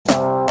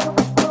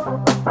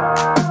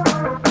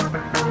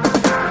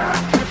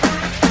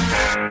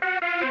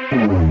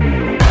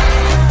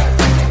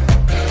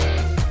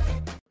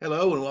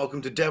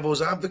welcome to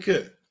Devil's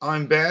Advocate.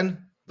 I'm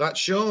Ben. That's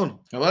Sean.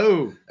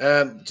 Hello.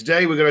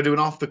 Today we're going to do an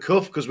off the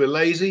cuff because we're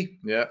lazy.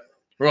 Yeah.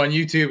 We're on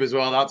YouTube as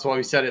well. That's why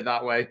we said it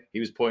that way.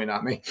 He was pointing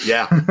at me.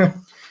 Yeah.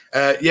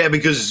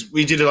 Because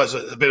we did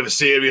a bit of a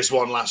serious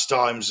one last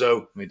time,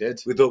 so We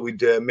did. we thought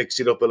we'd mix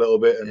it up a little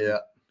bit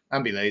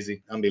And be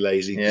lazy. and be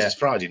lazy. 'Cause Yeah. It's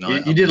Friday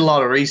night. You did a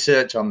lot of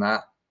research on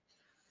that,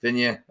 didn't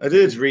you? I It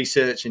did. was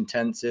research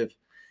intensive.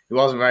 He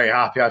wasn't very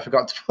happy. I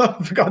forgot to put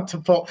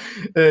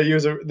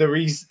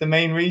the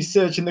main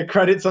research in the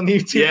credits on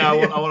YouTube. Yeah, I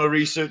video. want a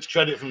research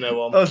credit from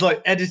now on. I was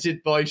like,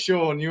 edited by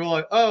Sean. You were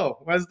like, oh,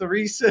 where's the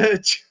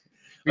research?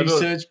 I know.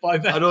 Research by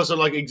Ben. I'd also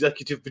like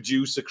executive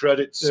producer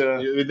credits.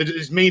 Yeah.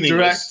 It's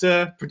meaningless.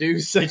 Director,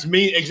 producer. It's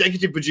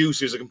executive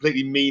producer is a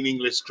completely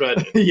meaningless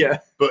credit, Yeah.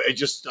 but I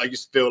just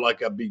feel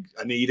like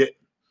I need it.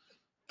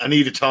 I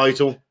need a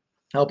title.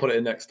 I'll put it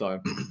in next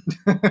time.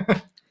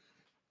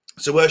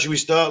 So where should we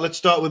start? Let's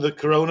start with the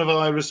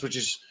coronavirus, which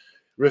is Still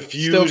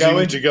refusing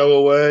going. to go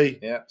away.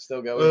 Yeah,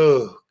 still going.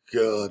 Oh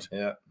God!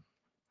 Yeah.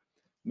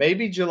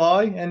 Maybe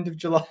July, end of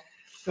July.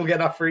 We'll get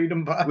our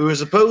freedom back. It was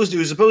supposed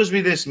to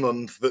be this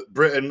month that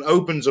Britain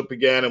opens up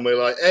again, and we're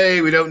like,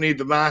 hey, we don't need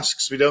the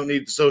masks, we don't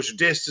need the social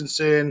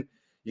distancing.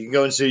 You can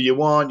go and see who you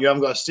want. You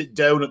haven't got to sit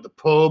down at the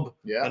pub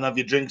Yeah. and have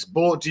your drinks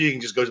bought to you. You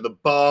can just go to the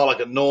bar like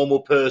a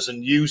normal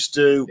person used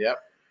to. Yep.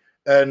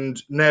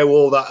 And now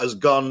all that has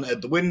gone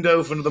at the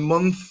window for another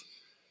month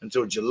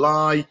until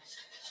July,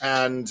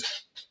 and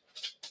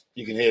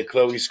you can hear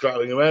Chloe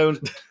scrattling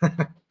around.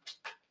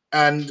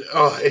 And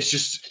it's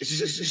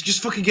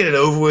just fucking get it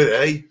over with,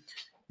 eh?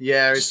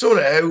 Yeah, Just sort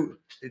it out.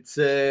 it's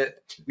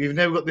We've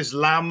now got this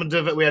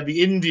lambda. We had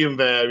the Indian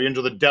variant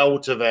or the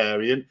Delta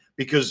variant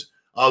because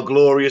our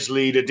glorious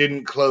leader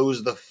didn't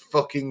close the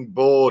fucking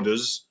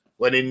borders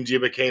when India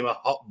became a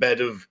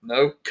hotbed of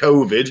no.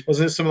 COVID.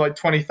 Wasn't it something like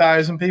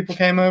 20,000 people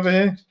came over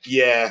here?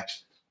 Yeah,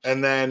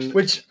 and then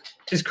Which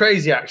is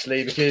crazy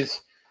actually, because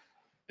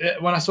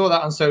when I saw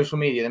that on social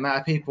media, the amount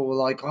of people were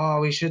like, "Oh,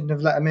 we shouldn't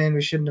have let them in.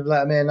 We shouldn't have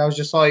let them in." I was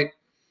just like,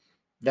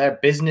 they're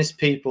business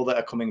people that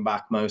are coming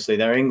back mostly.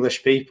 They're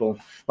English people.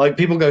 Like,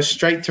 people go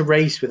straight to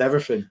race with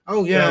everything.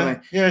 oh You know what I yeah,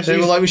 mean? yeah. They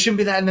were like, we shouldn't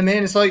be letting them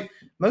in. It's like,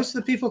 most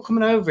of the people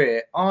coming over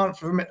here aren't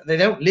from, they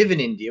don't live in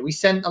India. We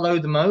sent a load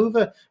of them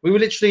over. We were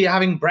literally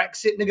having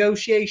Brexit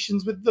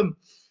negotiations with them.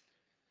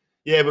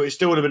 yeah, but it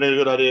still would have been a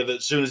good idea that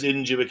as soon as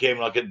India became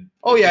like a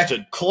Oh, yeah,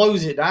 just a-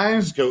 close it down.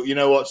 just go, you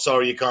know what?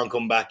 Sorry, you can't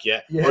come back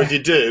yet. Yeah. Or if you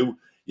do,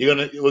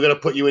 we're gonna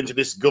put you into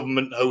this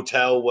government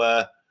hotel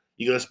where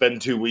you're gonna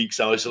spend 2 weeks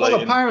isolating.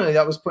 Well, apparently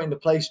that was put into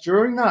place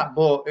during that,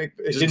 but it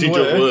Just didn't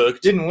work.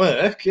 work. Didn't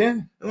work, yeah.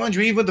 Mind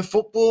you, even with the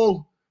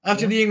football,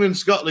 after Yeah. the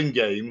England-Scotland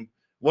game,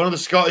 one of the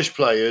Scottish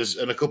players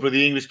and a couple of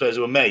the English players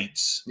who were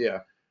mates Yeah,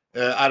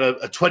 had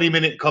a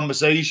 20-minute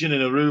conversation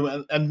in a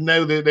room, and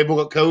now they've all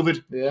got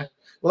COVID. yeah.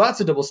 Well,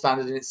 that's a double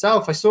standard in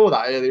itself. I saw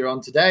that earlier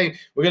on today.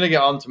 We're going to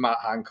get on to Matt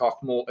Hancock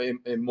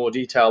in more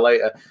detail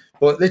later.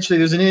 But literally,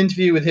 there's an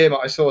interview with him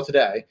that I saw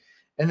today,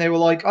 and they were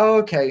like, oh,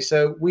 okay,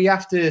 so we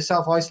have to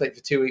self-isolate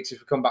for 2 weeks if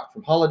we come back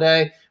from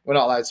holiday. We're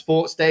not allowed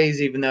sports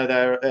days, even though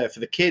they're for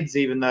the kids,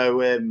 even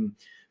though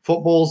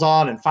football's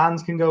on and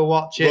fans can go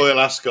watch it. Royal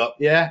Ascot.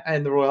 Yeah,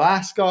 and the Royal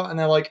Ascot. And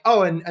they're like,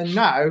 oh, and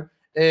now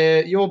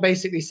you're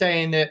basically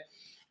saying that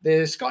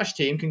the Scottish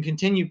team can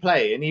continue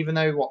playing, even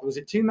though, what was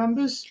it, 2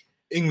 members?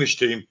 English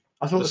team.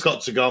 I thought The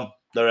Scots are gone.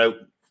 They're out.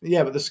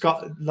 yeah, but the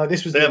Scot, like,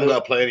 this was They the haven't other,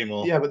 got to play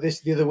anymore. yeah, but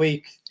the other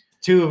week,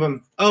 2 of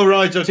them, Oh,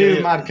 right. Okay. 2 of Yeah,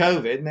 them had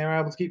COVID, and they were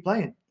able to keep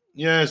playing.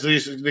 yeah, so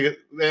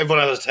everyone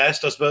has a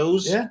test, I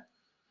suppose. Yeah,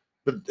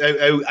 But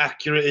how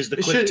accurate is the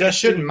it, quick it test?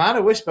 shouldn't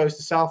matter. We're supposed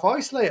to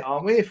self-isolate,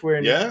 aren't we? If we're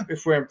in, Yeah.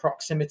 if we're in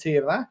proximity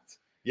of that.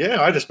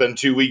 Yeah, I had to spend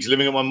 2 weeks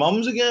living at my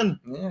mum's again.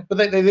 Yeah, but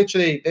they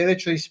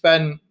literally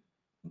spent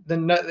they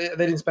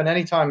didn't spend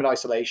any time in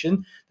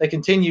isolation. They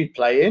continued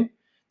playing.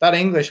 That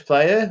English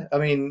player, I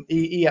mean,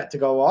 he had to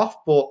go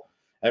off, but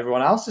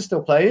everyone else is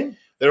still playing.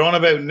 They're on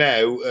about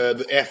now,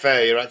 the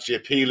FA are actually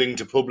appealing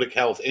to Public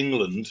Health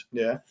England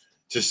Yeah,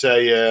 to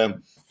say,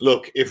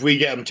 look, if we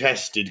get them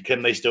tested,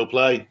 can they still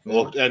play?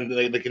 And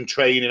they can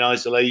train in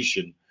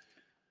isolation. And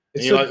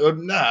it's, you're su- like, oh,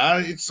 nah,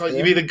 it's like Yeah.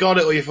 you've either got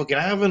it or you fucking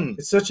haven't.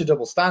 it's such a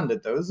double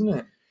standard, though, isn't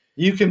it?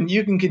 You can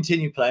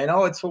continue playing.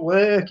 Oh, it's for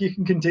work. You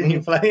can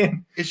continue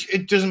playing.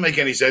 It doesn't make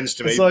any sense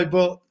to me. It's like,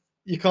 but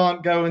you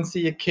can't go and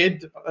see your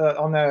kid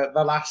on their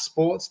last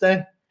sports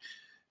day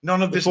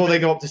None of this. before they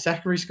go up to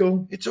secondary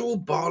school. It's all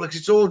bollocks.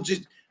 It's all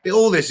just.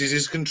 All this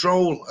is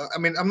control. I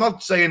mean, I'm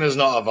not saying there's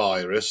not a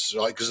virus,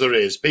 right? Because there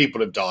is.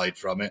 People have died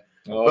from it,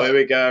 Oh, But- here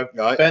we go.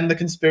 right? Ben the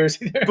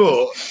conspiracy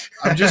theorist.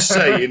 But I'm just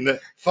saying that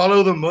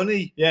follow the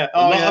money. yeah. A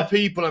Oh, lot yeah. of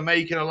people are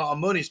making a lot of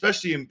money,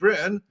 especially in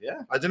Britain.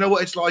 Yeah. I don't know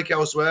what it's like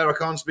elsewhere. I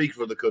can't speak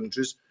for other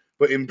countries,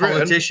 but in Britain,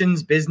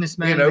 Politicians,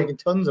 businessmen, you know, making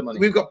tons of money.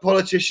 we've got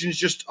politicians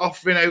just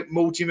offering out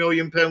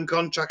multi-million-pound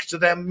contracts to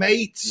their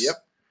mates. Yep.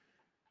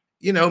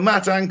 You know,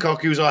 Matt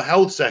Hancock, who's our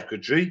health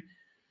secretary,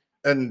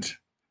 and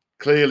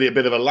clearly a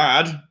bit of a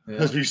lad, Yeah.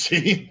 as we've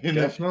seen.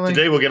 Definitely.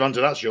 Today we'll get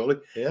onto that shortly.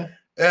 Yeah.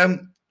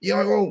 You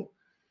know, well,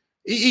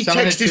 he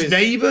Selling texted it to his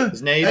neighbour.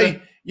 his neighbour.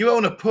 Hey, you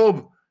own a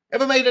pub.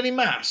 ever made any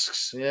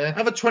masks? Yeah.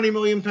 Have a £20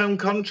 million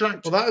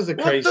contract? Well, that was a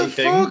what crazy the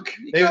thing. fuck?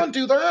 You can't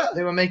do that.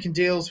 They were making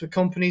deals with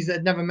companies that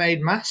had never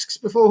made masks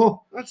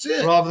before, That's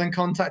it. rather than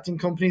contacting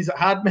companies that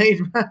had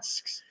made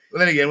masks. But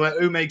then again,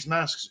 who makes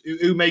masks?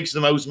 Who makes the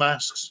most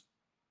masks?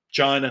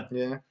 China.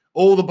 Yeah.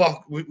 All the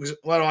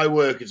where I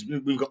work,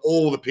 we've got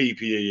all the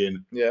PPE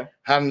in. Yeah.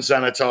 Hand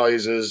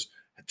sanitizers,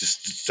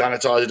 just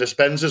sanitizer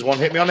dispensers. One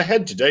hit me on the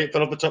head today. It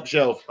fell off the top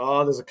shelf.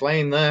 Oh, there's a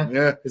claim there.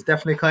 Yeah. There's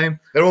definitely a claim.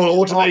 They're all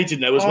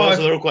automated now as well, oh,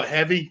 so they're all quite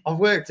heavy. I've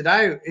worked it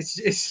out. It's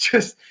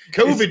just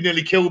COVID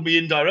nearly killed me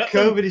indirectly.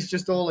 COVID is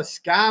just all a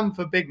scam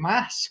for Big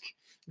Mask.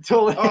 It's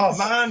all. Oh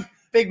man,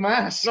 Big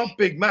Mask. not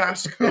Big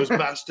Mask. Those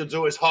bastards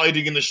always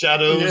hiding in the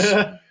shadows.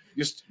 Yeah.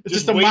 Just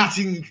a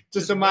waiting. mask.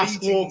 Just a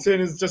mask walks in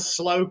and just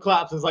slow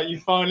claps. It's like you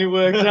finally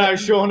worked it out,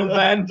 Sean and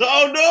Ben.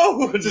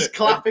 Oh no! Just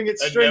clapping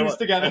its strings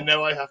together. And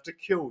now I have to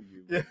kill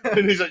you. Yeah.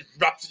 And he's like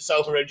wraps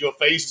itself around your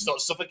face and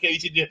starts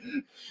suffocating you.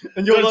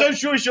 And you're like, don't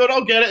sure,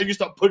 I'll get it. And you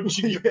start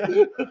punching you. yeah.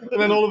 And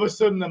then all of a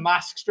sudden the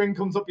mask string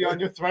comes up behind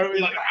your throat. And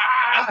you're like,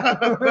 ah!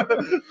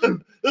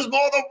 There's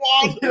more than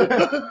one.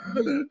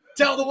 Yeah.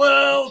 Tell the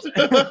world.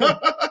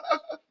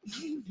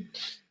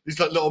 These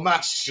like little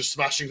masks just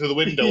smashing through the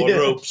window Yeah. on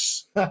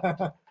ropes.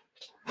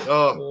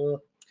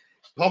 Oh,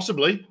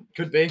 possibly.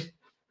 Could be.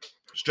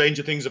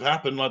 Stranger things have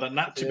happened, like that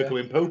Nazi Yeah.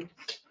 becoming Pope.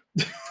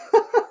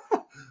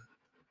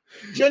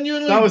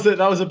 Genuinely. That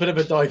was a bit of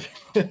a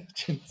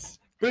divergence.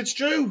 But it's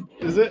true.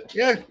 Is it?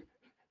 Yeah.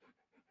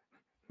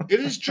 It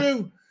is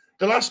true.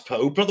 The last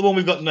Pope, not the one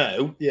we've got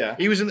now, Yeah.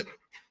 he was in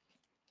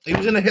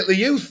the Hitler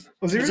Youth.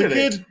 Was he as really? a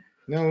kid.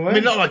 No way. I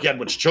mean, not like he had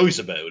much choice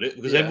about it,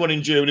 because Yeah. everyone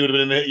in Germany would have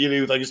been in the Hitler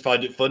Youth. I just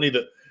find it funny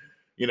that,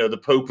 the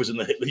Pope was in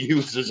the Hitler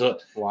Youth. It's like,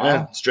 Wow.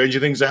 yeah, stranger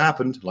things have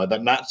happened, like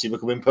that Nazi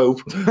becoming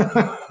Pope.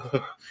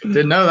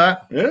 Didn't know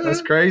that. Yeah.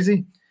 That's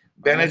crazy.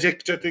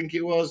 Benedict, I think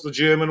it was, the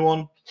German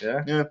one.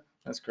 Yeah. Yeah.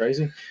 That's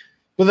crazy.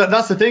 Well,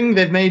 that's the thing.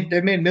 They've made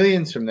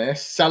millions from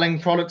this, selling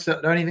products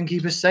that don't even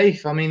keep us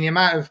safe. I mean, the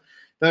amount of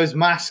those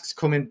masks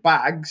come in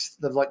bags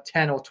of like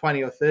 10 or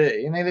 20 or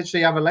 30, and they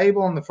literally have a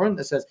label on the front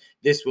that says,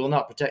 this will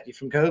not protect you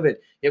from COVID.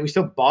 Yet we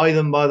still buy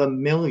them by the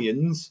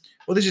millions.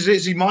 Well, this is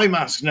it. See, my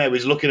mask now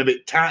is looking a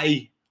bit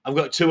tatty. I've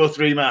got 2 or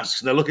 3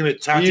 masks, and they're looking a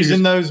bit tatty.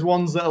 Using those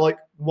ones that are like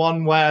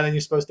one wear, and then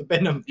you're supposed to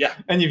bin them. Yeah.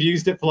 And you've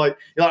used it for you're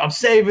like, I'm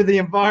saving the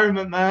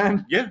environment,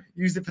 man. Yeah.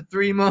 Used it for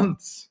 3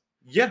 months.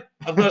 Yeah.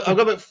 I've got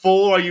about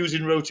 4 I use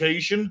in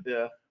rotation,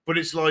 Yeah. but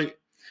it's like,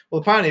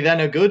 Well, apparently they're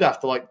no good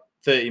after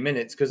 30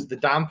 minutes because the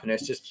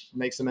dampness just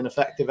makes them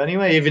ineffective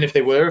anyway, even if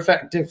they were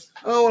effective.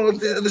 oh,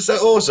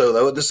 also,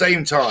 though, at the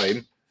same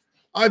time,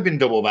 I've been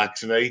double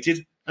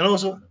vaccinated, and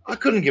also, I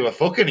couldn't give a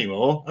fuck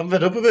anymore. I'm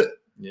fed up of it.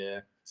 Yeah.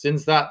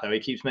 Since that, though, he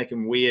keeps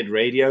making weird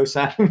radio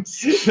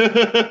sounds. Have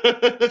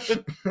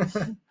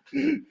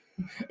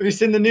you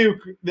seen the new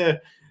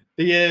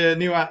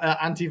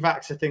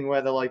anti-vaxxer thing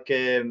where they're like,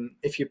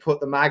 if you put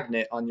the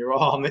magnet on your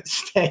arm, it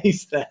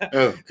stays there?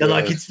 Oh, They're God.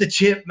 like, it's the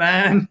chip,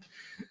 man.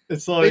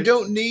 It's like They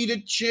don't need a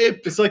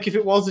chip. It's like if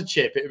it was a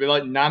chip, it would be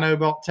like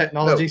nanobot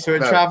technology, No, so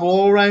it'd no. travel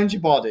all around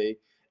your body,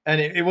 and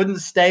it wouldn't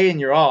stay in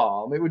your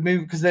arm. It would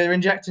move because they're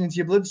injecting into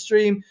your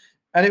bloodstream,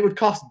 and it would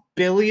cost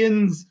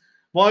billions.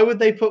 Why would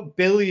they put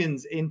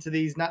billions into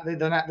this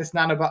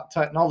nanobot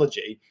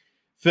technology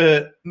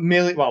for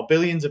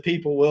billions of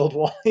people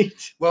worldwide?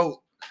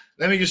 Well,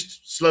 let me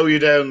just slow you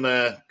down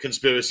there,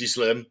 Conspiracy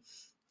Slim.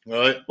 All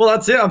right. Well,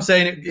 that's it. I'm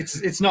saying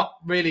it's not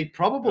really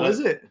probable, is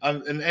it?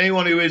 And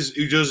anyone who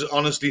does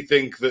honestly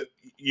think that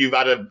you've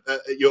had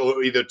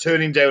you're either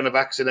turning down a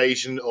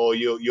vaccination or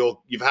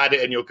you've had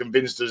it and you're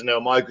convinced there's no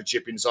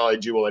microchip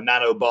inside you or a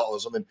nanobot or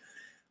something,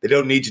 they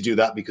don't need to do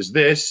that, because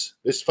this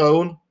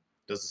phone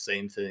Does the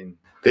same thing.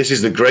 This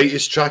is the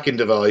greatest tracking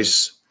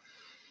device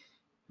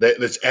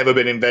that's ever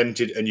been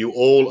invented, and you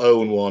all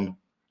own one.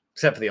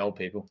 Except for the old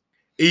people.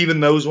 Even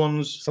those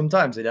ones.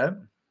 Sometimes they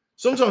don't.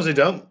 Sometimes they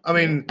don't. I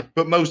mean,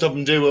 but most of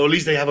them do, or at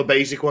least they have a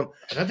basic one.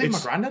 I don't think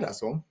It's- my granddad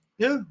has one.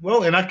 Yeah,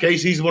 well, in that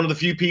case, he's one of the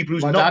few people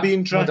who's My not dad,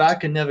 being my tracked. dad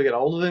can never get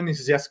hold of him. He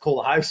says he has to call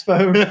the house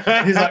phone.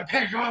 He's like,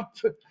 pick up.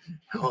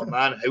 Oh,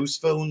 man, house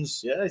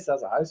phones. Yeah, he still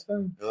has a house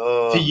phone.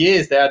 Oh. For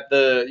years, they had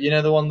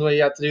the one where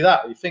you had to do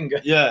that with your finger.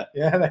 Yeah.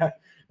 Yeah.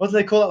 What do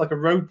they call it? Like a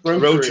rotary?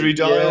 Rotary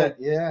dial.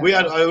 Yeah.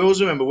 I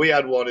also remember we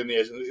had one in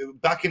the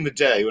back in the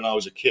day when I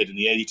was a kid in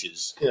the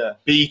 80s. Yeah.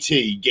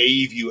 BT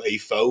gave you a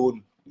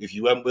phone if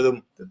you went with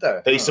them. Did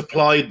they? They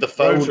supplied the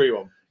phone. Rotary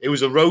one. It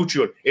was a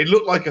rotary one. It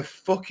looked like a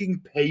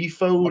fucking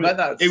payphone. I bet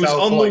that It was sell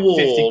on for the like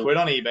 50 wall. quid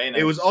on eBay now.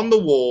 It was on the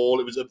wall.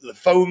 It was the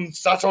phone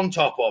sat on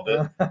top of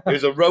it. It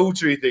was a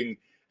rotary thing,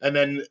 and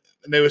then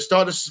they were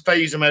starting to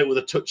phase them out with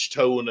a touch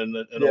tone and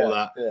all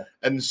that. Yeah.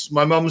 And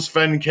my mum's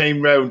friend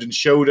came round and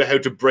showed her how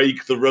to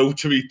break the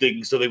rotary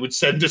thing, so they would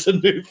send us a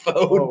new phone.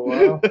 Oh,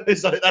 wow.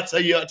 It's like that's how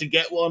you had to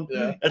get one.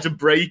 Yeah. You had to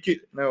break it.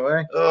 No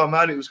way. Oh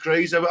man, it was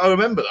crazy. I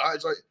remember that.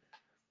 It's like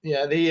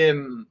Yeah,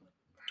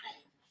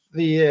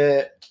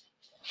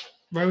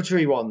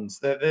 rotary ones.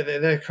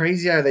 They're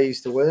crazy how they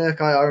used to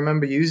work. I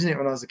remember using it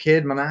when I was a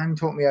kid. My nan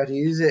taught me how to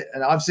use it,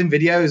 and I've seen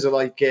videos of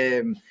like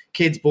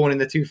kids born in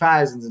the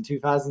 2000s and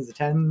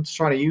 2010s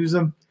trying to use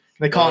them.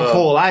 They can't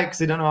call out because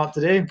they don't know what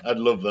to do. I'd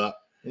love that.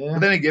 Yeah.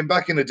 But then again,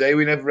 back in the day,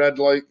 we never had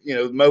like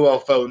mobile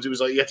phones. It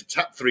was like you had to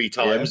tap 3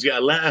 times to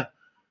get a letter,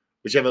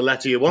 whichever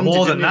letter you wanted.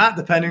 More than that,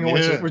 depending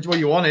on which one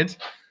you wanted.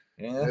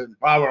 Yeah.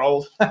 Wow, we're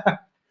old.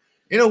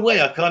 In a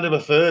way, I kind of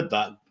preferred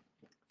that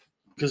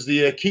because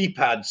the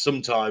keypads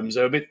sometimes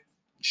are a bit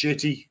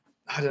shitty.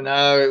 I don't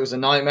know. It was a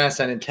nightmare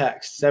sending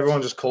texts.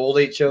 Everyone just called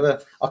each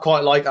other. I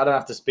quite like I don't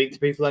have to speak to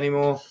people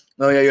anymore.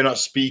 Oh, yeah, you're not a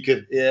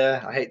speaker.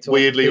 Yeah, I hate talking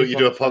Weirdly, to when you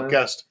do a people on the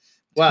phone. podcast.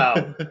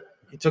 Wow.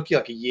 It took you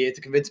like a year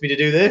to convince me to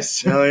do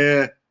this. Oh,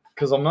 yeah.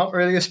 Because I'm not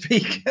really a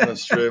speaker.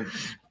 That's true.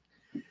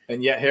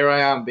 And yet here I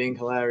am being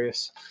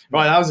hilarious.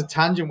 Right, that was a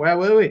tangent. Where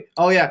were we?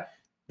 Oh, yeah.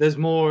 There's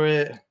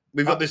more...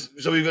 We've got this.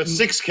 So we've got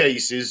 6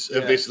 cases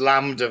of this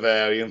Lambda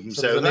variant from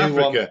South there's a new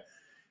Africa. one.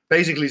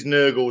 Basically, it's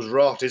Nurgle's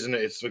rot, isn't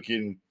it? It's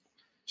fucking...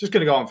 It's just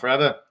going to go on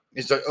forever.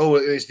 It's like,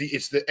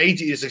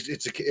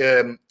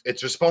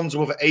 it's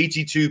responsible for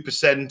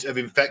 82% of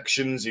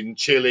infections in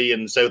Chile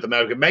and South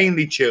America,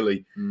 mainly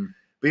Chile.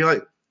 But you're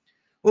like,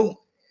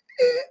 well,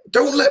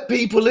 don't let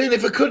people in.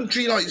 If a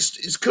country like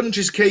its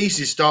country's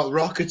cases start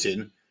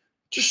rocketing,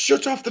 just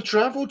shut off the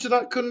travel to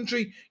that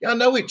country. Yeah, I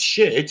know it's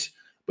shit,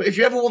 but if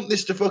you ever want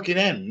this to fucking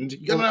end,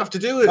 you're gonna have to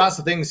do it. That's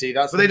the thing, see.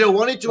 But they don't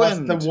want it to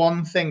end. That's the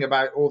one thing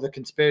about all the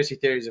conspiracy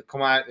theories have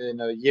come out in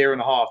a year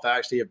and a half that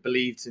actually have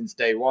believed since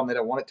day one. They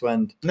don't want it to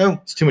end. No,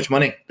 it's too much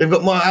money. They've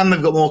got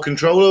more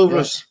control over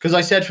us. Because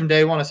I said from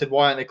day one, I said,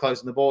 why aren't they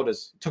closing the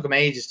borders? It took them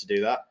ages to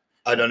do that.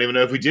 I don't even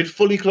know if we did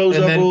fully close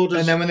our borders.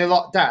 And then when they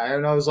locked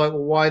down, I was like,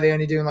 well, why are they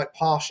only doing like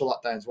partial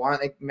lockdowns? Why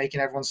aren't they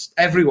making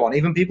everyone,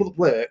 even people that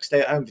work,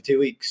 stay at home for 2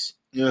 weeks?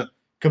 Yeah.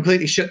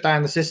 Completely shut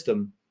down the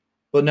system.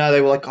 But no,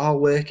 they were like, oh,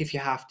 work if you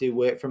have to,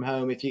 work from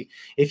home if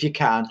you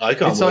can. I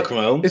can't work from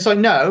home. It's like,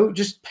 no,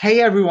 just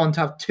pay everyone to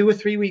have 2 or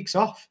 3 weeks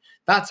off.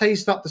 That's how you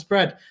stop the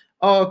spread.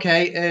 Oh,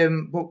 okay,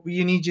 but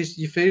you need just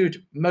your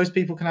food. Most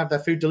people can have their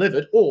food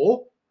delivered,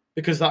 or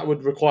because that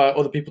would require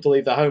other people to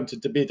leave their home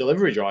to be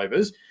delivery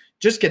drivers,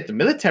 just get the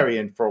military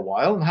in for a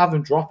while and have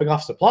them dropping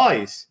off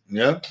supplies.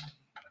 Yeah.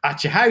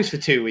 At your house for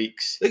 2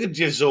 weeks. They could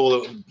just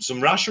all some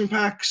ration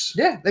packs.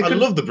 Yeah. I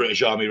love the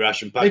British Army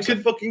ration packs. They're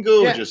fucking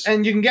gorgeous. Yeah,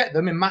 and you can get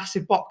them in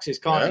massive boxes,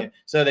 can't you?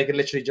 So they could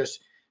literally just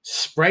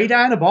spray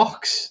down a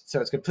box so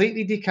it's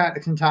completely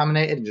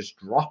decontaminated and just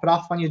drop it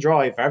off on your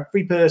drive for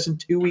every person,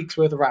 2 weeks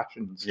worth of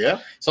rations. Yeah.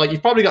 So like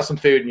you've probably got some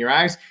food in your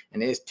house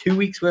and here's 2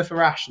 weeks worth of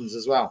rations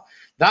as well.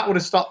 That would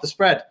have stopped the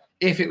spread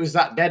if it was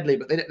that deadly,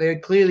 but they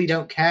clearly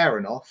don't care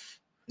enough.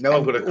 No,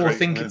 I've got a or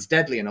think it's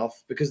deadly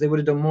enough because they would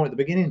have done more at the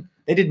beginning.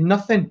 They did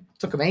nothing. It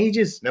took them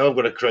ages. Now I've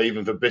got a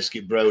craving for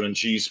biscuit brown and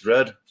cheese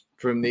spread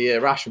from the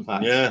ration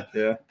pack.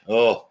 Yeah.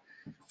 Oh,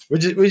 we're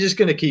just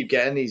going to keep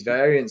getting these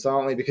variants,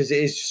 aren't we? Because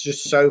it is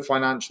just so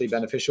financially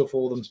beneficial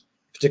for them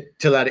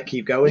to let it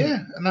keep going. Yeah,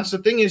 and that's the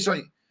thing is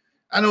like,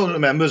 I don't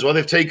remember as well.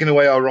 They've taken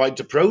away our right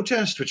to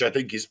protest, which I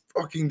think is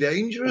fucking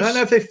dangerous. I don't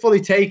know if they've fully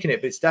taken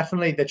it, but it's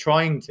definitely they're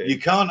trying to. You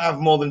can't have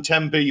more than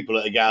 10 people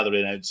at a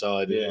gathering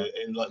outside. Yeah.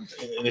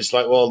 And it's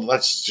like, well,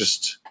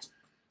 that's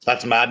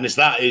madness.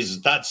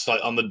 That's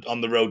like on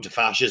the road to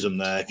fascism.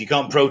 There, if you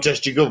can't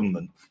protest your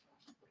government,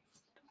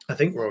 I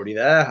think we're already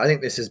there. I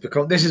think this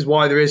is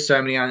why there is so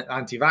many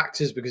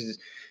anti-vaxxers, because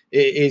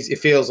it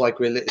feels like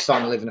we're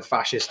starting to live in a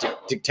fascist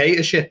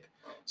dictatorship.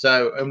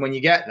 So, and when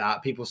you get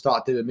that, people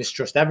start to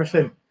mistrust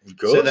everything. Of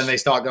course. So then they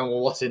start going,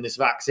 well, what's in this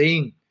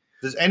vaccine?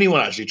 Does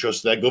anyone actually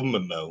trust their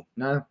government, though?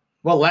 No.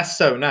 Well, less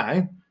so now.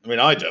 I mean,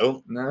 I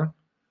don't. No.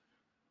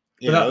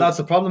 But that's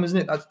the problem, isn't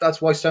it?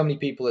 That's why so many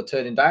people are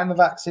turning down the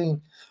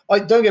vaccine.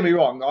 Don't get me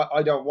wrong.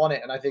 I don't want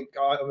it. And I think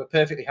I'm a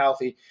perfectly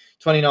healthy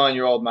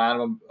 29-year-old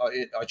man.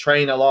 I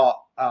train a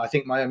lot. I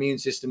think my immune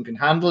system can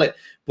handle it.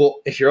 But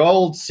if you're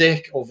old,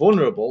 sick, or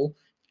vulnerable,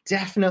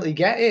 definitely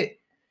get it.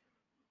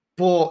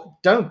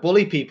 But don't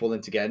bully people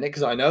into getting it,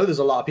 because I know there's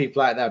a lot of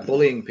people out there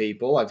bullying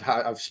people.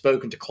 I've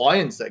spoken to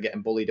clients that are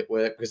getting bullied at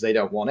work because they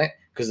don't want it,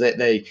 because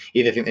they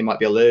either think they might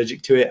be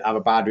allergic to it, have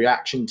a bad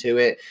reaction to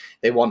it.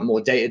 They want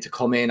more data to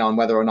come in on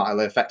whether or not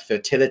it'll affect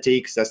fertility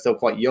because they're still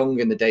quite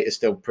young and the data is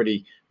still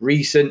pretty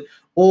recent.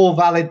 All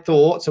valid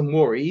thoughts and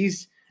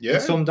worries. Yeah.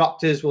 And some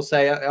doctors will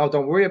say, oh,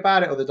 don't worry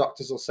about it. Other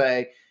doctors will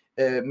say,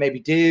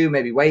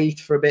 maybe wait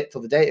for a bit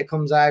till the data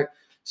comes out.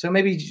 So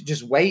maybe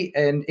just wait.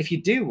 And if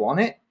you do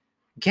want it,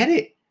 get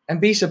it and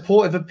be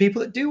supportive of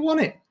people that do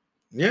want it.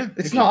 Yeah.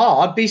 It's not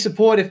hard. Be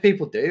supportive if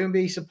people do and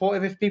be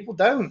supportive if people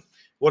don't.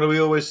 What do we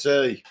always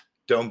say?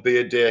 Don't be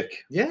a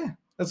dick. Yeah.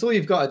 That's all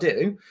you've got to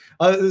do.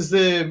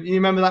 You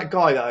remember that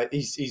guy that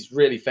he's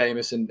really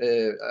famous and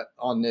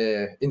on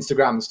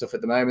Instagram and stuff at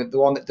the moment, the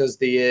one that does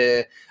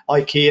the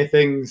IKEA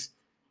things,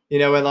 when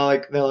they're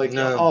like,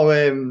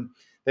 no.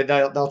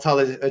 They'll tell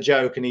a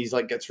joke and he's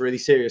like gets really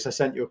serious. I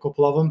sent you a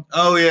couple of them.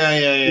 Oh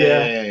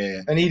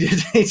yeah. And he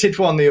did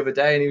one the other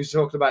day and he was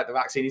talking about the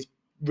vaccine. He's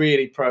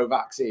really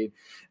pro-vaccine,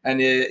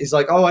 and he's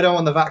like, "Oh, I don't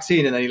want the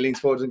vaccine," and then he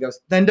leans forward and goes,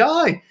 "Then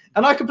die."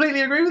 And I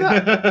completely agree with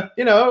that.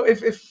 You know,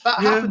 if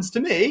that Yeah. happens to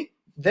me,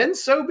 then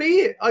so be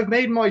it. I've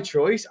made my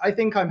choice. I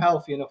think I'm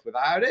healthy enough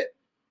without it.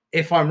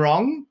 If I'm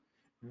wrong,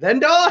 then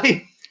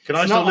die. Can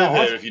I It's still not live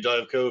hard. here if you die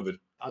of COVID?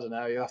 I don't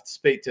know. You have to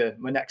speak to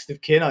my next of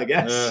kin, I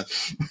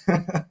guess.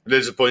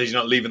 There's a point you're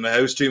not leaving the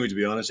house to me, to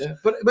be honest. Yeah.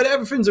 But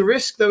everything's a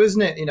risk, though,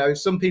 isn't it? You know,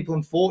 some people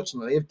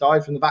unfortunately have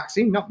died from the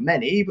vaccine. Not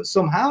many, but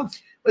some have.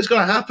 It's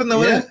going to happen,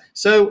 though, isn't it?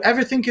 So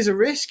everything is a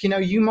risk. You know,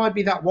 you might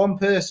be that one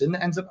person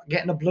that ends up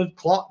getting a blood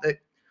clot that,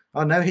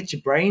 I don't know, hits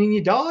your brain and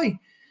you die.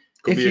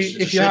 Could be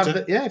If you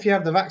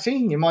have the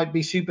vaccine, you might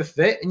be super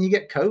fit and you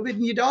get COVID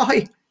and you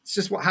die. It's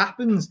just what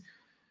happens.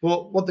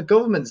 But what the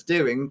government's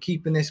doing,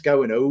 keeping this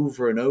going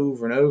over and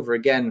over and over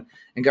again,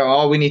 and going,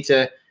 oh, we need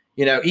to,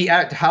 you know, eat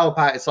out to help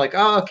out. It's like,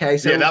 oh, okay,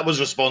 so yeah, that was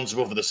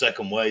responsible for the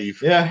second wave.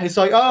 yeah, it's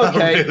like, oh, That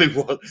okay. really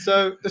was.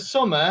 So the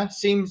summer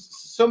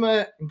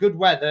and good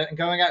weather and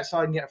going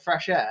outside and getting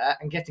fresh air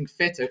and getting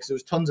fitter because there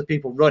was tons of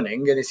people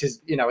running and this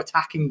is, you know,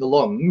 attacking the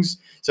lungs.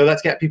 So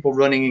let's get people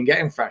running and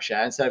getting fresh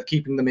air instead of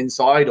keeping them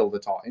inside all the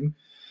time.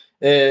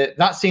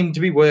 That seemed to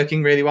be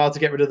working really well to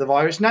get rid of the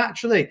virus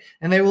naturally.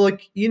 And they were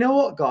like, you know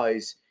what,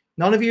 guys?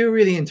 None of you are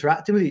really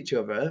interacting with each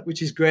other,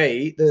 which is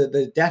great.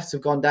 The deaths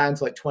have gone down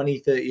to like 20,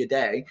 30 a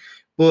day.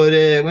 But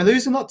we're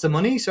losing lots of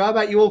money. So how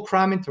about you all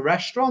cram into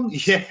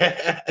restaurants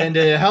and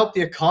help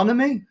the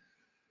economy?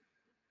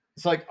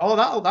 It's like, oh,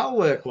 that'll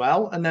work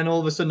well. And then all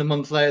of a sudden, a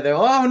month later, they're,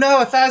 oh, no,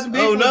 1,000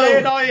 people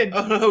dying.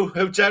 Oh, no,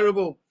 how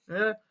terrible.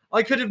 Yeah.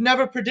 I could have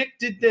never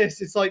predicted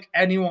this. It's like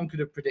anyone could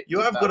have predicted You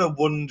have that. got to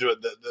wonder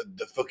at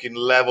the fucking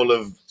level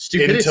of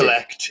Stupidity.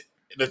 intellect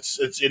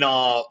that's in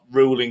our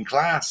ruling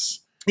class.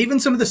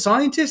 Even some of the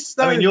scientists,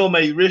 though. I mean, your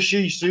mate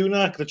Rishi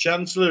Sunak, the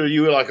Chancellor,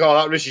 you were like, oh,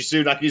 that Rishi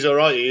Sunak, he's all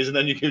right, he is. And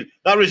then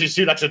that Rishi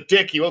Sunak's a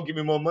dick, he won't give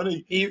me more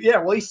money. He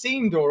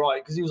seemed all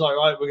right because he was like,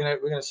 right,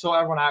 we're gonna sort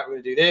everyone out. We're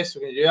gonna do this.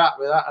 We're gonna do that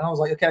with that. And I was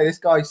like, okay, this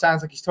guy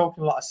sounds like he's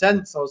talking a lot of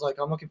sense. I was like,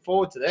 I'm looking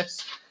forward to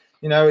this.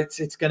 You know,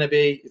 it's gonna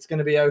be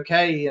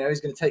okay. You know, he's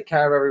gonna take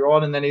care of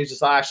everyone. And then he was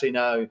just like, actually,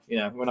 no, you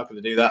know, we're not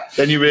gonna do that.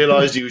 Then you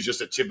realised he was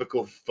just a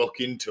typical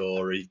fucking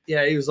Tory.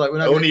 Yeah, he was like, we're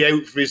not only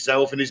out for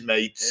himself and his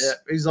mates. Yeah,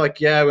 he's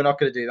like, yeah, we're not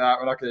going to do that.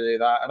 We're not going to do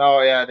that. And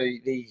oh yeah,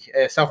 the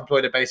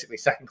self-employed are basically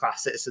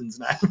second-class citizens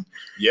now.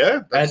 Yeah,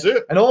 that's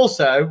it. And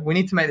also, we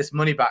need to make this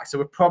money back, so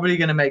we're probably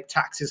going to make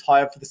taxes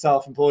higher for the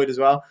self-employed as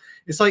well.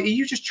 It's like, are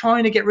you just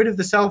trying to get rid of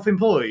the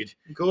self-employed?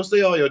 Of course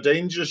they are. You're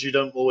dangerous. You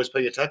don't always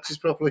pay your taxes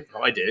properly.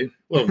 I do.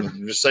 Well,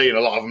 I'm just saying, a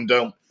lot of them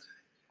don't.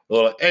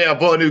 Or, hey, I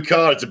bought a new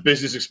car. It's a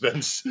business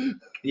expense.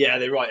 Yeah,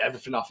 they write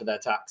everything off of their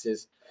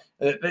taxes.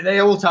 They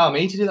all tell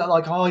me to do that,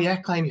 like, oh yeah,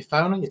 claim your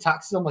phone on your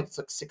taxes. I'm like, it's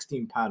like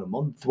 £16 a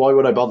month. Why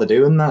would I bother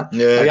doing that?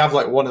 Yeah. You have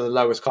like one of the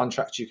lowest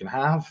contracts you can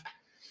have.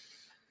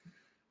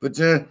 But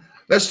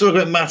let's talk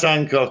about Matt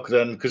Hancock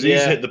then, because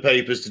he's hit the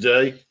papers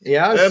today.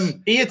 Yeah,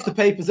 he hits the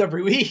papers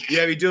every week.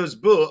 Yeah, he does.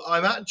 But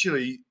I'm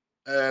actually,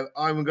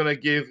 I'm going to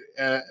give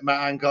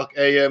Matt Hancock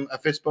a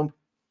fist bump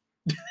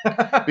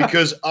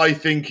because I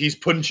think he's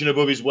punching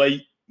above his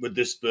weight with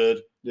this bird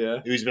Yeah.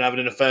 who he's been having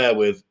an affair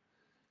with.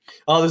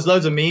 Oh, there's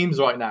loads of memes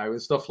right now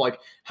with stuff like,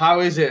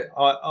 how is it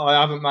I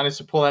haven't managed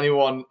to pull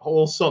anyone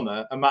all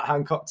summer and Matt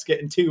Hancock's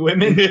getting 2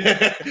 women?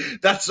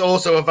 That's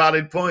also a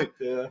valid point.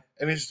 Yeah.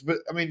 And but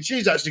I mean,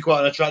 she's actually quite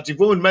an attractive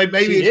woman.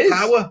 Maybe She it's is.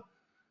 power.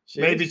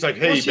 She Maybe is. it's like,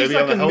 hey, she's baby,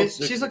 like on the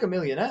health. she's like a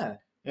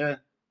millionaire. Yeah.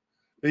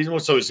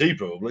 So is he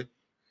probably.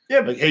 Yeah.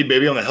 Like, hey,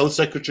 baby, I'm the health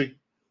secretary.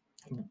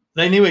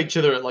 They knew each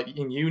other at like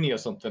in uni or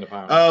something,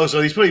 apparently. Oh, so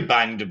he's probably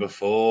banged her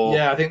before.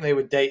 Yeah, I think they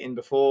were dating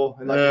before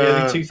in like the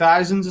early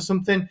 2000s or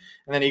something. And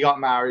then he got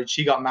married.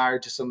 She got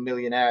married to some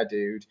millionaire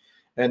dude.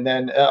 And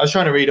then I was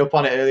trying to read up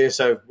on it earlier,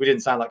 so we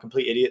didn't sound like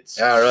complete idiots.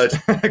 Yeah,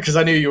 right. Because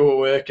I knew you were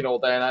working all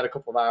day and I had a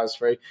couple of hours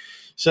free.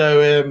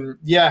 So,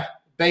 yeah,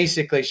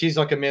 basically, she's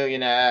like a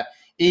millionaire.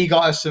 He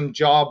got her some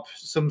job,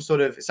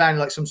 it sounded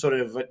like some sort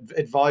of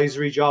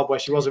advisory job where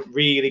she wasn't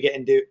really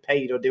getting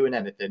paid or doing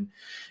anything.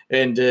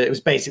 And it was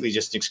basically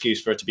just an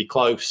excuse for her to be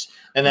close.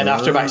 And then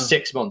after about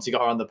 6 months, he got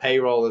her on the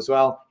payroll as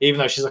well. Even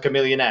though she's like a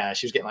millionaire,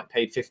 she was getting like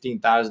paid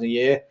 $15,000 a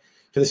year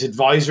for this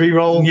advisory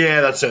role. Yeah,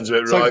 that sounds a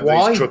bit It's right. like,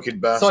 why? These trucking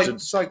bastards.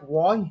 It's like,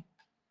 why?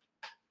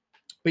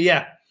 But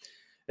yeah,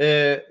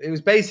 it was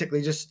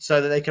basically just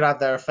so that they could have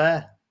their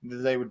affair.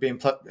 They would be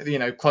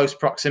in close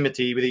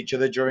proximity with each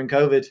other during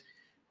COVID.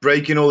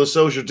 Breaking all the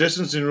social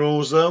distancing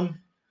rules, though.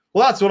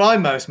 Well, that's what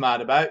I'm most mad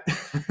about.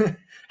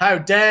 How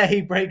dare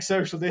he break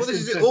social Well,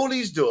 distancing? all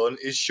he's done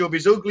is shove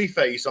his ugly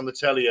face on the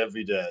telly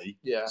every day,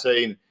 Yeah.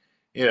 saying,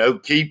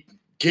 keep.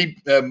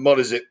 What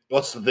is it?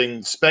 What's the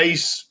thing?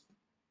 Space.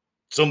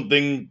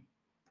 Something.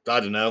 I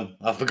don't know.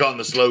 I've forgotten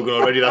the slogan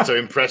already. That's how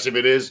impressive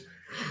it is.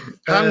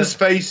 Hands,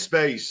 face,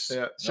 space.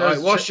 Yeah.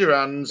 Right, wash your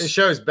hands. It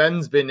shows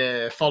Ben's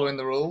been following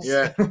the rules.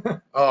 Yeah.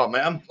 Oh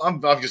man,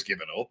 I've just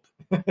given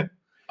up.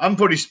 I'm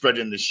probably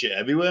spreading this shit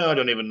everywhere. I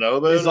don't even know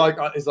about it.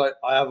 He's like,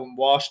 I haven't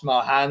washed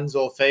my hands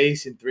or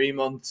face in 3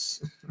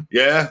 months.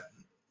 Yeah,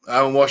 I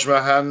haven't washed my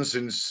hands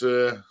since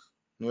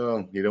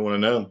Well, you don't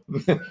want to know.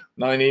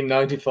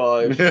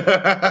 1995.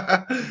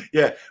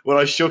 Yeah, when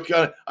I shook,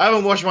 I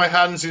haven't washed my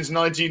hands since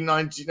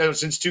 1990. No,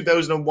 since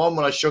 2001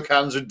 when I shook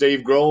hands with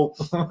Dave Grohl.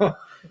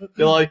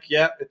 You're like,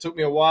 yeah, it took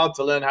me a while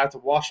to learn how to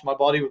wash my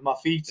body with my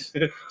feet.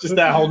 Just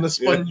there holding the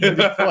sponge with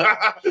your foot.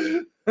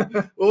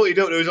 Well, what you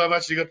don't know is I've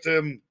actually got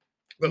the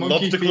Monkey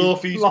lobster claw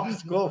feet.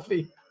 Lobster claw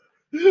feet.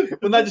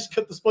 Wouldn't that just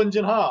cut the sponge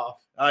in half?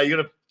 You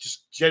got to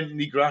just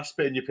gently grasp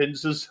it in your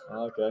pincers.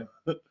 Okay.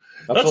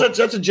 That's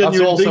a genuine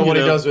That's also thing, what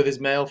you he know? does with his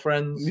male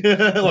friends.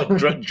 Yeah,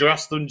 like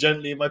grasp them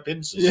gently in my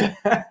pincers. Yeah.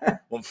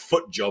 One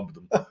foot job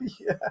them.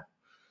 Yeah.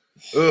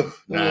 Ugh,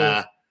 nah,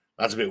 Yeah.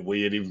 that's a bit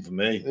weird even for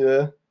me.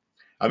 Yeah.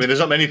 I mean, there's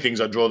not many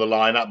things I draw the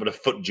line at, but a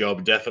foot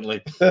job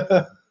definitely.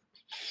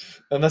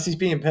 Unless he's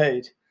being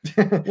paid.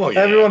 Well,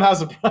 yeah. Everyone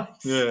has a price.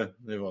 Yeah,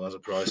 everyone has a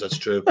price. That's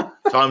true.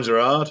 Times are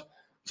hard.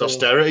 It's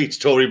austerity. It's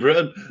Tory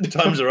Britain.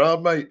 Times are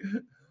hard, mate.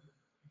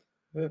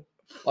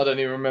 I don't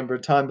even remember a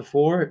time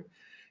before it.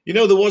 You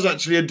know, there was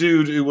actually a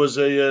dude who was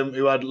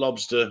who had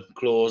lobster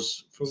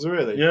claws. Was there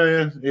really?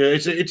 Yeah.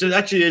 It's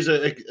actually is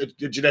a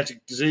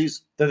genetic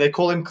disease. Did they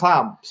call him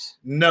clamps?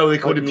 No, they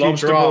called Like him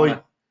Lobster Futurama.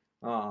 Boy.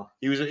 Oh.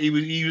 He was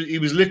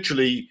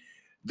literally,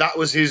 that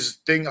was his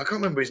thing. I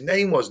can't remember his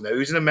name was now. He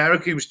was in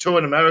America. He was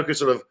touring America,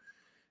 sort of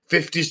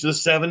 50s to the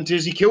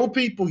 70s. He killed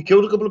people. He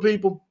killed a couple of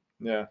people.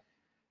 Yeah.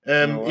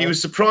 He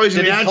was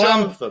surprisingly Did he agile.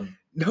 clamp them?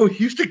 No,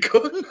 he used a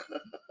gun.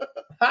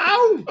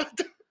 How?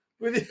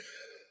 With it?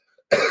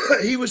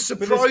 He was his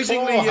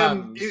surprisingly claw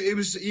hands.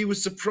 he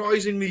was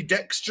surprisingly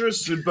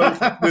dexterous with both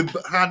with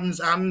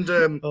hands and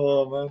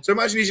Oh man. so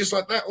imagine he's just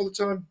like that all the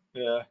time.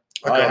 Yeah.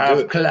 I I can't do have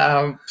it.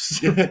 clamps.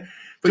 Do But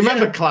you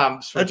remember yeah,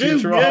 clamps from I do,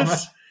 Futurama?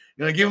 yes.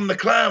 You're gonna give him the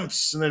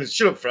clamps and then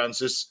shut up,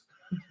 Francis.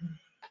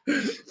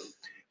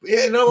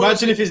 Yeah, no.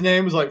 Imagine if his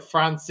name was like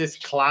Francis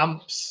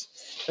Clamps.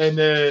 And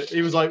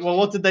he was like, well,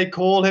 what did they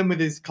call him with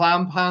his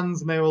clamp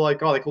hands? And they were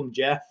like, oh, they call him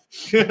Jeff.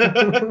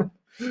 Yeah,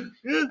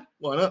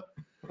 why not?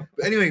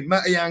 But anyway,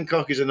 Matty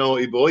Hancock is a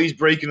naughty boy. He's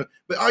breaking.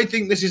 But I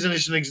think this is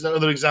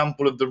another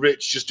example of the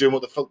rich just doing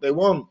what the fuck they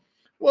want.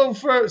 Well,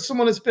 for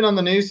someone that's been on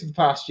the news for the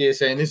past year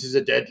saying this is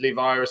a deadly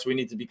virus, we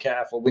need to be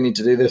careful, we need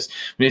to do this,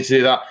 we need to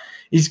do that.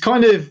 He's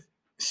kind of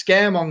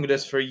scaremongered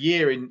us for a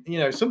year. And, you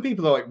know, some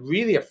people are like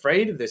really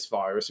afraid of this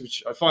virus,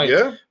 which I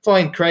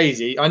find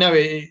crazy. I know,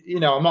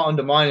 I'm not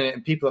undermining it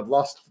and people have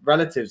lost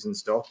relatives and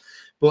stuff.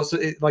 But so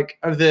like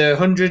of the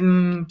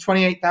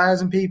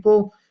 128,000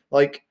 people,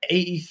 like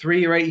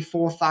 83 or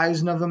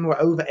 84,000 of them were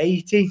over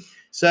 80.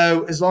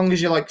 So as long as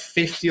you're like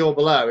 50 or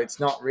below, it's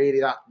not really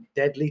that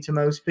deadly to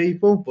most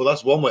people. Well,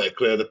 that's one way to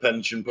clear the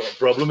pension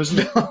problem, isn't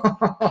it?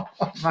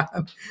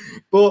 Man.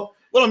 But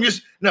Well, I'm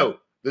just no.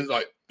 There's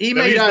like he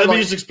let me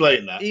just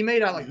explain that. He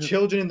made out like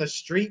children in the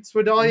streets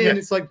were dying. Yeah.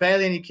 It's like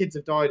barely any kids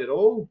have died at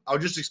all. I'll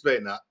just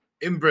explain that.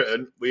 In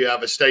Britain, we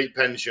have a state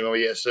pension when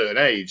we hit a certain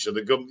age, so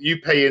the government you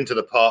pay into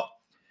the pot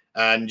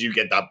and you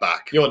get that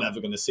back. You're never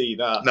going to see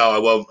that. No, I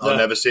won't. I'll No.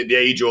 never see it. The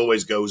age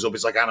always goes up.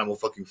 It's like Animal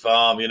fucking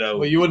Farm, you know.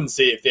 Well, you wouldn't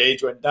see it if the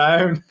age went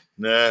down.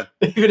 Nah.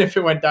 Even if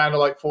it went down to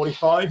like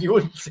 45, you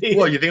wouldn't see it.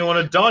 What, you think I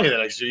want to die in the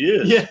next few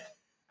years? Yeah.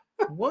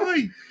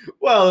 Why?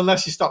 Well,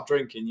 unless you stop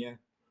drinking, yeah.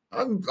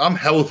 I'm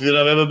healthier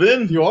than I've ever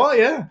been. You are,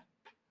 yeah.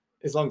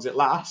 As long as it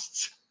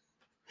lasts.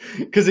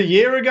 Because a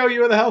year ago, you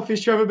were the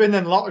healthiest you've ever been.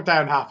 Then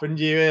lockdown happened.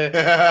 You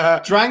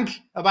drank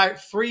about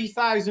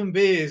 3,000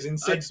 beers in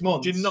 6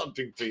 months. Did not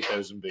drink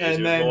 3,000 beers. And It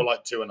was then- more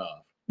like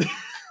 2.5.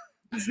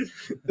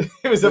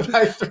 It was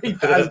about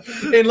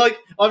 3,000. In like,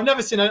 I've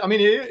never seen. I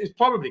mean, it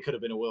probably could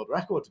have been a world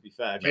record. To be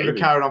fair, if you would have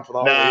Maybe. carried on for the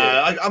whole year.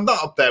 Nah, I'm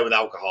not up there with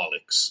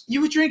alcoholics.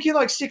 You were drinking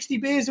like 60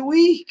 beers a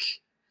week.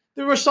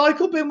 The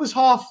recycle bin was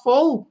half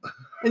full,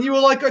 and you were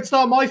like, "It's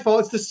not my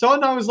fault. It's the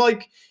sun." I was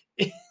like,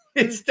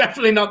 "It's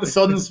definitely not the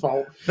sun's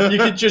fault. You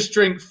could just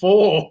drink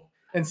 4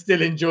 and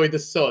still enjoy the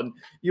sun."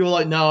 You were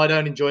like, "No, I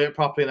don't enjoy it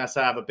properly unless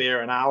I have a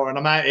beer an hour, and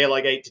I'm out here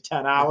like 8 to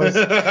 10 hours."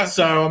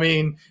 So I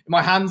mean,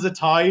 my hands are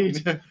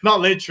tied, not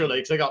literally,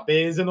 because I got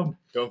beers in them.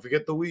 Don't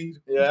forget the weed.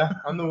 Yeah,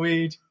 and the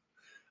weed.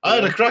 I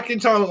had a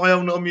cracking time at my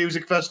own little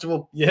music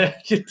festival. Yeah,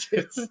 you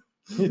did.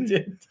 You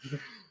did.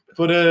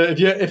 But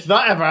if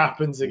that ever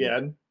happens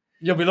again,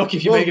 you'll be lucky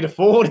if you Well- make it a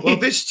 40. Well,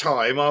 this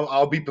time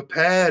I'll be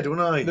prepared,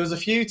 won't I? There was a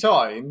few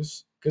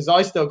times because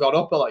I still got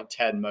up at like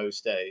 10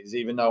 most days,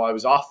 even though I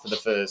was off for the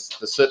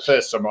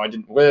first summer. I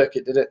didn't work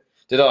it, did it?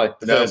 Did I?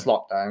 The No. first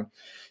lockdown.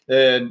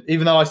 And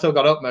even though I still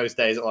got up most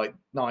days at like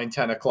 9,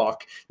 10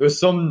 o'clock, there was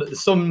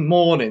some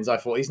mornings I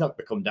thought he's not going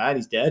to come down.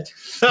 He's dead.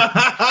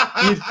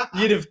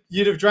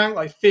 You'd have drank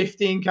like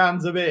 15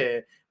 cans of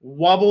beer,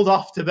 wobbled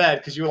off to bed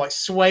because you were like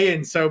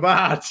swaying so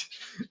bad,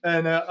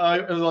 and I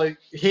was like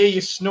hear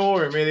you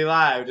snoring really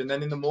loud, and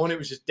then in the morning it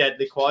was just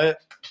deadly quiet,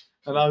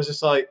 and I was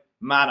just like,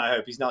 man, I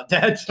hope he's not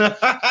dead.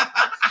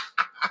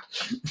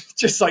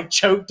 Just like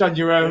choked on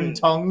your own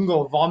tongue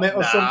or vomit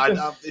or something.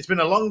 It's been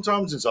a long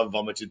time since I've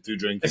vomited through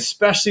drinking.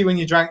 Especially when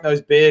you drank those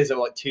beers at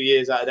like 2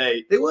 years out of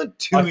date. They weren't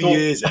 2 I thought-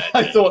 years. Ed.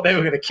 I thought they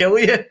were going to kill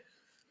you.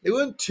 They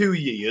weren't 2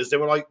 years. They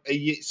were like a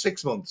year,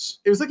 6 months,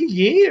 It was like a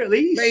year at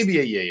least. maybe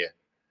a year.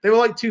 They were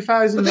like But they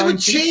 2019. were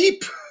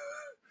cheap.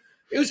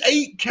 It was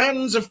 8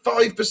 cans of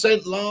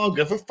 5%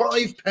 lager for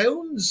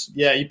 £5.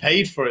 Yeah, you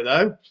paid for it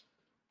though,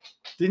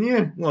 didn't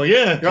you? Well,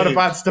 yeah. You had a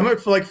bad stomach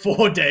for like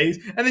 4 days,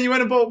 and then you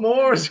went and bought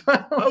more as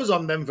well. I was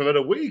on them for about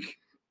a week.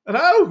 I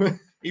know.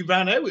 He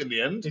ran out in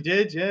the end. You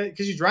did, yeah,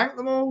 because you drank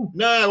them all.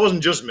 No, it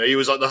wasn't just me. It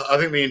was like I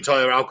think the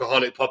entire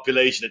alcoholic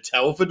population of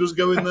Telford was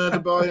going there to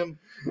buy them.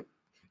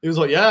 He was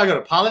like, "Yeah, I got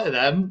a pallet of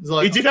them." He's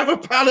like, He did have a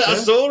pallet. I Yeah.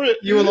 saw it.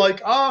 You were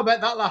like, "Oh, I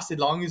bet that lasted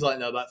long." He's like,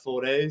 "No, about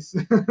 4 days."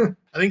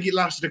 I think it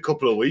lasted a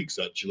couple of weeks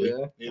actually.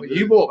 Yeah. It Well, was-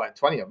 you bought about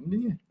 20 of them,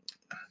 didn't you?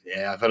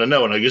 Yeah, I've had a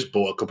no, and I just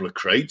bought a couple of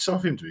crates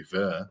off him. To be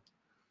fair,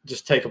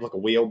 Just take up like a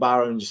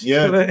wheelbarrow and just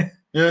Yeah. fill it.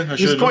 yeah, I It was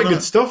should have quite done good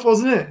that. stuff,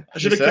 wasn't it?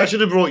 I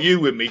should have brought you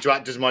with me to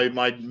act as my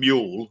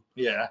mule,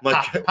 Yeah. My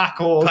Pack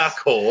horse. pack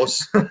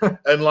horse,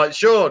 and like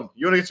Sean,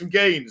 you want to get some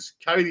gains?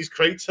 Carry these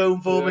crates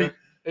home for me.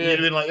 And Yeah. you'd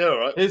have been like, yeah, all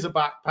right. Here's a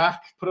backpack.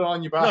 Put it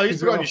on your back. No, you as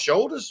just put it on well. your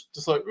shoulders.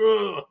 Just like,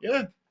 ugh.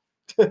 Yeah.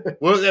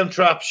 Work them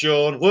traps,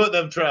 Sean. Work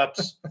them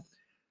traps.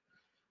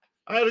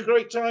 I had a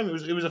great time.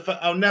 It was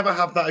I'll never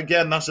have that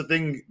again. That's the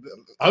thing.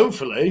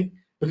 Hopefully,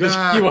 because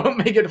Nah. you won't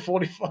make it to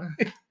 45.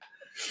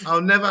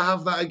 I'll never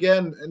have that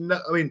again. And I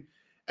mean,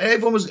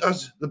 everyone was. I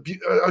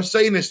was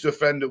saying this to a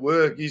friend at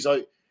work. He's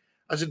like,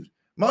 I said,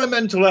 my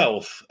mental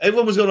health.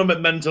 Everyone was going on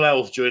about mental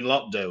health during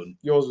lockdown.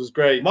 Yours was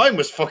great. Mine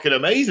was fucking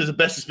amazing. It's the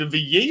best it's been for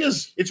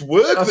years. It's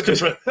work That's that 'cause-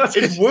 that's 'cause-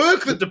 it's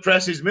work that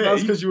depresses me.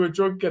 That's because you were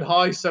drunk and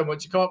high so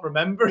much you can't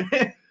remember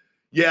it.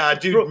 Yeah, I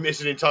do miss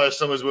an entire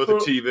summer's worth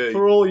of TV.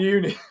 For all you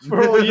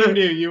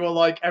knew, you were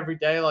like every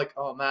day, like,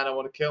 oh man, I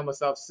want to kill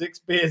myself. 6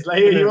 beers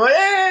later, you're like,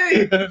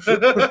 hey,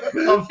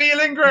 I'm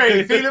feeling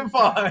great, feeling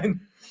fine.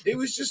 It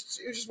was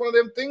just one of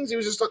them things. It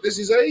was just like, this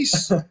is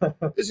ace.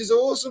 This is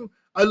awesome.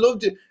 I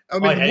loved it. I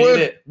mean, hated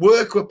it.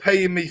 work were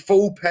paying me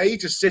full pay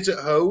to sit at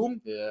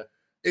home. Yeah,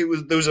 There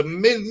was a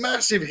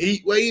massive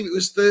heat wave. It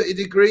was 30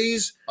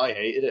 degrees. I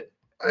hated it.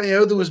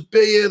 There was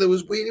beer, there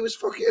was weed. It was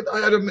fucking.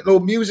 I had a little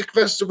music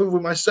festival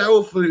with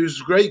myself. And it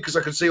was great because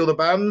I could see all the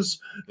bands.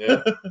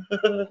 Yeah,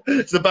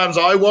 It's the bands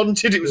I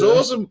wanted. It was Yeah.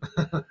 awesome.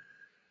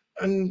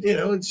 And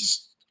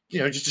it's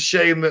just a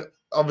shame that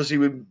obviously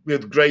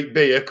with great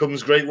beer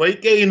comes great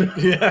weight gain.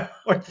 yeah,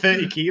 like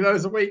 30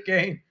 kilos of weight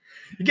gain.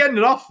 You're getting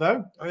it off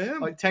though, I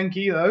am. like 10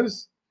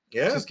 kilos.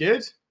 Yeah, Which is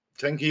good.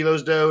 10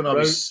 kilos down. I'll be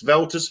Road-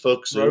 svelte as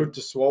fuck soon. Road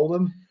to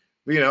swollen,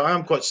 But, I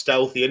am quite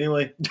stealthy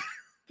anyway.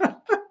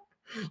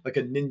 like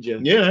a ninja.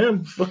 Yeah, I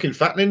am. Fucking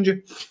fat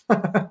ninja.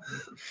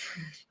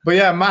 But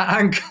yeah, Matt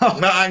Hancock.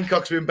 Matt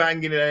Hancock's been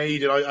banging in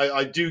aid, and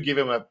I do give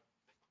him a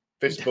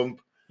fist bump.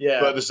 Yeah.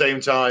 But at the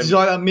same time, Did you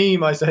like that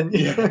meme I sent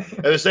you?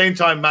 at the same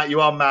time, Matt, you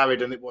are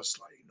married, and it was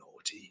slightly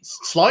naughty.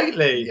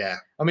 Slightly. Yeah.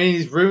 I mean,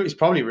 he's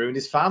probably ruined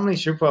his family.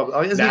 She'll probably.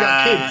 Oh, hasn't he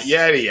got kids?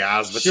 Yeah, he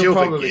has, but She'll she'll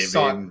probably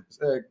forgive him.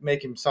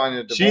 make him sign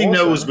a divorce. She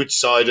knows won't which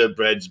side her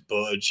bread's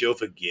buttered. She'll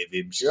forgive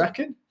him. she? You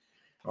reckon?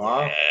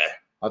 Wow. Yeah.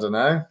 I don't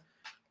know.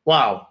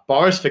 Wow.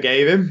 Boris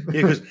forgave him.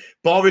 Because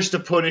Boris to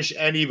punish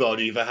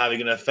anybody for having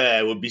an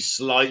affair would be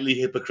slightly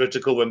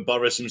hypocritical when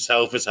Boris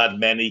himself has had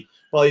many.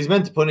 Well, he's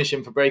meant to punish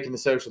him for breaking the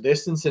social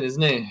distancing,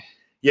 isn't he?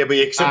 Yeah, but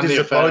he accepted And his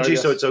the affair, I apology,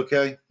 so guess. it's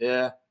okay.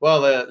 Yeah.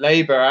 Well, the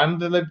Labour and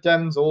the Lib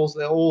Dems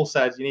all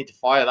said you need to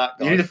fire that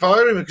guy. You need to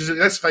fire him because,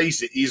 let's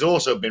face it, he's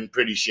also been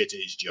pretty shit at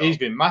his job. He's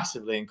been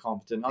massively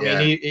incompetent. I Yeah.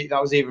 mean,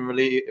 that was even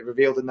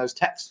revealed in those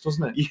texts,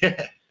 wasn't it?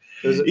 Yeah.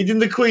 There's a- Didn't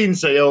the Queen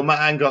say, oh, Matt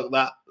Hancock,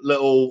 that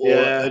little...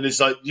 Yeah. And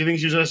it's like, do you think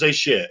she was going to say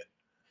shit?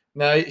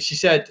 No, she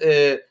said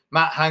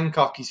Matt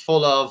Hancock. He's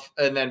full of,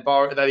 and then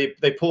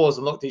they paused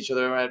and looked at each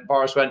other, and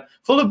Boris went,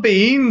 "Full of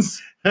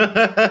beans,"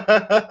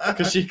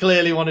 because she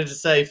clearly wanted to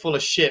say "full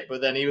of shit," but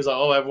then he was like,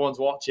 "Oh, everyone's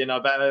watching. I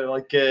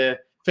better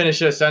finish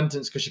her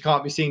sentence because she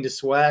can't be seen to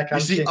swear." You Can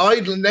see, she? now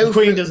The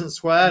Queen doesn't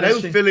swear. now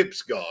Does she?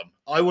 Philip's gone.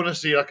 I want to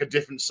see like a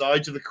different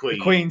side to the Queen.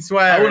 The Queen I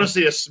swear. want to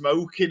see her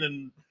smoking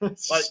and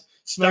like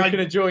smoking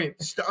a joint.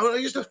 just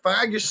a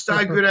fag just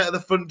staggering out of the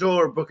front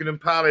door of Buckingham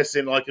Palace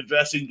in like a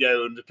dressing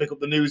gown to pick up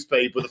the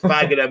newspaper with a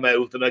fag in her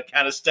mouth and a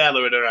can of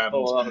Stella in her hand.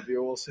 Oh, that would be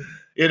awesome.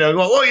 Like,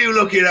 what are you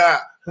looking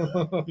at?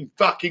 You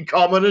fucking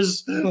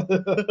commoners.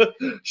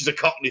 She's a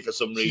Cockney for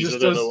some She reason.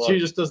 just I don't know why.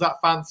 does that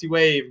fancy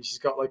wave, and she's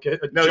got like a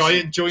No,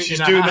 giant joint She's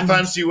in her doing hand. the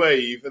fancy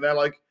wave, and they're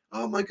like,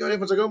 "Oh my god!"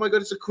 Everyone's like, "Oh my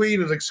god, it's the Queen!"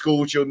 And like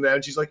school children there,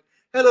 and she's like,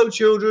 "Hello,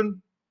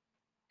 children."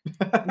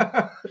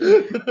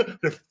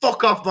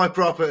 Fuck off my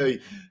property.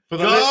 For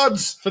the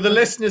Guards! For the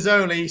listeners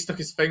only, he stuck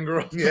his finger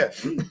up. Yeah.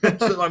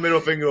 Stuck my middle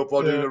finger up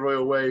while doing Yeah. the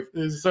royal wave.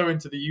 He was so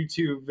into the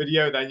YouTube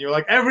video then you're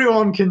like,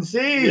 everyone can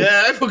see.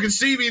 Yeah, everyone can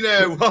see me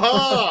now.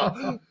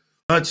 Ha-ha.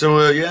 Right,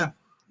 so yeah.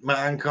 Matt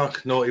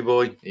Hancock, naughty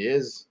boy. He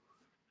is.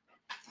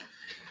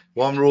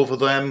 One rule for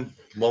them,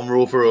 one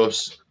rule for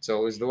us. It's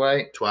always the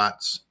way.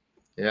 Twats.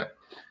 Yeah.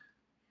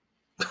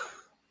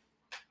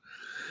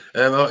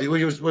 Was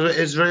it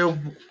Israel?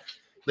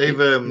 They've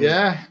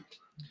Yeah.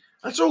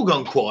 That's all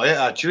gone quiet.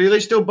 Actually, are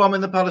they still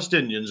bombing the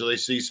Palestinians? Or are they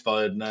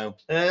ceasefired now?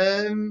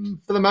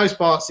 For the most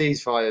part,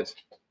 ceasefire.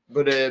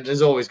 But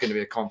there's always going to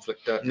be a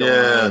conflict. Going on Yeah,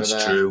 over that's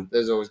there. true.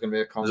 There's always going to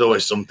be a conflict. There's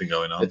always something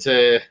going on. It's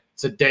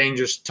it's a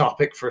dangerous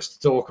topic for us to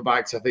talk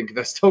about. 'Cause I think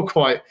they're still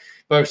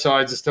both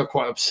sides are still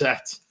quite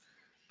upset.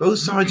 Both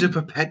sides are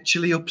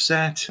perpetually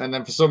upset. And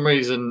then for some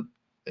reason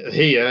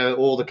here,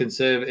 all the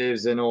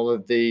Conservatives and all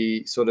of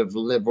the sort of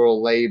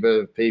Liberal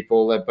Labour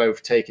people, they're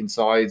both taking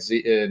sides,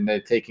 and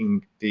they're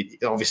taking the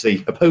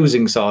obviously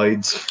opposing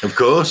sides. Of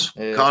course.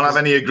 Can't have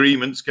any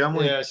agreements, can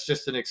we? Yeah, it's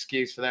just an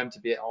excuse for them to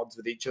be at odds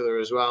with each other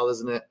as well,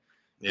 isn't it?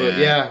 But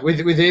yeah,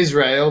 with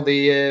Israel,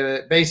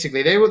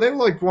 basically they were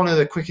like one of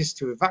the quickest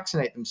to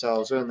vaccinate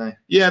themselves, weren't they?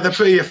 Yeah, they're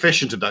pretty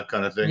efficient at that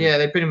kind of thing. Yeah,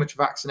 they pretty much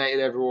vaccinated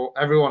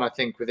everyone I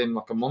think within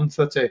like a month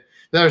or two.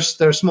 They're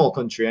a small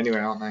country anyway,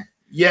 aren't they?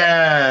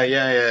 Yeah,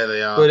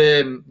 they are. But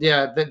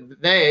yeah,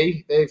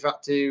 they've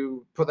had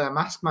to put their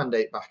mask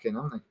mandate back in,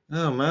 haven't they?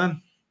 Oh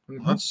man,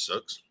 Mhm. that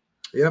sucks.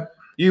 Yep.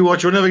 You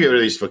watch, you'll never get rid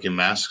of these fucking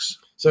masks.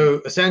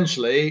 So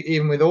essentially,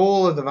 even with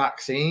all of the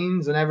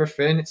vaccines and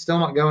everything, it's still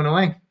not going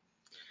away.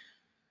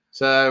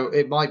 So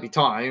it might be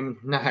time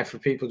now for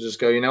people to just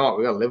go, you know what,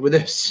 we got to live with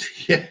this.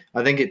 Yeah.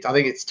 I think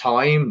it's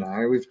time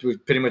now. We've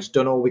pretty much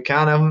done all we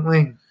can, haven't we?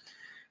 You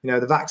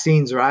know, the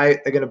vaccines are out.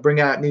 They're going to bring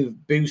out new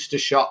booster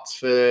shots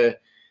for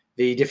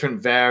the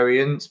different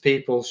variants.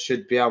 People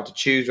should be able to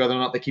choose whether or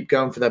not they keep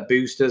going for their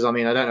boosters. I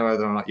mean, I don't know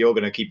whether or not you're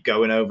going to keep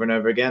going over and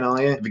over again,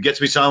 are you? If it gets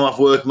me time off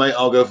work, mate,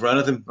 I'll go for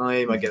anything. Oh,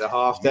 you might get a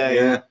half day.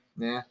 Yeah.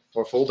 Yeah.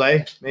 Or a full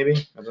day,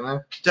 maybe. I don't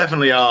know.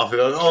 Definitely half.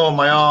 Oh,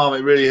 my arm, it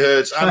really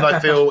hurts, and I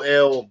feel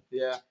ill.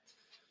 Yeah.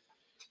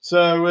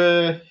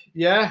 So,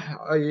 yeah.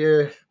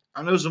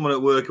 I know someone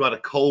at work who had a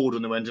cold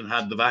when they went and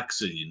had the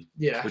vaccine,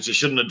 Yeah. which they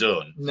shouldn't have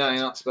done. No, you're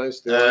not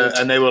supposed to.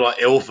 And they were like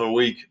ill for a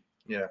week.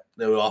 Yeah.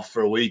 They were off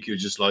for a week. It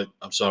was just like,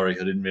 I'm sorry,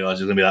 I didn't realise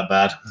it was going to be that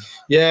bad.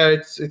 Yeah,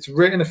 it's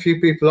written a few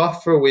people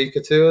off for a week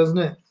or two, hasn't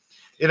it?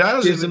 It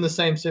has. Gives them the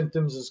same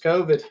symptoms as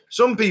COVID.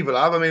 Some people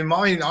have. I mean,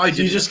 mine. I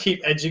didn't. You just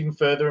keep edging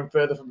further and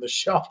further from the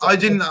shot. I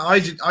didn't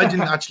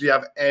actually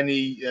have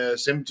any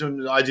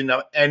symptoms. I didn't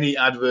have any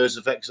adverse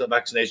effects of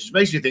vaccination, which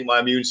makes me think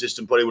my immune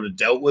system probably would have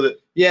dealt with it.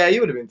 Yeah,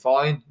 you would have been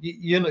fine.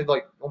 You're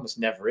like almost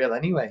never ill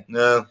anyway.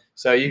 No,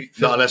 so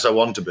not unless I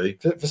want to be.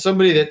 For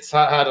somebody that's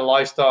had a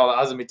lifestyle that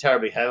hasn't been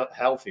terribly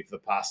healthy for the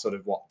past sort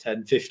of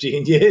 10,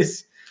 15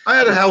 years. I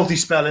had a healthy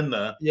spell in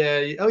there.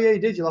 Yeah. Oh yeah, you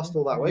did. You lost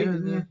all that weight,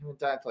 didn't you? You went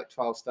down to like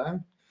 12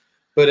 stone.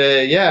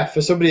 But yeah,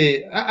 for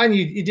somebody, and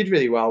you did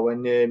really well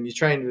when you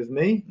trained with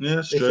me. Yeah,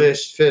 that's the true.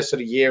 first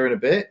sort of year and a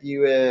bit,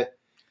 you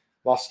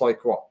lost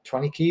like what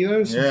 20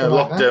 kilos. Yeah,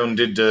 lockdown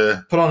did.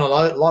 Put on a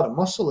lot of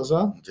muscle as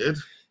well. Did.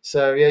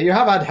 So yeah, you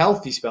have had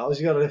healthy spells.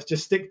 You got to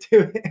just stick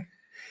to it.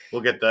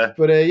 We'll get there.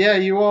 But yeah,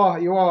 you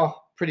are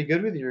pretty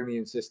good with your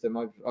immune system.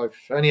 I've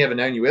only ever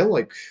known you ill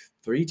like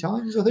 3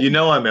 times, I think. You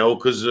know I'm ill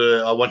because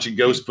I'm watching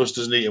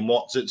Ghostbusters and eating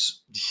Wotsits.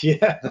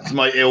 Yeah, that's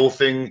my ill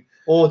thing.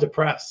 Or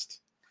depressed.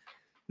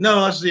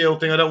 No, that's the ill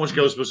thing. I don't watch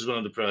Ghostbusters when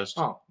I'm depressed.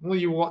 Oh, well,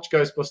 you watched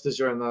Ghostbusters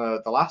during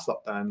the last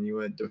lockdown and you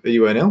weren't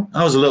ill?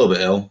 I was a little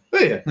bit ill. Were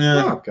you?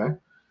 Yeah. Oh, okay.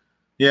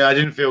 Yeah, I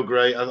didn't feel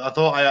great. I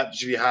thought I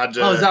actually had...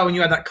 is that when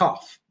you had that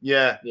cough?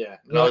 Yeah. Yeah.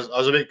 And I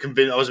was a bit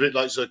convinced. I was a bit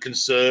like sort of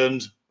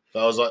concerned.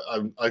 But I was like,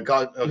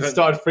 You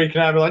started freaking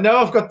out. Like, no,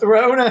 I've got the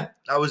Rona.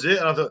 That was it.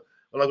 And I thought,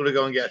 well, I'm going to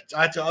go and get...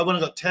 I went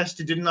and got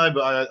tested, didn't I?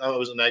 But I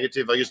wasn't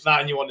negative. I just...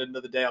 And you wanted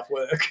another day off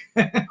work.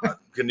 I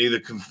can neither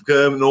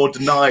confirm nor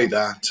deny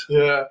that.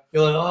 Yeah.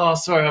 You're like, oh,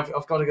 sorry, I've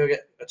got to go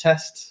get a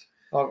test.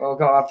 I've got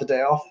to have the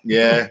day off.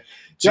 Yeah.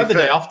 You had the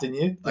day off, didn't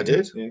you? I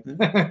did. Yeah.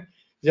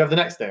 Did you have the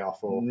next day off?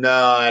 Or? No,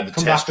 I had the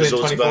Come test back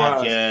within results 24 back.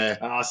 hours.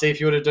 Yeah. See if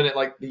you would have done it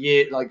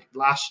like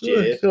last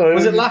year. Yeah, sorry.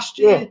 Was it last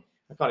year? Yeah.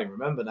 I can't even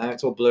remember now.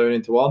 It's all blurring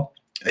into one.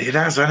 It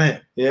has, hasn't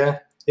it? Yeah.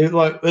 It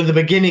like at the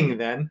beginning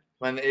then,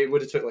 when it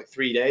would have took like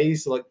 3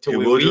 days, like to It a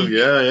would week. have,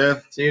 yeah.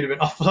 So you'd have been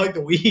off for like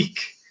the week.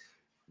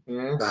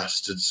 Yeah.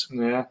 Bastards.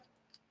 Yeah.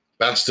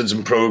 Bastards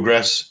and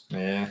progress.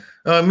 Yeah.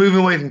 Moving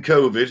away from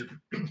COVID.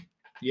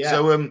 Yeah.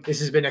 So this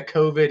has been a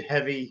COVID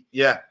heavy.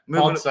 yeah,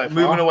 Pod so far.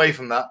 moving away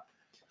from that.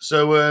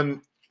 So it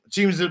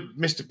seems that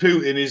Mr.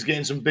 Putin is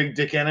getting some big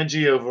dick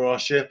energy over our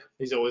ship.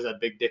 He's always had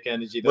big dick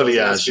energy. Though, Well, he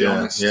let's has, be yeah,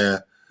 honest. yeah.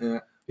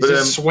 He's But,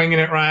 just swinging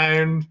it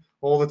round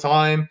all the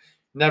time,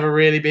 never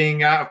really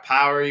being out of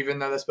power, even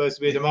though they're supposed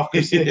to be a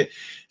democracy.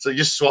 So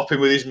just swapping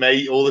with his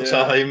mate all the Yeah.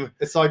 time.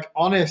 It's like,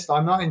 honest,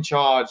 I'm not in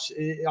charge.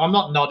 I'm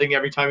not nodding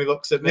every time he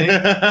looks at me.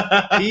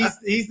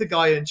 he's the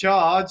guy in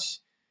charge.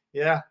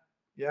 Yeah.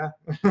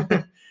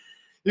 Have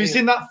you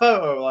seen that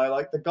photo?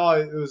 Like the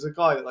guy, there was a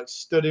guy that like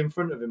stood in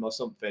front of him or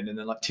something, and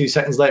then like 2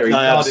 seconds later he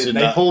I have nodded seen and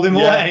they that. pulled him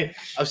Yeah. away.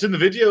 I've seen the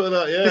video of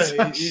that. It's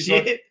Yeah, like,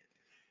 shit.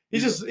 He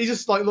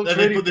just like looks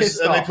Then really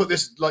pissed off. they put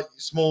this like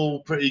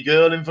small pretty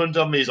girl in front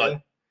of me. He's like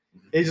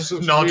He just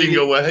looks nodding really,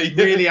 away,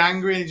 really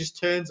angry, and he just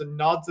turns and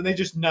nods, and they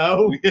just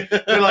know.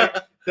 They're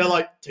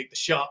like, take the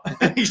shot.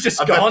 He's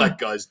just I bet gone. that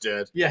guy's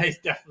dead. Yeah, he's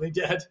definitely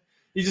dead.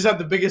 He just had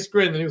the biggest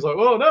grin, and he was like,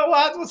 "Oh no,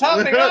 what's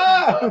happening?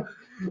 Ah!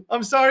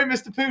 I'm sorry,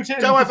 Mr. Putin."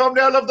 Tell my family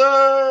I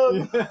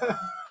love them.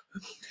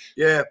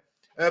 Yeah.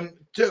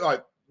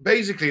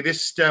 Basically,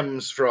 this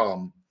stems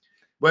from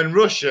when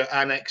Russia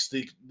annexed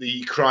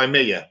the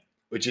Crimea,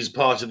 which is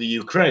part of the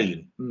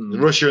Ukraine. Hmm.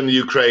 Russia and the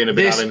Ukraine have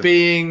been This having...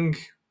 being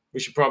We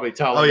should probably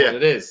tell Oh, them yeah. what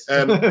it is.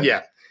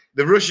 Yeah.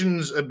 The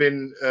Russians have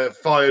been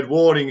fired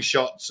warning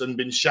shots and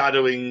been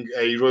shadowing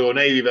a Royal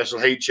Navy vessel,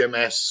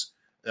 HMS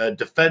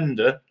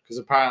Defender. Because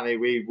apparently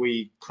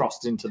we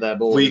crossed into their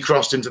borders. We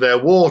crossed into their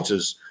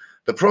waters.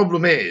 The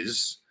problem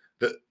is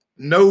that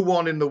no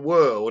one in the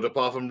world,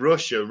 apart from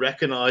Russia,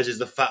 recognizes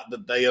the fact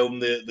that they own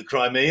the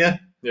Crimea.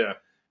 Yeah.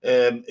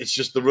 It's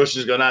just the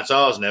Russians going, that's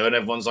ours now, and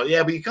everyone's like,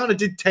 yeah, but you kind of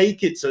did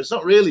take it, so it's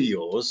not really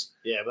yours.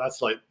 Yeah, but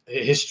that's like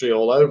history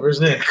all over,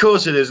 isn't it? Of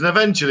course it is, and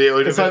eventually it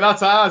would It's like,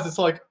 that's ours. It's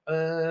like,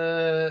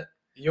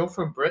 you're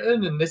from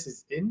Britain and this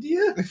is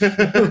India?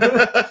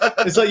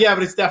 It's like, yeah,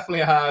 but it's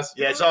definitely ours.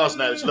 Yeah, it's ours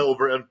now. It's Little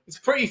Britain. It's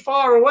pretty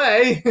far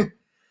away.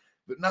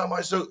 But now,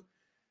 so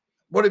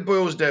what it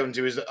boils down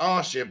to is that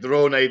our ship, the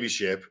Royal Navy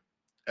ship,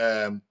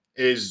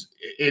 is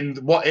in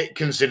what it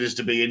considers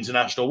to be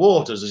international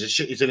waters.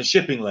 It's in a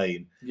shipping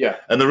lane. Yeah.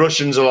 And the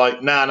Russians are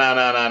like, nah,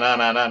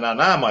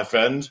 my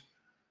friend,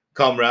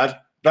 comrade,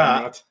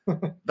 that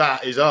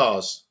is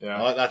ours. Yeah.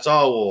 Right? That's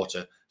our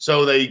water.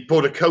 So they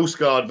put a Coast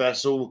Guard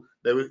vessel.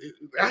 They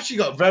actually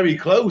got very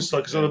close,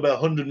 like sort of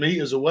about 100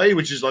 meters away,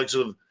 which is like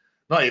sort of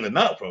not even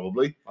that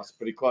probably. That's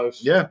pretty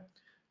close. Yeah.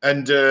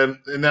 And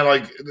they're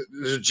like,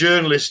 there's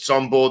journalists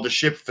on board the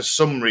ship for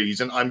some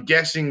reason. I'm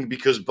guessing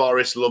because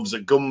Boris loves a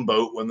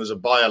gunboat when there's a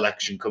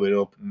by-election coming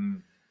up.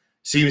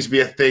 Seems to be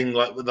a thing.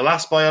 Like with the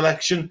last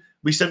by-election,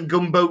 we sent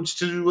gunboats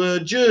to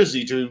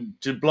Jersey to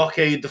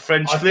blockade the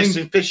French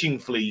fishing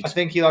fleet. I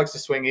think he likes to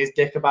swing his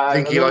dick about. I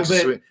think he likes to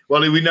swing.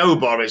 Well, we know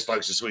Boris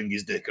likes to swing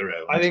his dick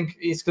around. I think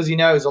it's because he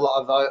knows a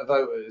lot of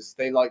voters.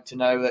 They like to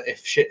know that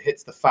if shit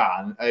hits the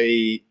fan,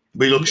 we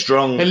look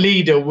strong. A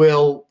leader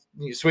will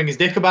swing his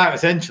dick about,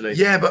 essentially.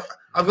 Yeah, but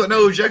I've got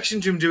no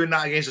objection to him doing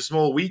that against a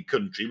small, weak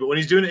country. But when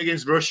he's doing it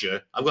against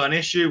Russia, I've got an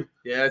issue.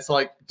 Yeah, it's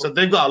like... So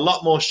they've got a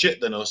lot more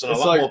shit than us and a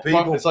lot more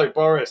people. It's like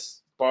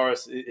Boris,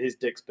 his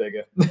dick's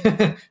bigger.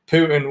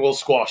 Putin will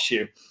squash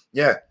you.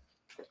 Yeah.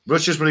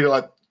 Russia's probably got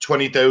like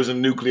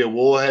 20,000 nuclear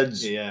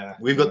warheads. Yeah.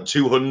 We've got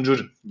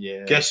 200.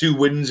 Yeah. Guess who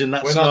wins in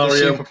that We're scenario? not the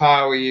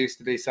superpower we used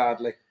to be,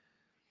 sadly.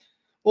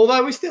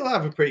 Although we still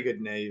have a pretty good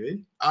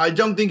navy. I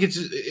don't think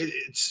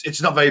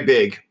it's not very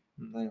big.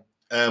 No.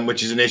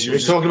 Which is an issue. We're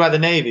talking about the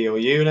Navy, or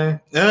you know?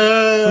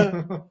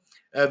 The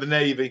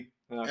Navy.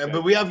 Okay.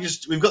 But we've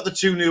got the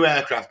two new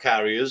aircraft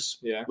carriers,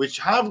 which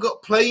have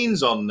got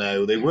planes on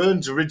now. They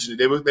weren't originally.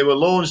 They were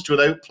launched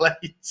without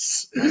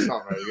planes. That's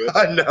not very good.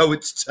 I know,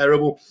 it's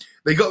terrible.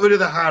 They got rid of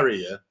the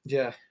Harrier,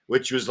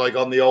 which was like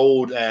on the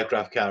old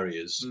aircraft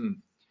carriers.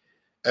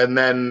 And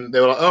then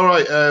they were like, all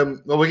right,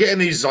 well, we're getting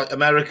these like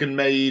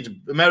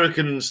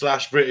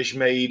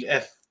American/British-made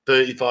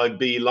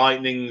F-35B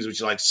Lightnings, which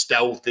are like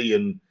stealthy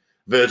and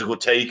vertical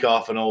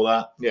takeoff and all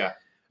that. Yeah.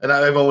 And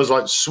everyone was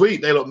like,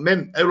 sweet, they look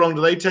mint. How long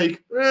do they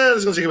take?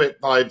 It's going to take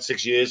about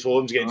 5-6 years for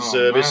them to get into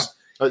service.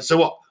 So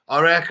what?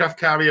 Our aircraft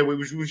carrier,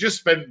 we've just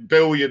spent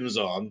billions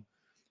on,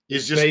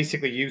 is just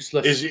basically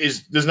useless.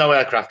 Is there's no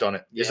aircraft on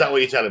it? Is that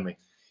what you're telling me?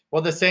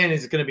 What they're saying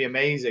is it's going to be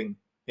amazing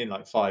in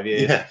like 5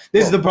 years. Yeah.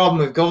 This is the problem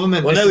with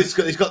government. Well, it's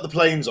got the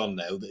planes on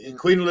now. The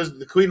Queen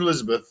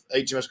Elizabeth,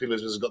 HMS Queen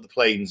Elizabeth has got the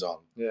planes on.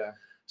 Yeah.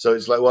 So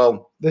it's like,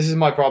 well... This is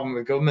my problem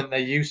with government. They're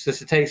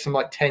useless. It takes them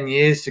like 10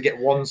 years to get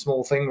one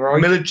small thing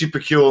right. Military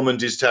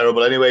procurement is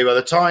terrible anyway. By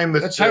the time that...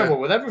 They're terrible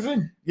with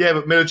everything. Yeah,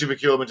 but military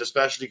procurement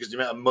especially, because the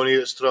amount of money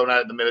that's thrown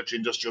out of the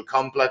military-industrial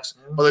complex.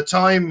 By the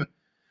time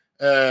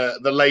the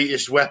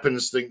latest weapon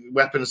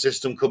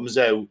system comes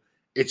out,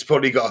 it's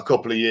probably got a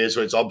couple of years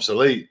where it's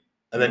obsolete.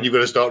 And then you've got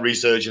to start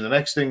researching the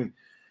next thing.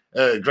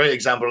 A great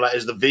example of that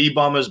is the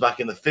V-bombers back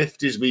in the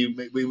 50s. We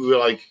were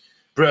like...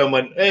 Britain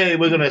went, hey,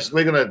 we're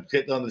gonna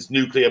get on this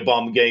nuclear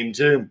bomb game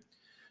too.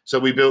 So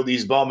we built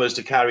these bombers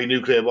to carry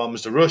nuclear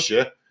bombs to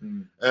Russia.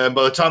 By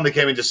the time they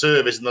came into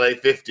service in the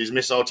late 50s,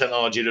 missile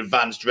technology had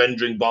advanced,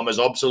 rendering bombers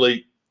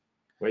obsolete.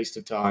 Waste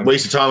of time.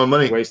 Waste of time and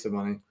money. Waste of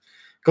money.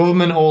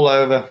 Government all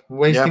over.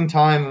 Wasting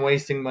time and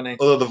wasting money.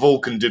 Although the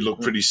Vulcan did look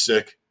pretty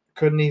sick.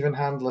 Couldn't even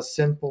handle a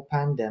simple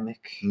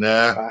pandemic.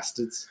 Nah.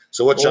 Bastards.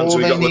 So what chance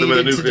have we got with them in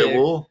a nuclear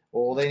war?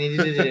 All they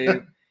needed to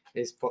do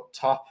is put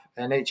top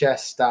NHS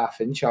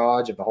staff in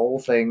charge of the whole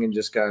thing and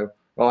just go,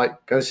 right,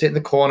 go sit in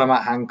the corner,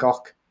 Matt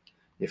Hancock.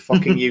 You're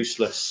fucking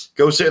useless.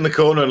 Go sit in the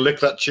corner and lick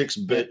that chick's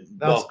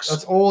box.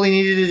 That's all he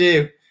needed to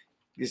do.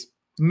 Just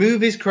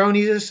move his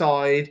cronies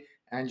aside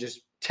and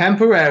just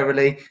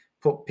temporarily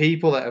put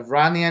people that have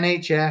ran the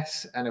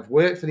NHS and have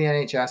worked for the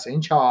NHS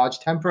in charge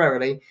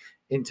temporarily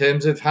in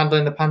terms of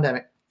handling the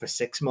pandemic for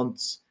 6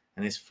 months.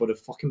 And this would have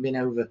fucking been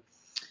over.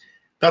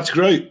 That's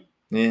great.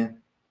 Yeah.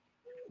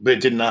 But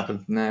it didn't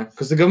happen. No,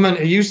 because the government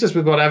are useless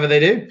with whatever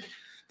they do.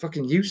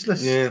 Fucking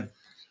useless. Yeah.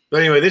 But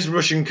anyway, this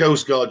Russian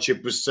Coast Guard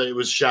ship was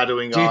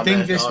shadowing our ship. Do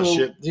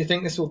you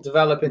think this will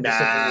develop into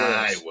something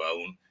worse? It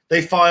won't.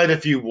 They fired a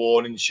few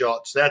warning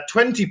shots. There are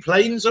 20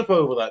 planes up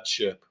over that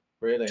ship.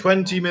 Really?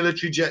 20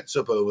 military jets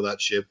up over that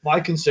ship. My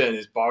concern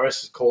is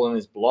Boris is calling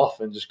his bluff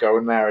and just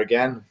going there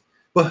again.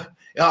 But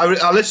I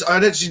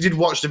actually did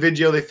watch the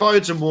video. They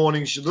fired some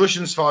warning. The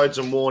Russians fired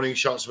some warning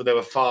shots, but they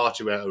were far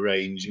too out of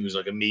range. It was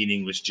like a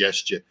meaningless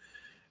gesture.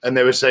 and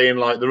they were saying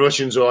like the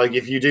Russians were like,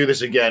 if you do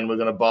this again, we're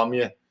going to bomb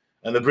you.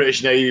 And the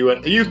British Navy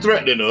went, are you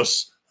threatening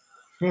us?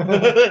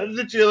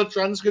 Literally, the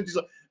transcript is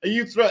like, are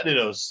you threatening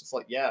us? It's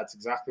like, yeah, that's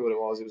exactly what it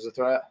was. It was a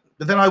threat.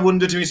 But then I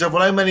wonder to myself,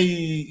 well, how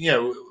many,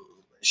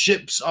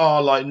 ships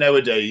are like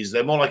nowadays?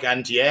 They're more like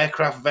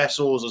anti-aircraft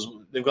vessels.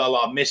 They've got a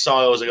lot of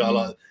missiles.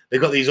 They've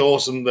got these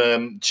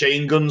awesome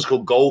chain guns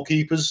called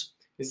goalkeepers.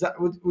 Is that?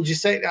 Would you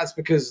say that's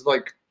because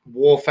like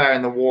warfare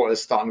in the water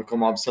is starting to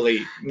become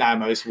obsolete? Now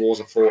most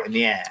wars are fought in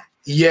the air.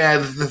 Yeah,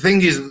 the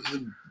thing is,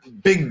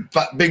 big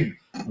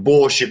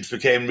warships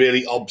became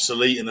really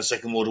obsolete in the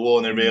Second World War,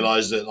 and they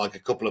realised that like a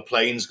couple of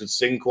planes could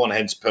sink one,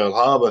 hence Pearl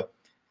Harbor.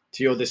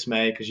 To your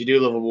dismay, because you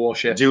do love a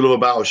warship. I do love a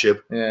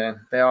battleship. Yeah,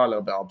 they are a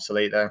little bit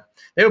obsolete though.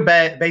 They were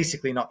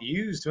basically not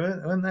used,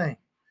 weren't they?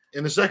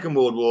 In the Second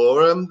World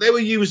War, they were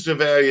used for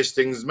various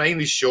things,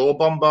 mainly shore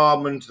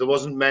bombardment. There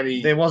wasn't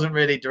many. There wasn't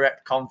really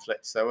direct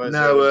conflicts, though, was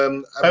there?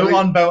 No,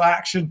 boat-on-boat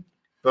action.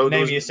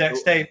 Name your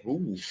sex tape.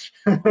 Ooh.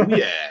 Ooh,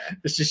 yeah.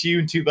 It's just you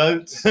and two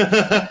boats.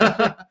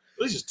 Well,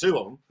 there's just two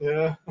of them.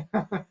 Yeah.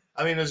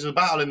 I mean, there's a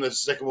battle in the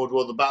Second World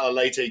War, the Battle of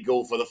Leyte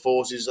Gulf, for the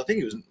forces. I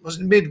think it was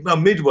Midway in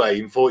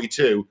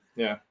 1942.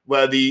 Yeah.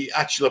 Where the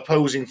actual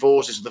opposing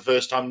forces for the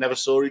first time never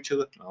saw each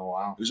other. Oh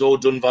wow! It was all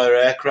done via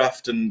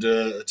aircraft and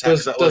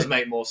attacks. Does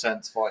make more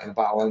sense fighting a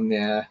battle in the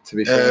air, to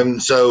be fair.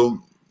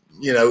 So,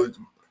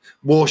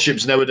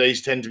 warships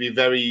nowadays tend to be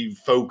very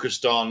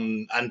focused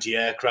on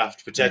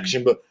anti-aircraft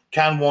protection. But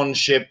can one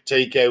ship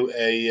take out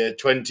a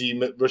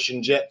 20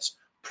 Russian jets?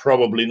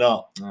 Probably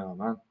not. Oh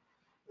man.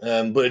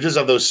 But it does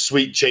have those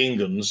sweet chain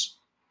guns.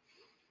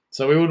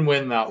 So we wouldn't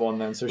win that one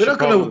then. So we're not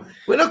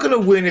going to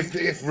win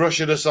if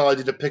Russia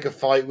decided to pick a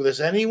fight with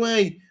us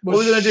anyway. What are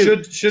we going to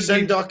do? Should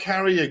send our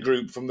carrier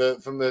group from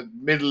the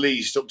Middle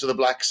East up to the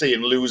Black Sea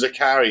and lose a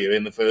carrier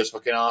in the first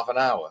fucking half an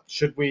hour?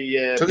 Should we?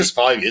 Took us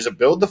 5 years to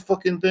build the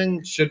fucking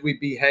thing. Should we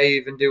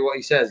behave and do what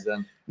he says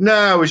then?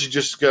 No, we should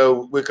just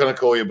go. We're going to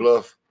call you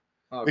bluff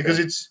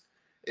because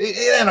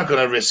they're not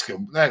going to risk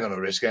them. They're going to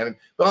risk anything.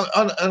 But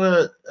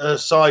on a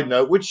side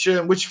note, which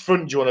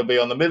front do you want to be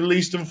on? The Middle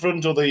Eastern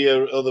front or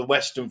the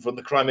Western front,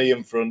 the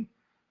Crimean front?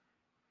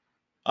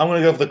 I'm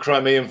going to go for the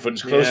Crimean front.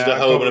 It's closer to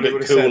home and a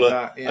bit cooler.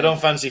 That, yeah. I don't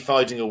fancy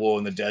fighting a war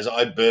in the desert.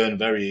 I burn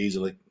very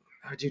easily.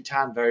 I do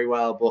tan very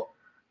well, but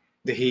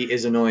the heat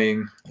is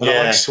annoying. I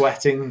don't like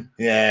sweating.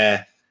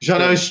 Yeah. Which I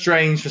know is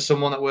strange for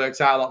someone that works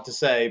out a lot to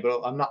say,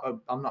 but I'm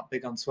not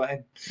big on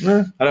sweating.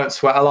 No. I don't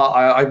sweat a lot.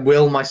 I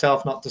will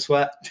myself not to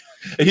sweat.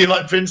 Are you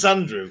like Prince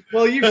Andrew?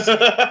 Well, you've seen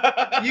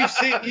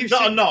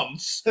not a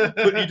nonce,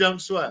 but you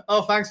don't sweat.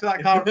 Oh, thanks for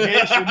that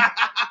clarification.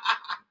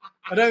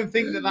 I don't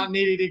think that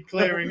needed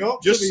clearing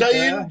up. Just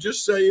saying.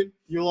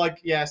 You're like,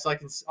 yes, I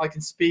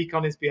can speak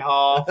on his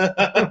behalf.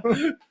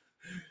 I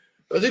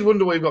did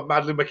wonder why you've got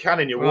Madeleine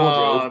McCann in your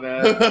wardrobe.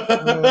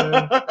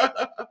 Oh,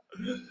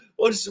 no.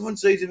 What did someone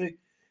say to me?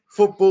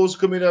 Football's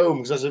coming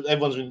home because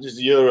everyone's been just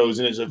the Euros,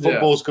 and so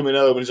football's coming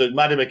home, and so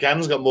Maddie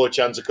McCann's got more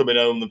chance of coming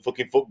home than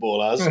fucking football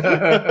has.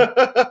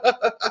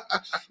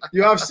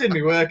 You have seen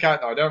me work out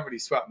though. I don't really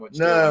sweat much.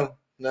 No.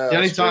 The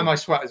only time I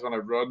sweat is when I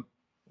run,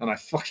 and I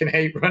fucking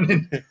hate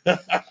running.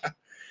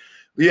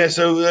 Yeah.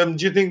 So,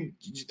 do you think?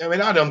 I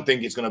mean, I don't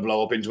think it's going to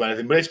blow up into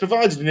anything, but it's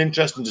provided an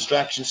interesting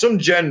distraction. Some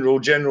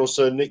General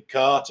Sir Nick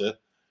Carter.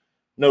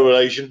 No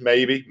relation,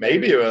 maybe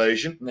a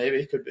relation. Maybe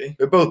it could be.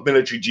 They're both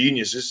military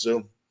geniuses,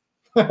 so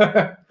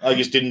I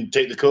just didn't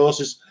take the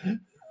courses.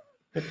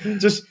 I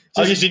just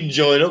didn't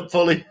join up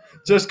fully.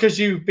 Just because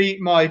you beat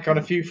Mike on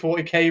a few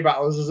 40k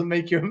battles doesn't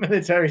make you a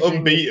military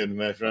unbeaten,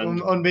 my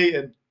friend.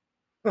 Unbeaten.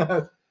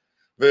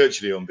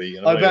 Virtually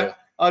unbeaten.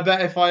 I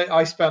bet if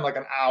I spent like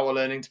an hour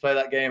learning to play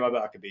that game, I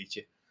bet I could beat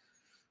you.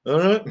 All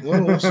right.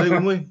 Well, we'll see,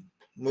 won't we?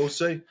 We'll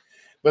see.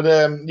 But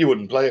you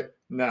wouldn't play it.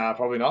 Nah,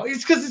 probably not.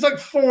 It's because it's like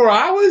 4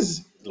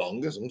 hours.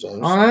 Longer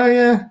sometimes. Oh,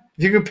 yeah.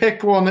 If you could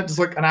pick one that's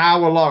like an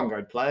hour long,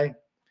 I'd play.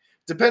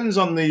 Depends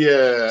on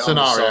the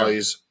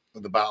size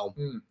of the battle.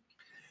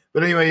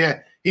 But anyway, yeah.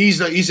 He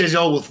says,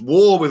 with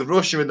war with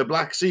Russia in the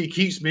Black Sea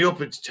keeps me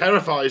up. It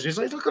terrifies me. He's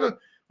like,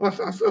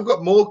 I've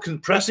got more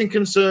pressing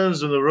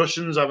concerns than the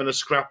Russians having a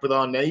scrap with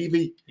our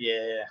Navy.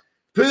 Yeah.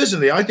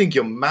 Personally, I think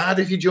you're mad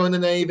if you join the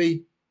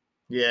Navy.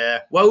 Yeah.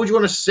 Why would you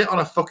want to sit on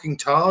a fucking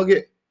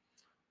target?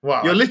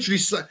 Wow. You're literally,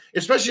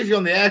 especially if you're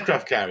on the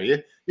aircraft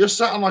carrier, you're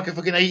sat on like a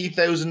fucking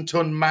 80,000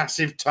 ton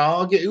massive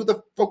target. Who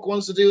the fuck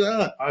wants to do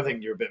that? I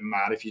think you're a bit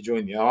mad if you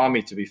join the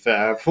army, to be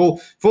fair. Full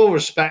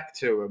respect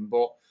to them,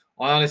 but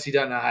I honestly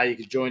don't know how you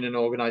could join an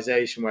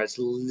organization where it's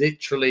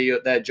literally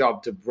their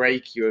job to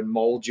break you and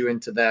mold you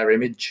into their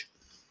image.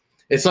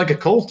 It's like a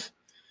cult.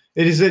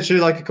 It is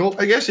literally like a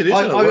cult. I guess it is.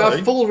 I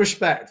have full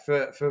respect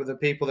for the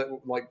people that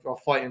like are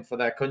fighting for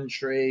their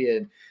country,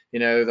 and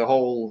the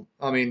whole.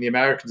 I mean, the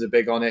Americans are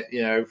big on it.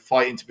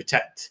 Fighting to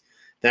protect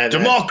their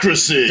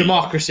democracy.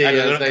 Democracy.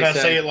 Can I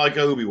say it like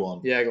Obi-Wan?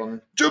 Yeah, go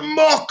on.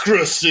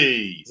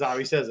 Democracy. Is that how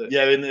he says it?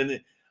 Yeah,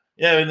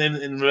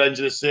 in Revenge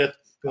of the Sith.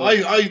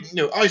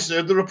 I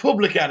serve the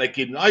Republic,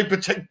 Anakin. I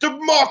protect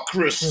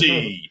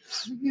democracy.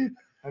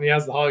 And he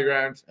has the high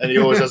ground. And he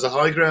always has the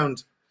high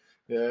ground.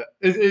 Yeah,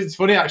 it's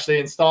funny actually.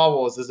 In Star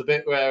Wars, there's a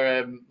bit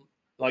where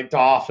like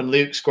Darth and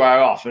Luke square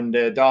off, and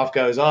Darth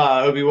goes,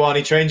 Obi-Wan,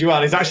 he trained you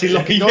well. He's actually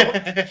looking up.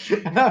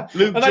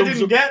 Luke and I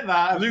didn't get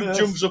that. at Luke first.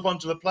 jumps up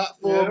onto the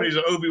platform, and he's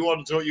like,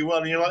 Obi-Wan taught you well,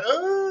 and you're like,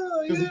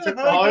 oh, Because yeah, he took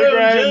the high high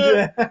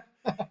ground, ground.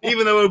 yeah.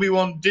 Even though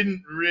Obi-Wan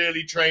didn't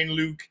really train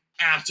Luke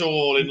at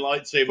all in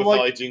lightsaber For, like,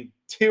 fighting.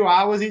 2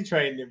 hours he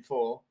trained him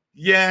for.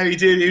 Yeah, he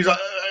did. He was like,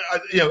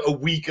 a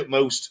week at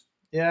most.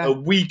 Yeah. A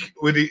week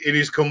in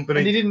his company.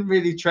 And he didn't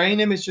really train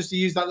him. It's just he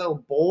used that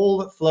little ball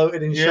that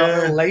floated and shot Yeah.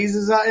 little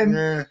lasers at him.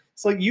 Yeah.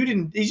 It's like you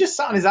didn't. He just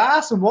sat on his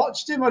ass and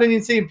watched him. I didn't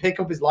even see him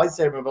pick up his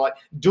lightsaber and be like,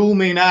 "Duel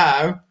me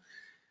now."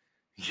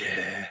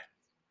 Yeah.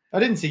 I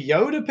didn't see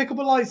Yoda pick up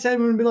a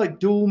lightsaber and be like,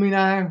 "Duel me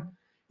now."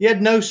 He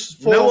had no.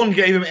 No one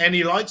gave him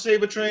any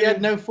lightsaber training. He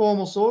had no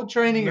formal sword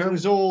training. No. It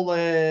was all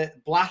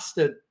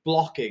blaster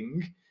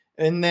blocking,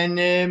 and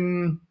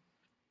then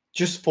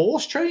just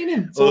force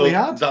training. That's all he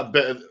had. That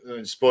bit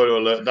of, spoiler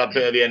alert, that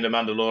bit at the end of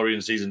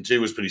Mandalorian season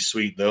 2 was pretty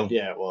sweet, though.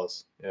 Yeah, it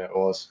was. Yeah, it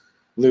was.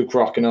 Luke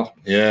rocking up.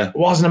 Yeah. I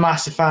wasn't a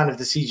massive fan of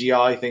the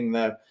CGI thing,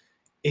 though.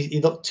 He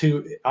looked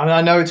too. I mean,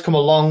 I know it's come a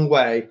long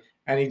way,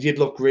 and he did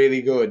look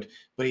really good,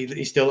 but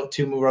he still looked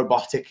too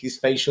robotic. His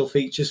facial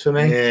features for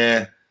me.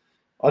 Yeah.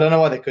 I don't know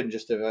why they couldn't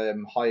just have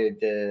hired.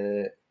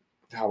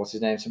 What's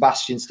his name?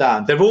 Sebastian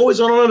Stan. They've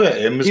always honoured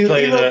it. Him as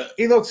playing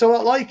he looks a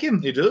lot like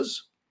him. He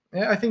does.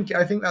 Yeah, I think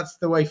that's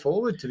the way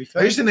forward. To be I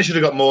fair. just think they should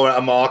have got more out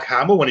of Mark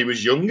Hamill when he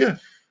was younger.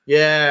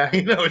 Yeah.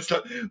 You know, it's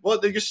like,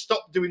 they just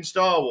stopped doing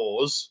Star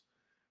Wars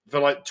for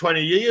like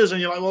 20 years,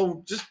 and you're like,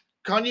 well,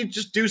 can't you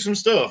just do some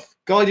stuff?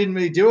 Guy didn't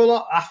really do a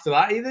lot after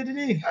that either, did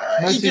he? He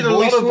Mostly did a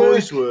lot of work.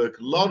 voice work.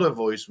 A lot of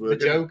voice The work.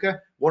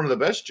 Joker. One of the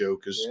best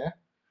Jokers. Yeah.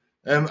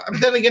 But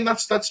then again,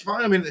 that's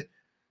fine. I mean,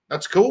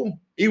 that's cool.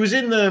 He was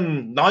in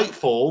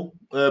Nightfall,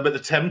 but the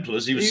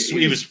Templars. He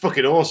was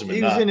fucking awesome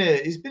in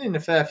that. He's been in a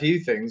fair few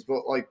things,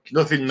 but like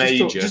Nothing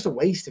major. Just a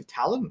waste of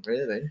talent,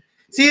 really.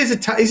 See,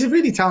 he's a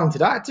really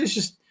talented actor. It's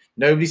just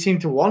nobody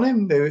seemed to want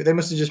him. They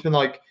must have just been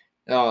like,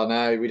 oh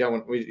no, we don't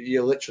want.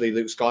 You're literally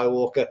Luke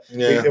Skywalker,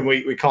 and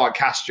we can't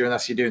cast you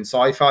unless you're doing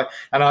sci-fi.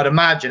 And I'd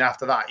imagine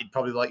after that, he'd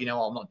probably be like, you know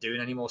what, I'm not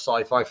doing any more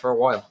sci-fi for a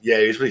while.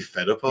 Yeah, he was really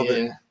fed up of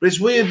it. But it's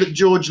weird that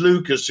George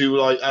Lucas, who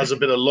has a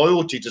bit of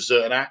loyalty to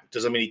certain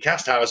actors. I mean, he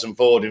cast Harrison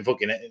Ford in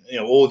fucking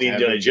all the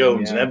Indiana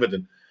Jones and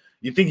everything.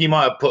 You'd think he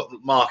might have put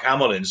Mark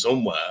Hamill in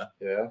somewhere.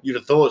 Yeah, you'd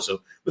have thought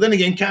so. But then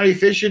again, Carrie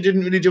Fisher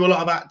didn't really do a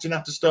lot of acting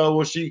after Star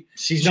Wars.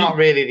 She's not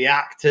really the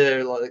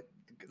actor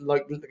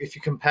like if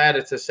you compared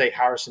her to say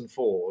Harrison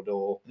Ford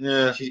or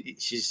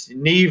she's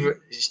neither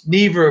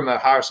of them are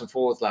Harrison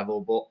Ford's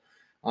level, but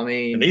I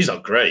mean, and he's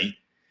not great.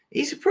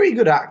 He's a pretty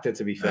good actor,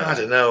 to be fair. I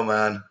don't know,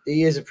 man.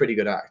 He is a pretty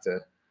good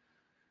actor.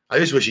 I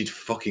just wish he'd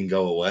fucking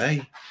go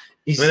away.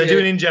 They're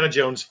doing Indiana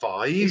Jones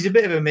 5. He's a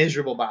bit of a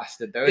miserable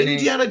bastard, though.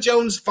 Indiana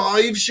Jones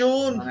 5,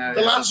 Sean.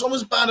 The last one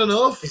was bad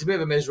enough. He's a bit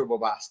of a miserable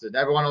bastard.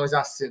 Everyone always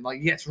asks him, like,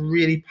 he gets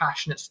really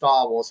passionate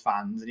Star Wars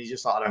fans, and he's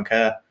just like, I don't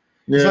care.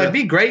 Yeah. So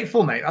be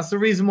grateful, mate. That's the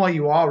reason why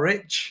you are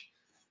rich.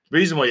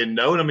 Reason why you're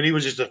known. I mean, he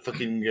was just a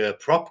fucking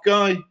prop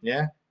guy.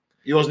 Yeah.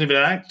 He wasn't even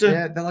an actor.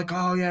 Yeah. They're like,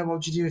 oh, yeah, what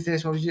would you do with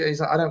this? What would you do?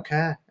 He's like, I don't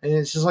care. And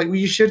it's just like, well,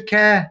 you should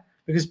care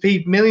because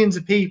millions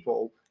of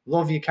people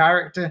love your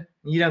character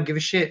and you don't give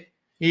a shit,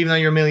 even though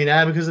you're a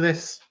millionaire because of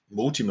this.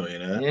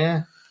 Multi-millionaire.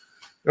 Yeah.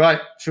 Right.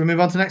 Should we move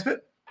on to the next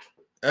bit?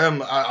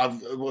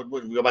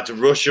 We go back to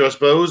Russia, I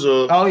suppose.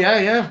 Or oh,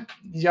 yeah.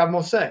 Did you have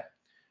more to say?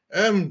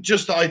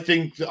 Just that I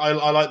think that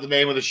I like the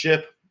name of the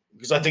ship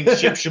because I think the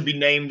ship should be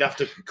named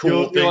after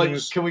cool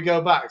things. Like, can we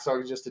go back so I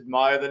can just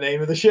admire the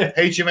name of the ship?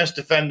 HMS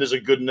Defender's a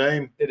good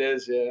name. It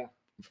is, yeah.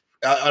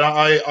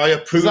 I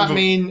approve. Does that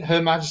mean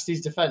Her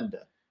Majesty's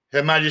Defender?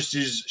 Her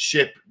Majesty's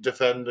Ship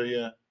Defender,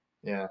 yeah.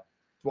 Yeah.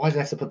 Why do they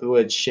have to put the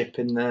word ship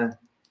in there?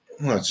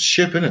 Well, it's a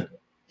ship, isn't it?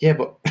 Yeah,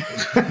 but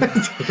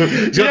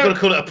you're not going to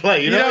call it a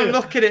plane. You don't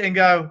look at it and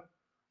go,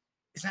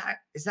 is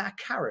that a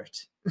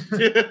carrot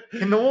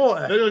in the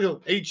water? No.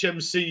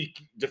 HMC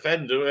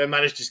Defender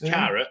managed his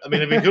carrot. I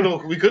mean,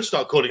 we could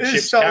start calling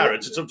ships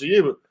carrots. It's up to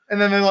you. And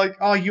then they're like,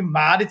 "Oh, you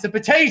mad? It's a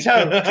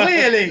potato.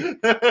 Clearly,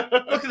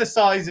 look at the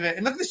size of it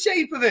and look at the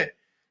shape of it.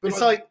 But it's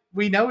like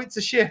we know it's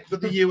a ship." But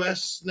the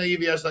U.S.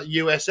 Navy has that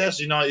USS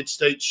United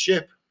States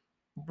ship.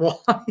 Why?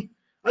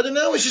 I don't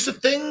know. It's just a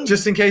thing.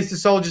 Just in case the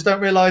soldiers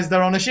don't realize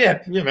they're on a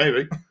ship. Yeah,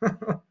 maybe.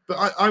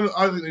 But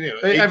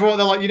everyone,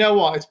 they're like, you know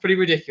what? It's pretty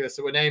ridiculous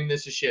that we're naming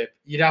this a ship.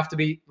 You'd have to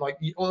be like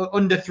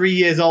under 3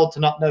 years old to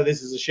not know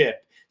this is a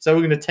ship. So we're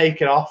going to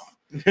take it off,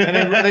 and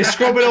then they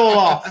scrub it all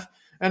off,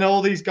 and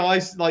all these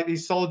guys, like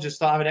these soldiers,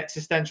 start having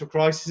existential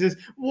crises.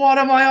 What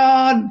am I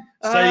on?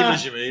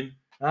 Sailors, you mean?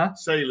 Huh?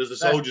 Sailors. The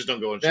soldiers don't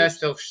go on ships. They're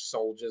still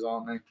soldiers,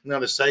 aren't they? No,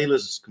 the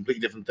sailors. It's a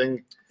completely different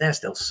thing. They're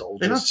still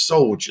soldiers. They're not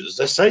soldiers.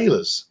 They're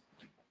sailors.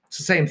 It's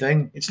the same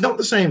thing. It's not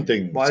the same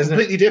thing. Why it's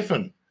completely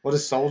different. What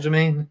does soldier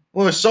mean?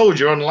 Well, a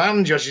soldier on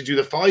land, you actually do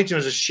the fighting.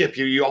 As a ship,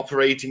 you're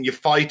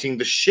fighting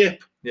the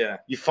ship. Yeah.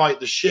 You fight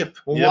the ship.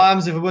 Well, what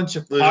happens if a bunch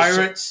of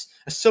pirates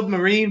a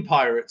submarine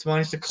pirates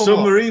managed to come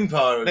Submarine up.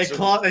 pirates.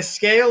 They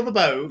scale the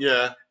boat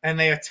Yeah. and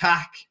they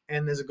attack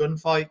and there's a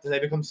gunfight. Do they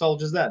become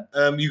soldiers then?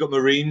 You got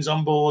Marines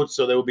on board,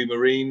 so there will be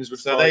Marines.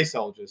 So they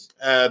soldiers.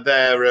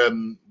 They're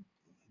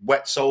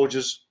wet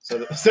soldiers. So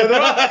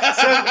there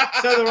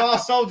are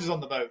soldiers on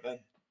the boat then.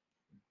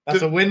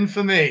 That's a win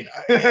for me.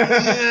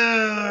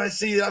 Yeah,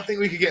 see, I think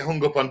we could get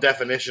hung up on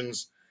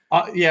definitions.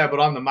 Yeah, but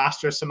I'm the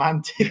master of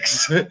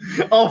semantics.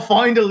 I'll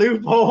find a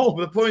loophole.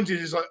 But the point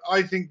is like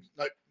I think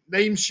like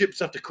name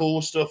ships after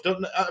cool stuff.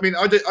 Don't I mean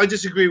I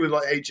disagree with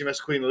like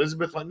HMS Queen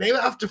Elizabeth. Like name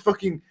it after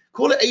fucking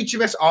call it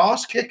HMS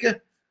Arse Kicker.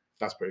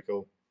 That's pretty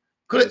cool.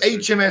 Call it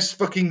HMS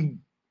fucking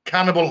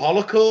Cannibal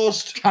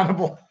Holocaust.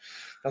 Cannibal.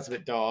 That's a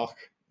bit dark.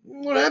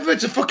 Whatever.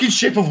 It's a fucking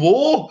ship of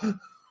war.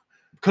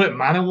 Call it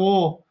Man of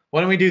War. Why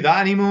don't we do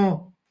that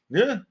anymore?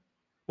 Yeah.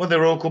 Well, they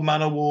were all called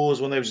Man of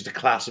Wars when they were just a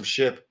class of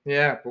ship.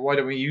 Yeah, but why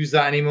don't we use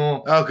that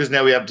anymore? Oh, because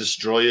now we have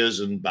destroyers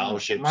and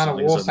battleships. Man of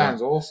and War like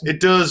sounds awesome. It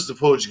does, the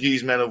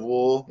Portuguese Men of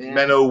War. Yeah.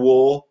 Men o'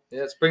 War.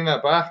 Yeah, let's bring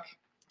that back.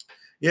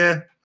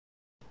 Yeah.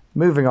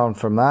 Moving on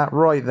from that,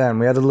 right then,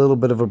 we had a little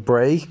bit of a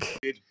break.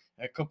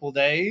 A couple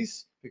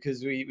days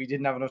because we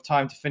didn't have enough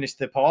time to finish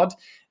the pod.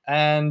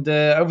 And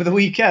over the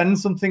weekend,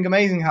 something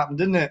amazing happened,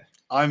 didn't it?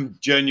 I'm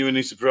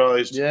genuinely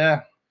surprised.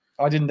 Yeah.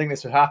 I didn't think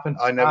this would happen.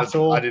 I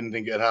didn't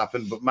think it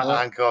happened, but Matt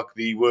Hancock,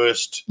 the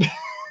worst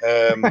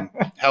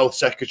health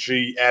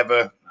secretary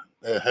ever,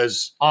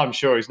 has. I'm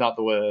sure he's not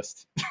the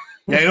worst.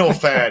 Yeah, in all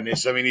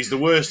fairness, I mean, he's the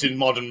worst in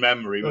modern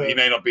memory, but he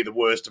may not be the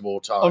worst of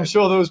all time. I'm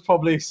sure there was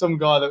probably some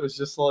guy that was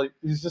just like,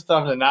 he was just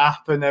having a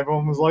nap and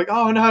everyone was like,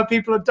 oh no,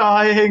 people are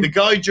dying. The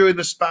guy during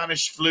the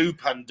Spanish flu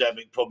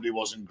pandemic probably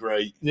wasn't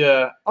great.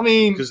 Yeah, I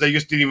mean. Because they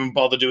just didn't even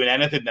bother doing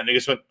anything then. They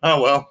just went,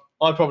 oh well.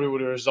 I probably would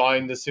have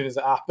resigned as soon as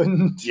it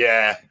happened.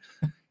 Yeah.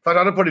 In fact,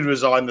 I'd have probably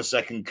resigned the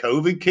second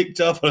COVID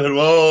kicked off. I thought,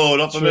 whoa,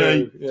 not for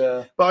me.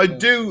 Yeah. But I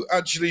do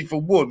actually, for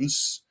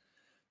once,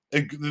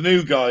 the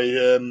new guy,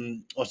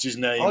 what's his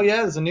name? Oh,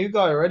 yeah, there's a new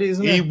guy already,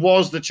 isn't there? He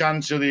was the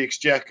Chancellor of the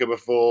Exchequer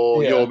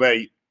before your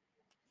mate.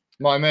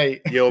 My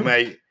mate. Your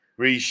mate,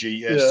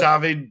 Rishi.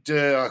 Savid,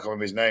 I can't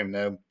remember his name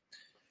now.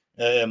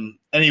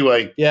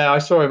 Anyway. Yeah, I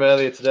saw him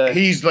earlier today.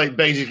 He's like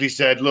basically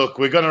said, look,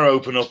 we're going to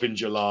open up in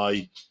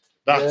July.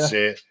 That's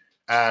it.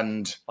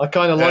 And I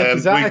kind of like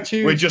his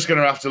attitude. We're just going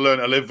to have to learn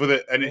to live with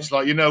it. And it's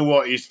like, you know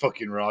what? He's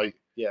fucking right.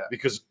 Yeah.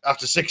 Because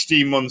after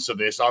 16 months of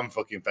this, I'm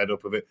fucking fed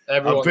up with it.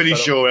 Everyone's I'm pretty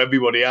sure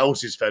everybody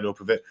else is fed up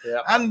with it.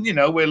 Yeah. And, you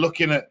know, we're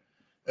looking at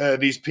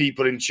these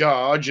people in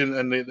charge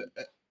and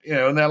you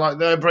know,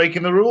 and they're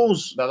breaking the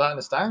rules. Now that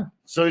understand.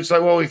 So it's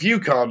like, well, if you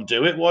can't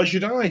do it, why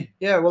should I?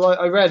 Yeah, well,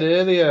 I read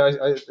earlier,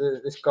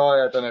 this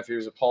guy, I don't know if he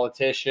was a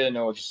politician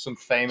or just some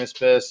famous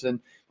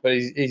person, but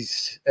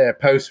his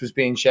post was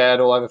being shared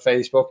all over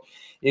Facebook.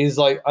 He's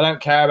like, I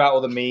don't care about all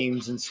the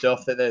memes and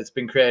stuff that's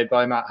been created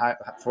by Matt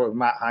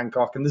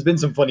Hancock. And there's been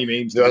some funny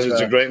memes. There's been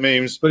some great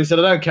memes. But he said,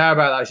 I don't care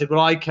about that. He said,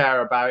 what I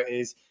care about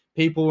is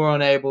people were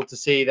unable to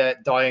see their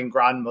dying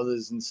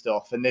grandmothers and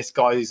stuff. And this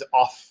guy's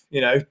off,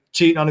 you know,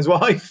 cheating on his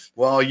wife.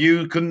 Well,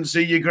 you couldn't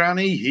see your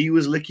granny. He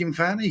was licking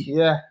fanny.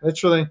 Yeah,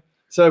 literally.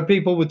 So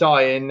people were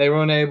dying. They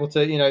were unable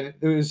to, you know,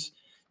 there was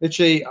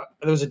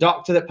a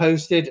doctor that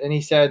posted and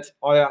he said,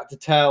 I had to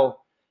tell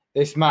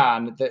this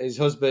man that his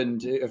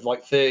husband of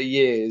like 30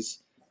 years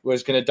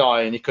was going to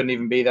die and he couldn't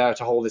even be there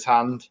to hold his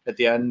hand at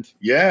the end.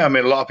 Yeah, I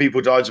mean, a lot of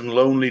people died some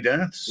lonely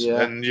deaths.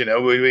 Yeah. And, you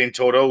know, we're being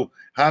told, oh,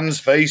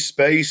 hands, face,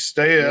 space,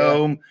 stay at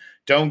home.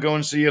 Don't go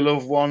and see your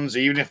loved ones,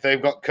 even if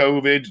they've got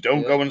COVID.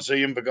 Don't go and see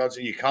them, for God's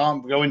sake. You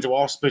can't go into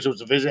hospital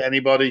to visit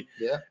anybody.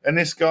 Yeah. And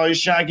this guy's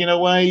shagging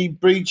away,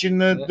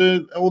 breaching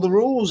all the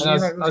rules.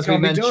 And as we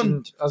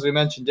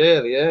mentioned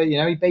earlier, you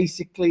know,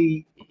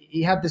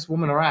 he had this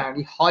woman around.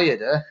 He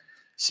hired her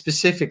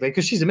specifically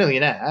because she's a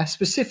millionaire,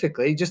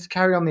 specifically just to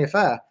carry on the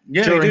affair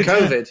during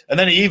COVID. Yeah. And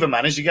then he even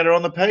managed to get her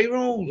on the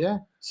payroll. Yeah.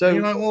 So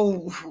you're like,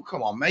 well,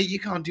 come on, mate, you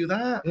can't do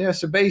that. Yeah.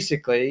 So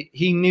basically,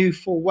 he knew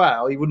full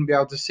well he wouldn't be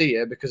able to see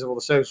her because of all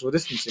the social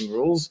distancing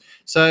rules.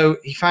 So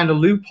he found a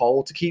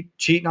loophole to keep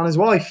cheating on his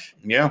wife.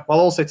 Yeah.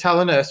 While also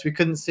telling us we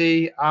couldn't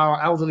see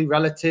our elderly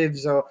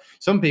relatives, or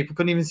some people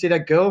couldn't even see their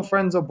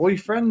girlfriends or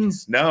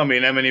boyfriends. No, I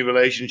mean, how many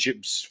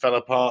relationships fell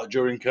apart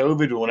during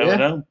COVID? We'll never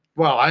know.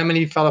 Well, how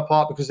many fell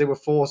apart because they were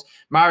forced?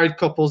 Married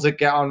couples that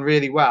get on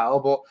really well,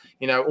 but,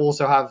 you know,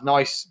 also have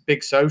nice,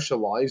 big social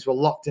lives were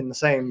locked in the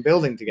same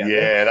building together.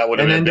 Yeah, that would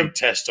have been a big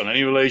test on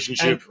any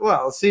relationship.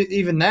 Well, see,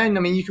 even then, I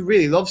mean, you could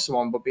really love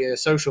someone but be a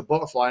social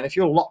butterfly. And if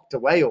you're locked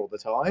away all the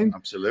time,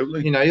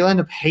 absolutely, you know, you'll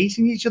end up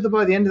hating each other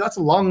by the end of that's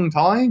a long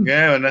time.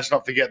 Yeah, and let's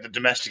not forget the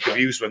domestic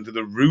abuse went through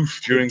the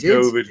roof during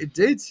COVID. It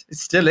did. It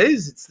still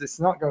is. It's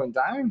not going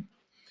down.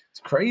 It's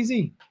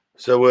crazy.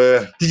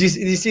 So, did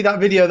you see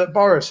that video that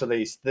Boris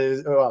released?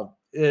 An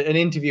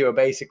interviewer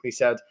basically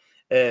said,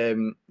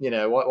 you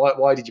know,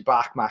 why did you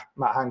back Matt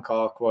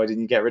Hancock? Why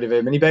didn't you get rid of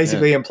him? And he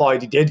basically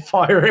implied he did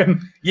fire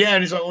him. Yeah,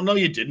 and he's like, well, no,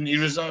 you didn't. He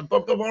was like,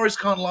 but Boris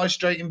can't lie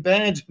straight in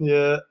bed.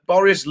 Yeah.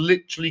 Boris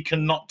literally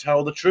cannot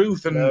tell the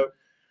truth. And,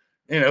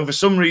 you know, for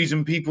some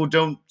reason, people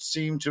don't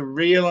seem to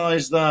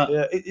realise that.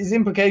 Yeah, his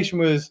implication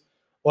was,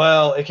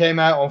 Well, it came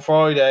out on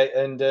Friday,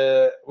 and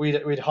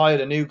we'd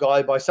hired a new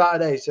guy by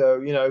Saturday.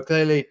 So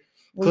clearly,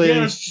 Well,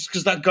 yeah, it's just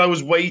because that guy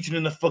was waiting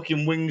in the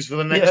fucking wings for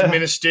the next Yeah.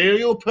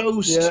 ministerial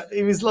post. yeah,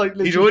 he was like, He's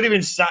literally, already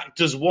been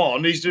sacked as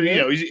one. He's doing,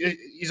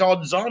 he's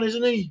odds on,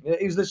 isn't he? yeah,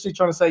 he was literally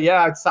trying to say,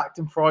 yeah, I'd sacked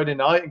him Friday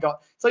night, and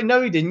got. It's like,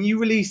 no, he didn't. You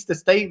released a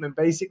statement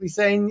basically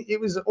saying it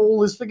was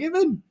all is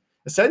forgiven.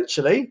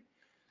 Essentially,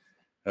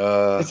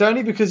 it's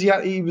only because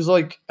he was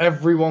like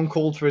everyone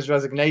called for his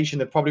resignation.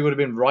 There probably would have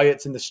been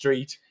riots in the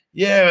street.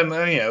 Yeah, and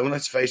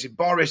let's face it,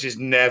 Boris is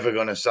never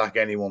going to sack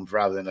anyone for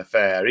having an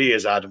affair. He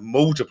has had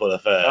multiple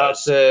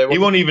affairs. That's He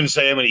won't even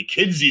say how many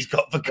kids he's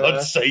got, for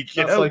God's sake.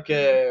 That's like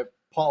a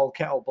pot or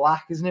kettle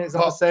black, isn't it? Is that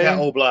what I'm Pot, saying?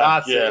 kettle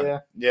black. That's Yeah.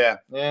 it, Yeah.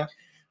 yeah.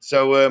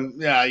 So,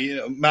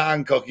 Matt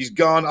Hancock, he's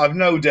gone. I've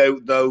no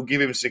doubt, though, give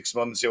him 6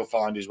 months, he'll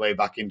find his way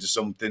back into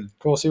something. Of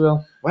course he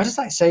will. Where does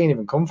that saying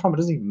even come from? It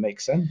doesn't even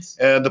make sense.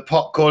 The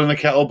pot calling the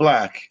kettle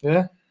black.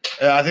 Yeah.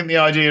 I think the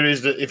idea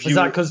is that if Is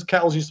that because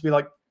kettles used to be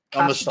like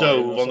on the cast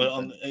iron stove,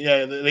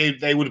 or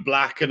they would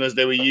blacken as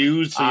they were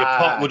used, so your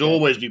pot would okay.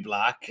 always be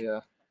black.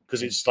 Yeah.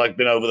 Because it's like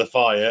been over the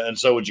fire, and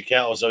so would your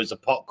kettle. So it's a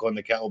pot calling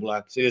the kettle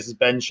black. See, this is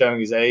Ben showing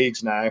his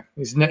age now.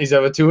 He's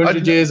over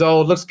 200 years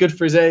old. Looks good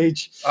for his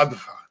age.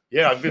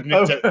 I've been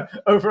nipped out.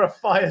 Over a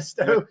fire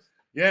stove.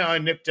 Yeah, I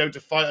nipped out to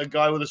fight a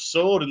guy with a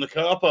sword in the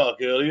car park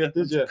earlier.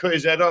 Did you? Cut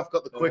his head off,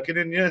 got the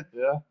quickening. Yeah,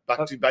 Yeah.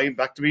 back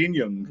to being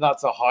young.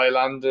 That's a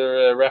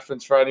Highlander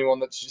reference for anyone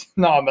that's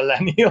not a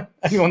millennial.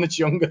 Anyone that's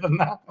younger than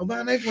that. Oh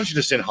man, everyone should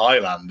have seen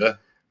Highlander.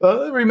 Well,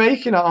 they're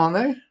remaking it, aren't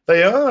they?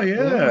 They are,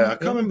 yeah. Yeah, I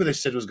can't remember they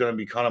said it was going to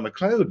be Conor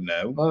McLeod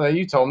now. Well,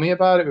 you told me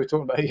about it. We were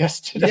talking about it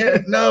yesterday. Yeah,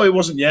 no, it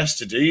wasn't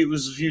yesterday. It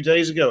was a few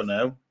days ago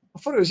now. I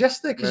thought it was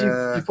yesterday because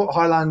Nah. you put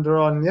Highlander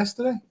on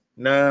yesterday.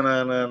 No.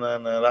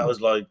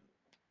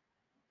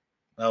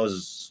 That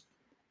was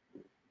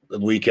the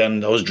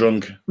weekend. I was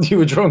drunk. You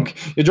were drunk.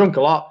 You're drunk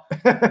a lot.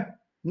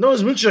 Not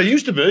as much as I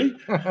used to be.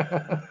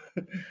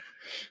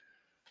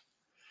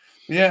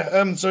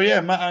 Yeah. So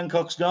Matt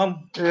Hancock's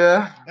gone.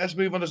 Yeah. Let's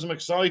move on to some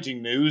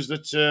exciting news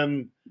that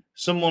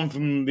someone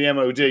from the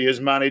MOD has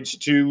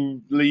managed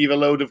to leave a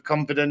load of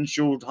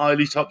confidential,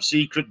 highly top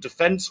secret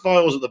defense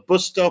files at the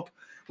bus stop,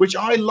 which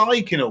I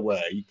like in a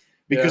way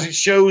because it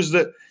shows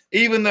that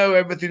even though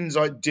everything's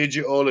like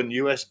digital and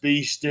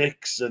USB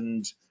sticks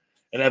and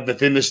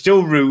everything, there's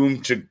still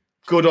room to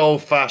good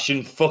old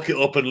fashioned fuck it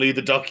up and leave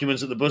the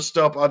documents at the bus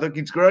stop. I think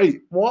it's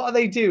great. What are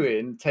they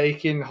doing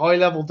taking high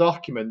level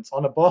documents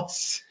on a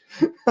bus?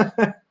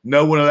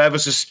 No one will ever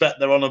suspect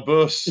they're on a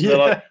bus. Yeah. They're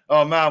like,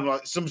 oh man,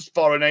 like some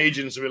foreign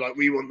agents will be like,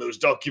 we want those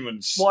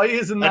documents. Why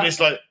isn't that? And it's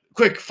like,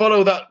 quick,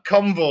 follow that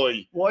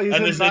convoy. Why isn't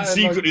And that then in,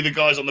 secretly the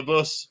guy's on the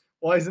bus.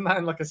 why isn't that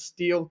in like a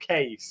steel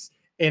case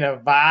in a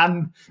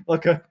van,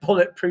 like a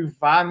bulletproof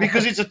van?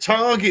 Because it's a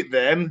target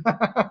then.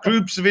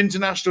 Groups of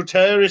international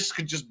terrorists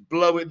could just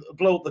blow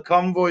up the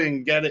convoy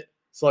and get it.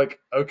 It's like,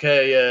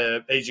 okay,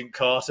 Agent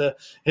Carter,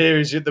 here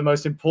is the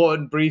most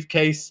important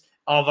briefcase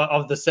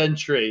of the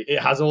century. It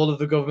has all of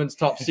the government's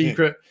top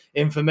secret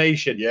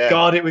information. Yeah.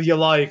 Guard it with your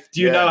life.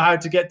 Do you Yeah. know how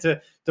to get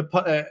to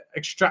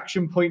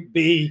extraction point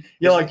B?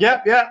 You're like,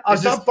 yep, yeah. I'll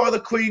Is just, that by the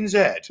Queen's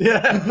Head?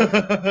 yeah.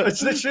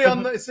 It's literally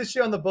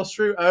on the bus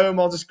route home.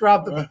 I'll just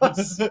grab the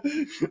bus.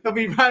 I'll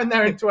be round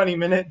there in 20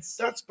 minutes.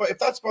 If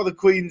that's by the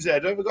Queen's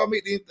Head, I've got to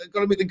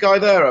meet the guy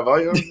there, have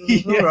I?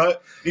 Yeah. All right.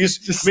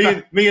 Just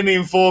Me and the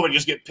informant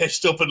just get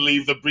pissed up and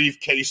leave the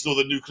briefcase or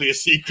the nuclear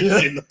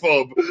secrets in the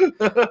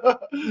pub.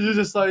 You're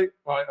just like,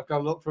 right, I've got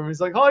to look for him.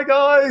 He's like, hi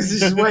guys.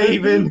 He's just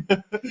waving.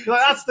 You're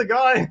like, that's the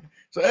guy.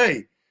 So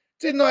hey,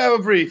 didn't I have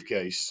a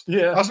briefcase? I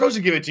Yeah. was supposed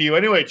to give it to you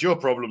anyway. It's your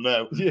problem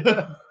now.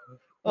 Yeah.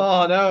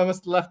 Oh no, I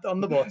must have left it on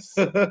the bus.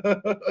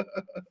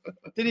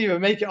 Didn't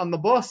even make it on the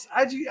bus.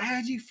 How do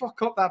you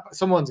fuck up that?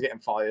 Someone's getting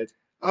fired.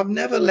 I've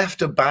never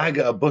left a bag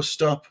at a bus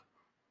stop.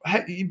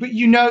 But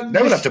you know,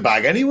 Never left a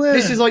bag anywhere.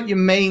 this is like your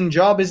main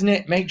job, isn't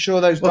it? Make sure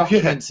those Well, yeah.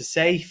 documents are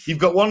safe. You've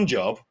got one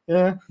job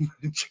Yeah.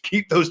 to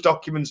keep those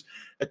documents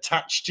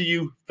attached to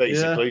you,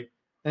 basically.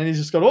 And he's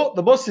just gone, oh,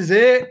 the bus is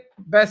here.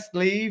 Best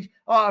leave.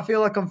 Oh, I feel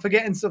like I'm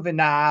forgetting something.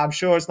 Nah, I'm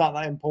sure it's not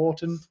that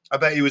important. I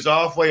bet he was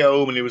halfway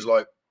home and he was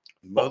like,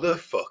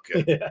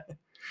 motherfucker. Yeah.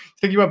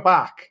 Think he went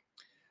back?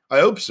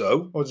 I hope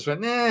so. Or just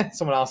went, nah,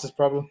 someone else's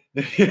problem.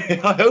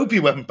 I hope he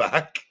went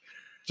back.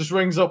 Just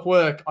rings up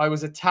work. I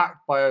was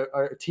attacked by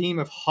a team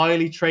of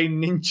highly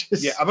trained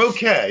ninjas. Yeah, I'm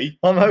okay.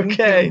 I'm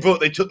okay. But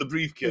they took the They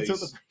briefcase. took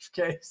the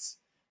briefcase.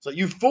 It's like,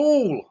 you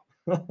fool.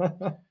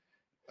 Oh,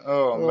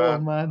 Oh,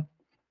 man. man.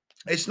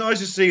 It's nice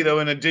to see, though,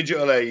 in a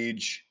digital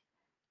age,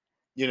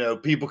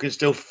 people can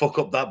still fuck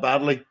up that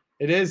badly.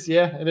 It is,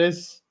 yeah, it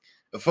is.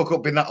 Fuck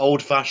up in that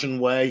old-fashioned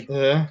way.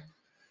 Yeah.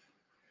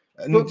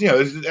 And, But-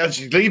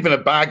 actually leaving a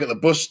bag at the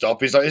bus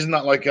stop is like, isn't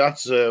that like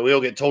that's, we all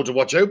get told to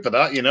watch out for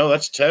that,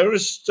 that's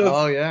terrorist stuff.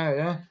 Oh, yeah,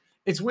 yeah.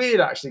 It's weird,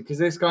 actually, because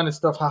this kind of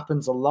stuff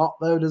happens a lot,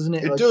 though, doesn't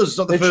it? It Like, does. It's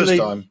not the first literally,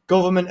 time.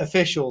 government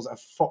officials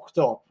have fucked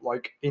up,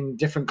 like, in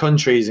different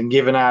countries and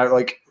given out,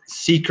 like,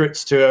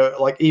 secrets to,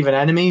 like, even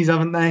enemies,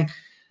 haven't they?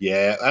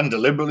 Yeah, and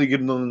deliberately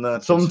giving them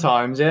that.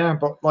 Sometimes, yeah,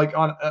 but like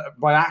on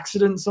by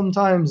accident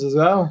sometimes as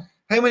well.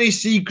 How many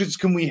secrets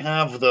can we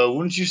have though?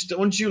 Once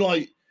you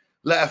like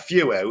let a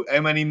few out,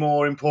 how many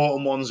more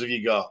important ones have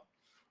you got?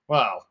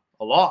 Well,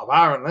 a lot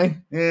apparently.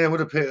 Yeah,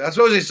 would appear. I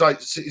suppose it's like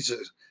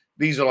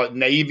these are like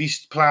Navy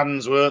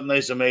plans, weren't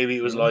they? So maybe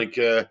it was like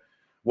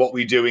what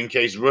we do in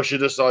case Russia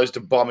decides to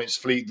bomb its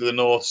fleet to the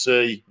North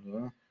Sea.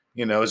 Yeah.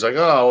 You know, it's like,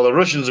 oh, well, the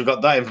Russians have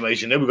got that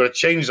information. Now we've got to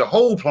change the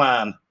whole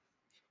plan.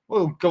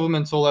 Well,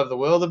 governments all over the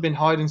world have been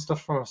hiding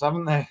stuff from us,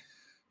 haven't they?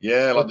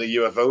 Yeah, like the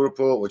UFO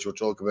report, which we'll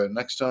talk about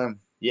next time.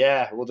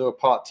 Yeah, we'll do a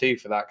part 2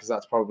 for that because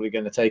that's probably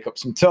going to take up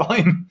some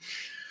time.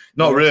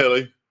 Not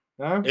really.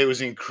 No? It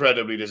was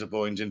incredibly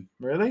disappointing.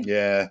 Really?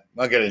 Yeah,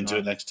 I'll get into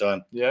it next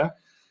time. Yeah?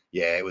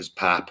 Yeah, it was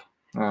pap.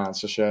 Ah,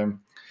 it's a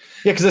shame.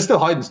 Yeah, because they're still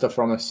hiding stuff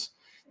from us.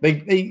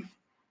 They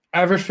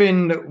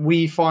everything that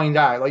we find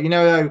out, like, you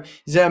know,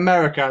 is it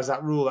America has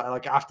that rule that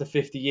like after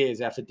 50 years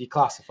they have to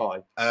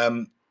declassify?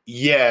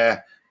 Yeah,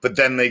 but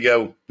then they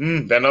go,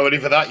 they're not ready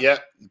for that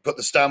yet. Put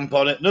the stamp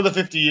on it. Another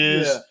 50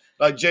 years. Yeah.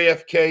 Like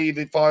JFK,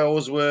 the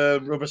files were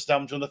rubber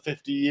stamped on the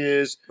 50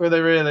 years. Were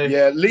they really?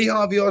 Yeah, Lee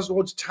Harvey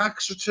Oswald's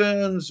tax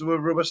returns were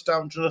rubber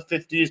stamped on the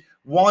 50 years.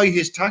 Why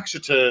his tax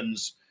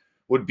returns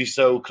would be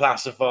so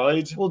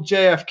classified? Well,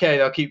 JFK,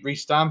 they'll keep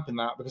restamping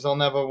that because they'll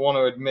never want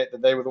to admit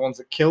that they were the ones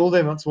that killed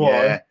him. That's why.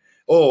 Yeah.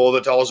 Or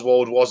that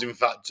Oswald was, in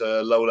fact,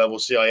 a low-level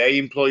CIA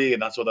employee,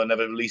 and that's why they'll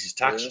never release his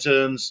tax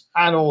returns.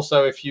 And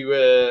also, if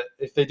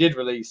they did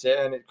release it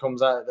and it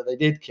comes out that they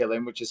did kill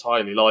him, which is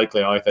highly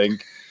likely, I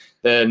think,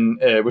 then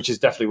which is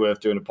definitely worth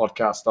doing a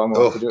podcast on.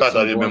 That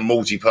would be a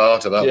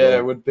multi-part of that. Yeah,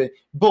 it would be.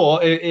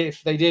 But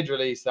if they did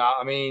release that,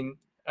 I mean,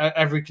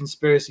 every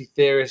conspiracy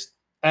theorist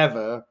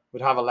ever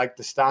would have a leg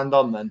to stand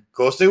on then. Of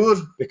course they would.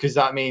 Because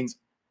that means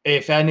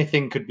if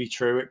anything could be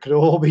true, it could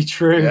all be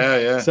true. Yeah,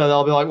 yeah. So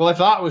they'll be like, well, if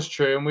that was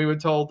true and we were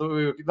told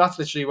that that's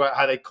literally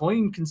how they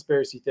coined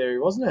conspiracy theory,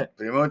 wasn't it?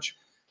 Pretty much.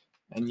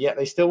 And yet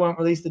they still won't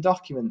release the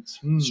documents.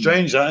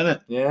 Strange, that, isn't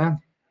it? Yeah.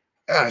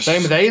 Yeah,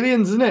 same with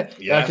aliens, isn't it?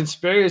 Yeah. They're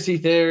conspiracy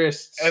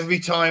theorists. Every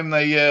time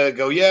they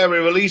go, yeah,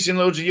 we're releasing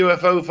loads of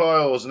UFO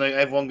files, and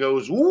everyone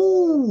goes,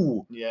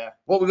 ooh, yeah,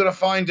 what we're going to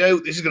find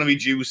out, this is going to be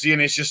juicy,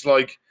 and it's just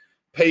like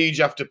page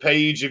after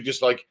page of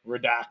just like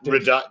redacted,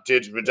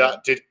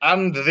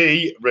 and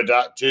the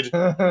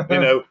redacted, you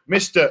know,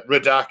 Mr.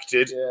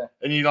 Redacted, yeah.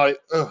 And you're like,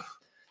 ugh.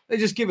 They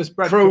just give us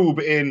probe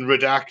in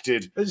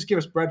redacted. They just give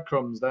us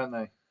breadcrumbs, don't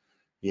they?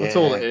 Yeah. That's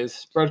all it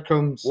is.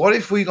 Breadcrumbs. What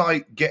if we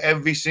like get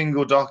every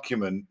single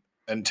document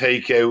and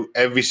take out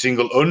every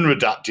single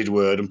unredacted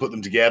word and put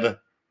them together?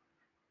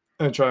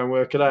 And try and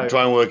work it out.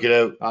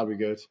 That'd be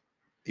good.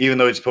 Even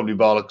though it's probably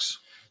bollocks.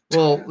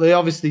 Well, they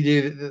obviously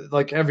do.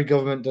 Like every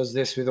government does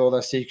this with all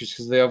their secrets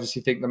because they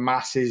obviously think the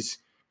masses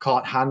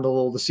can't handle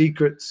all the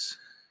secrets.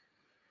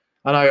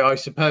 And I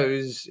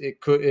suppose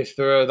it could, if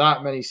there are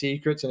that many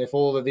secrets and if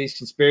all of these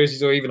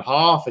conspiracies or even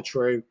half are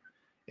true,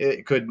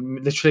 it could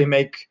literally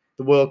make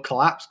the world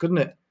collapse, couldn't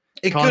it?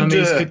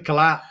 Economies could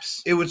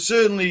collapse. It would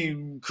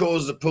certainly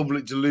cause the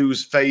public to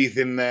lose faith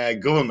in their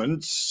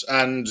governments.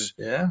 And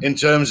in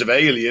terms of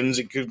aliens,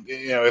 it could,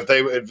 you know, if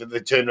they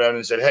turned around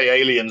and said, hey,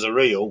 aliens are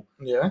real,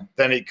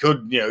 then it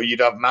could, you know, you'd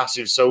have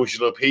massive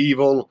social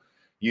upheaval.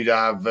 You'd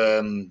have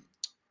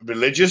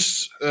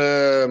religious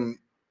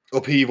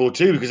upheaval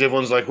too, because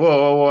everyone's like,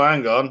 whoa,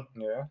 hang on.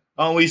 Yeah.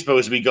 Aren't we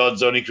supposed to be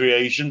God's only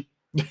creation?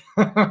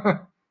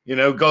 You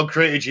know, God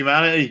created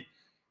humanity.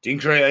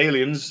 Didn't create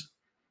aliens.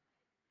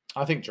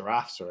 I think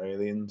giraffes are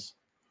aliens.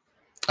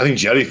 I think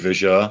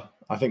jellyfish are.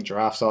 I think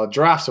giraffes are.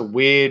 Giraffes are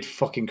weird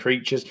fucking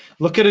creatures.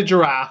 Look at a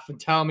giraffe and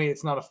tell me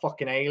it's not a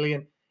fucking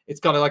alien. It's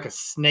got like a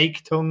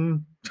snake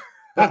tongue.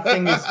 That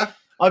thing is...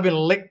 I've been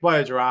licked by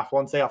a giraffe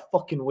once. They are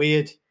fucking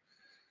weird.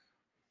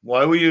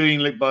 Why were you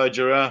being licked by a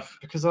giraffe?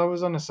 Because I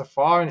was on a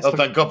safari. And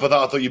thank God for that.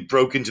 I thought you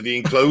broke into the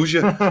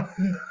enclosure.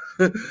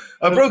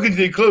 I broke into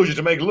the enclosure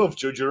to make love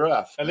to a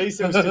giraffe. At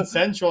least it was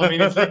consensual. I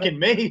mean, it's licking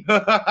me.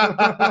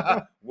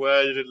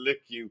 Where did it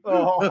lick you?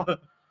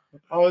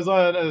 I was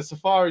on a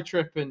safari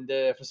trip, and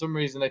for some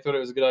reason they thought it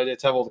was a good idea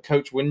to have all the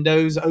coach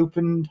windows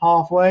opened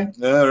halfway.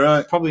 Yeah,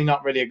 right. Probably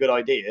not really a good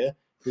idea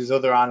because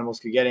other animals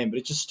could get in, but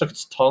it just stuck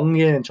its tongue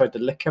in and tried to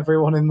lick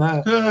everyone in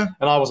there.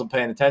 And I wasn't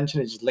paying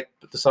attention. It just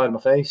licked the side of my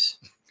face.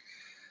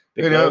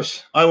 You know,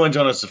 I wwent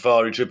on a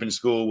safari trip in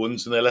school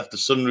once, and they left the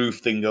sunroof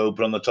thing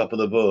open on the top of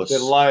the bus.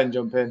 Did a lion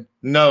jump in?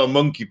 No, a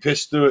monkey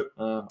pissed through it.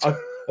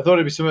 I thought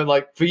it'd be something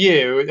like, for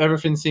you,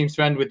 everything seems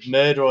to end with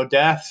murder or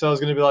death. So I was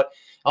going to be like,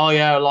 oh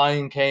yeah, a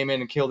lion came in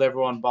and killed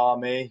everyone bar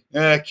me.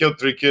 Yeah, killed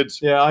 3 kids.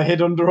 Yeah, I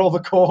hid under all the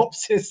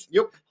corpses.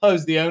 Yep. I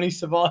was the only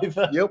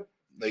survivor. Yep.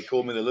 They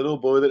called me the little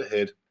boy that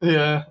hid.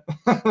 Yeah.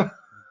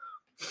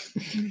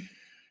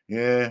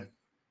 Yeah.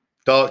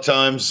 Dark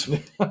times.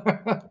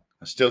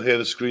 I still hear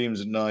the screams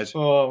at night.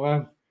 Oh,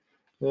 man.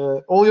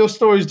 All your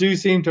stories do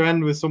seem to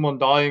end with someone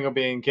dying or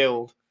being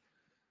killed.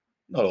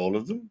 Not all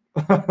of them.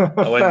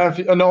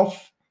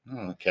 Enough.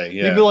 Okay,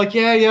 You'd yeah. be like,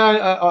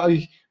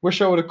 I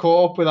wish I would have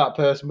caught up with that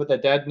person, but they're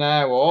dead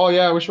now. Or, oh,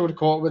 yeah, I wish I would have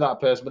caught up with that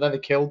person, but then they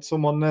killed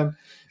someone then.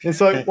 It's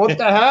like, what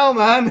the hell,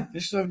 man? They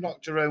should have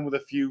knocked around with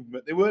a few.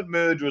 They weren't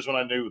murderers when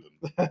I knew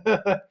them,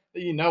 That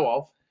you know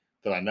of.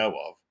 that I know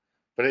of.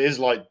 But it is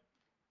like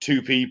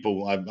two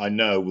people I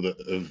know that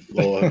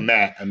have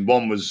met, and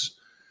one was,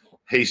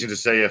 hasten to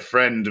say, a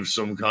friend of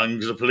some kind,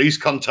 because the police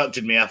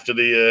contacted me after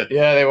the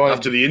They wanted.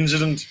 after the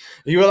incident.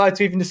 Are you allowed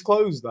to even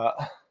disclose that?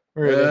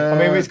 Really? I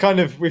mean, we've kind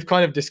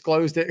of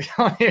disclosed it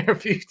on here a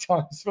few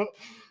times, but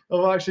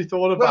I've actually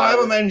thought about Well, I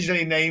haven't it. mentioned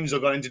any names or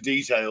gone into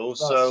details,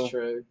 That's so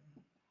true.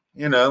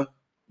 you know.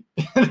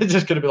 They're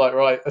just going to be like,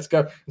 right, let's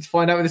go. Let's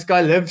find out where this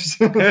guy lives.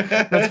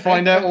 Let's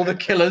find out all the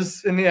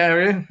killers in the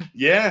area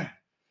Yeah.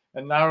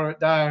 and narrow it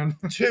down.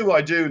 Two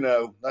I do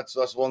know. That's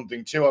one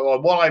thing. Two,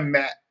 one I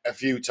met a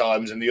few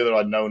times, and the other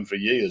I'd known for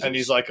years. And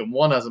he's like, and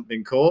one hasn't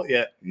been caught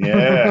yet.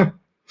 yeah.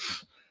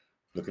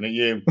 Looking at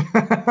you.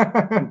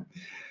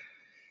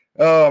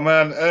 Oh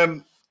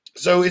man.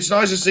 So it's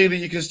nice to see that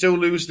you can still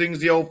lose things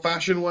the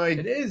old-fashioned way.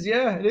 It is,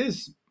 yeah, it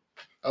is.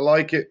 I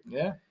like it.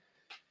 Yeah.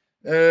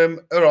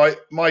 All right.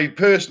 My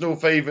personal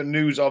favorite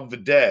news of the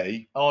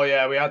day. Oh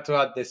yeah, we had to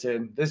add this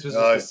in. This was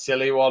just a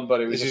silly one, but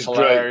it was This just is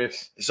great.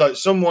 hilarious. So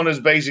someone has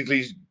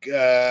basically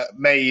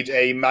made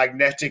a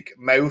magnetic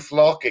mouth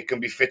lock. It can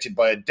be fitted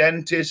by a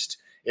dentist.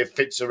 It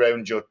fits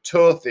around your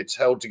tooth. It's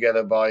held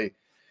together by,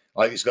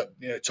 like, it's got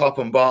top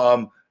and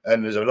bottom,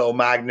 and there's a little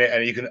magnet,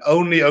 and you can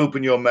only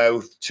open your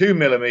mouth 2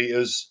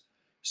 millimeters,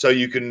 so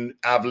you can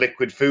have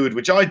liquid food.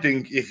 Which I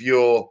think, if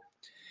you're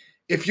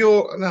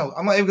no,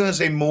 I'm not even going to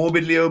say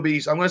morbidly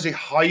obese. I'm going to say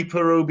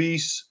hyper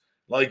obese.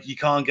 Like, you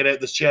can't get out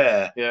the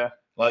chair. Yeah.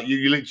 Like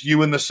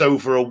you and the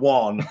sofa are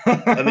one,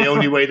 and the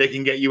only way they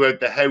can get you out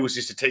the house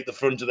is to take the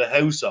front of the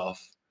house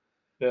off.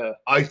 Yeah.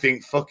 I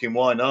think fucking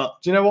why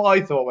not? Do you know what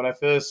I thought when I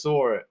first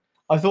saw it?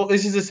 I thought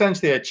this is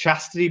essentially a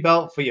chastity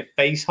belt for your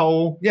face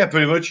hole. Yeah,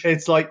 pretty much.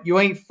 It's like, you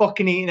ain't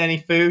fucking eating any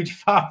food, you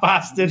fat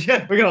bastard.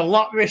 Yeah. We're going to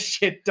lock this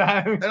shit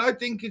down. And I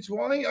think it's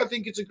why. I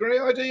think it's a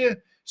great idea.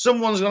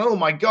 Someone's going, oh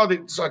my God,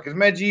 it's like a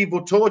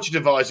medieval torture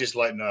device. It's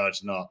like, no,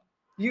 it's not.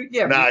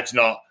 It's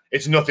not.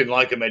 It's nothing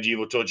like a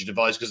medieval torture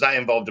device, because that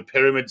involved a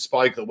pyramid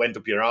spike that went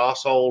up your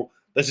arsehole.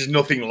 This is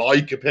nothing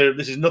like a pyramid.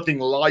 This is nothing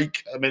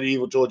like a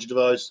medieval torture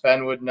device.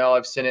 Ben would know.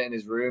 I've seen it in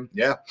his room.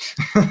 Yeah.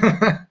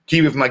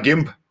 Key with my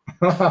gimp.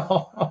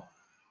 But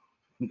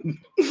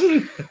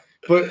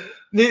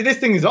this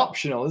thing is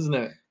optional, isn't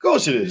it? Of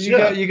course it is. You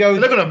go.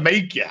 They're not going to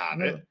make you have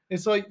it.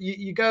 It's like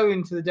you go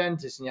into the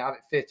dentist and you have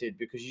it fitted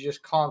because you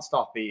just can't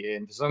stop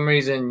eating. For some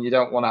reason, you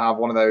don't want to have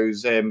one of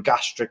those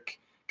gastric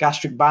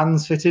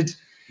bands fitted.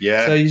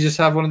 Yeah. So you just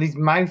have one of these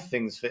mouth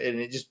things fitted,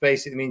 and it just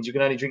basically means you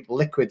can only drink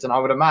liquids. And I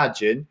would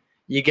imagine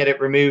you get it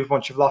removed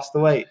once you've lost the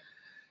weight.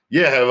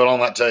 Yeah, however long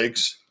that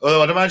takes.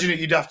 Although I'd imagine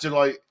you'd have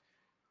to,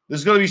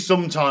 there's got to be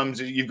some times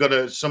that you've got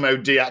to somehow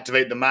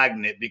deactivate the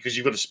magnet because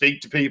you've got to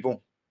speak to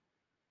people.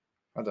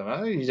 I don't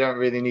know. You don't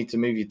really need to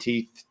move your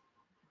teeth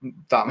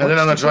that much. And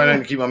then I'm trying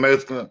to keep my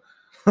mouth.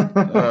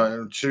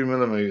 2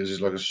 millimeters is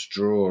like a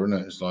straw, isn't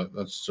it? It's like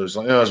that's. So it's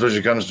like, I suppose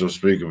you can still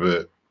speak a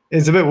bit.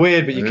 It's a bit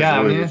weird, but you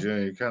can. Weird, yeah,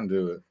 you can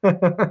do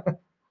it.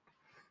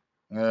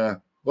 Yeah.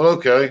 Well,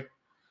 okay.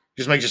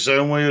 Just makes you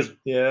sound weird.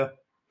 Yeah.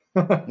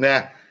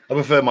 Nah, I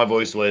prefer my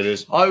voice the way it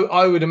is.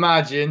 I would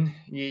imagine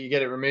you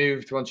get it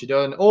removed once you're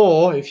done,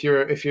 or if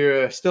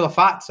you're still a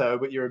fatso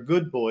but you're a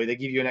good boy, they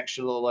give you an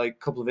extra little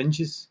couple of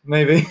inches,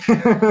 maybe.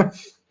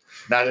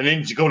 Now,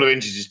 a couple of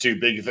inches is too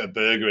big if it's a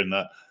burger in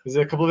that. Is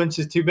it a couple of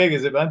inches too big?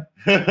 Is it, Ben?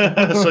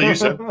 So you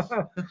said.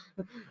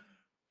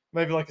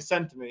 Maybe like a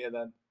centimeter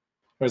then,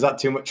 or is that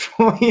too much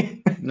for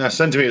you? No,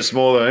 centimetre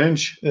smaller than an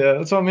inch. Yeah,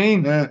 that's what I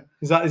mean. Yeah.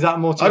 Is that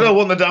more? I don't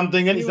want the damn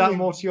thing anyway. Is that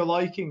more to your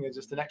liking, or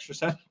just an extra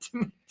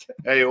centimeter?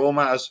 Hey, it all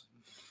matters.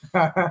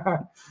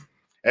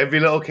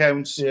 Every little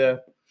counts. Yeah.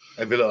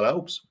 Every little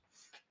helps.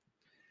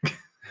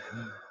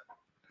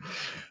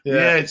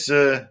 Yeah, it's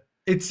to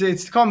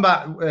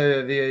combat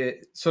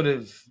the sort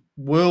of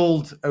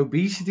world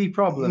obesity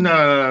problem.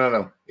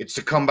 No. It's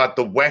to combat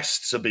the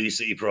West's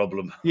obesity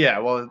problem. Yeah,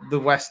 well, the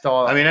West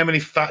are. I mean, how many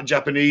fat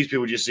Japanese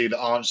people do you see that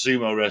aren't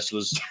sumo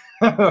wrestlers?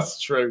 That's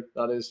true.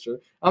 That is true.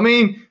 I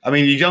mean,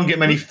 you don't get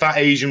many fat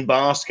Asian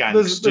bar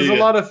skanks. There's a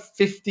lot of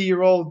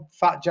 50-year-old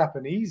fat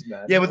Japanese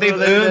men. Yeah, but they've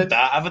earned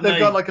that, haven't they? They've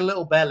got like a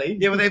little belly.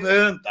 Yeah, but they've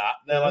earned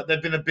that.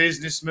 They've been a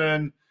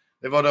businessman.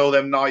 They've had all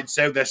them nights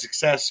out. They're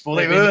successful.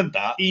 They've earned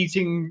that.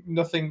 Eating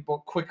nothing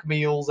but quick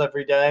meals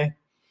every day.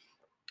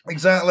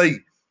 Exactly.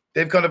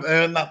 They've kind of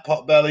earned that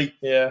pot belly.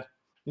 Yeah.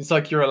 It's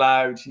like you're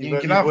allowed.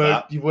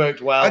 You've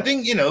worked well. I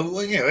think,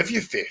 if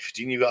you're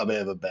 50 and you've got a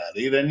bit of a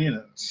belly, then, you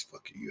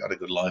had a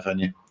good life, haven't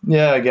you?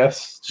 Yeah, I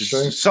guess. It's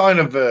true. Sign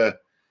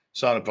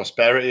of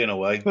prosperity in a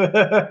way,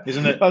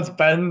 isn't it? That's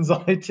Ben's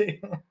idea.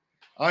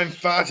 I'm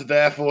fat,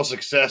 therefore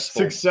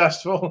successful.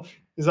 Successful.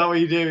 Is that what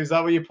you do? Is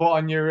that what you put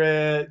on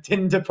your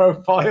Tinder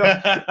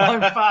profile? I'm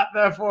fat,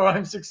 therefore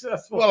I'm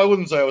successful. Well, I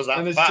wouldn't say I was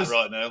that fat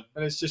right now.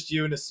 And it's just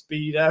you in a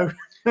Speedo.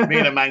 Me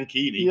in a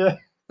mankini.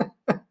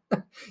 Yeah.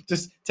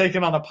 Just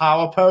taking on a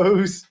power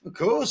pose. Of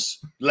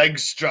course.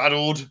 Legs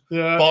straddled,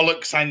 Yeah.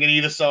 bollocks hanging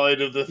either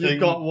side of the thing. You've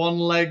got one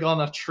leg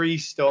on a tree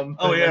stump.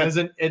 Oh, and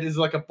yeah. it is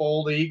like a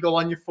bald eagle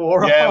on your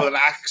forearm. Yeah, with an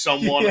axe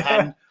on one Yeah.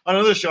 hand.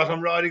 Another shot,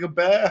 I'm riding a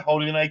bear,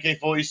 holding an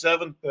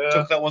AK-47. Yeah.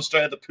 Took that one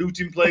straight out the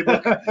Putin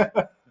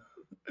playbook.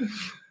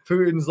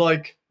 Putin's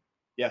like,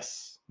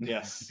 yes.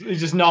 He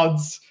just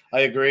nods.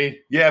 I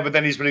agree. Yeah, but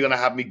then he's probably going to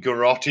have me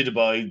garroted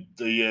by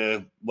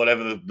the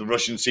whatever the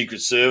Russian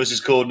Secret Service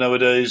is called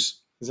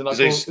nowadays. Is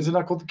it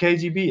not called the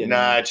KGB?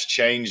 Nah, it's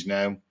changed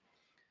now.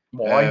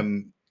 Why?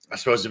 I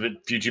suppose a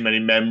few too many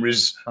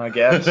memories. I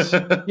guess.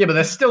 Yeah, but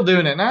they're still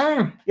doing it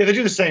now. Yeah, they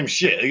do the same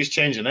shit. They just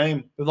change the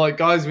name. They're like,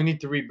 guys, we need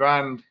to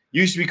rebrand.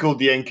 Used to be called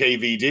the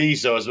NKVD,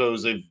 so I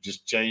suppose they've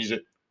just changed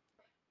it.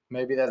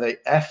 Maybe they're the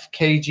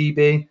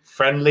FKGB,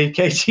 friendly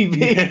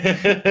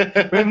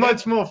KGB. We're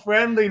much more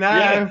friendly now.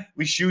 Yeah,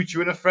 we shoot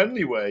you in a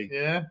friendly way.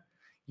 Yeah.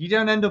 You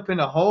don't end up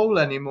in a hole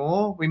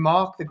anymore. We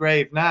mark the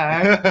grave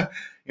now.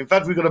 In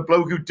fact, we've got a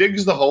bloke who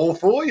digs the hole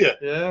for you.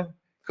 Yeah.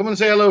 Come and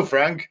say hello,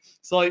 Frank.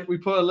 It's like we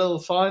put a little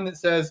sign that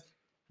says,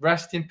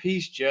 "Rest in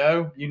peace,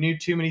 Joe. You knew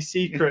too many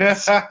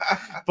secrets,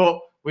 but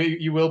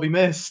you will be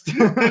missed."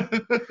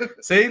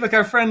 See, look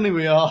how friendly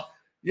we are.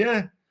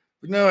 Yeah.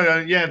 No,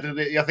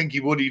 I think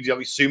he would. He'd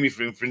sue me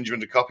for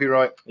infringement of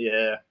copyright.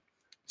 Yeah.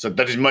 So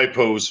that is my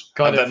pose.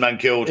 Kind Have of- that man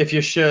killed. If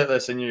you're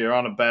shirtless and you're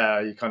on a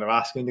bear, you're kind of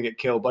asking to get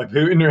killed by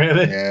Putin,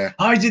 really. Yeah,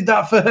 I did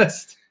that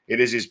first. it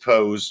is his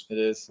pose. It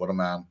is. What a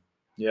man.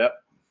 Yeah.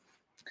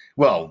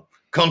 Well,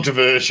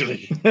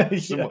 controversially.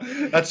 Yeah.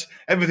 That's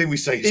everything we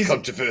say is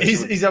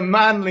controversial. He's a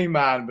manly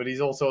man, but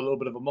he's also a little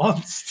bit of a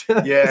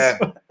monster. Yeah.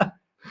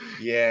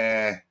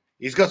 Yeah.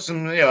 He's got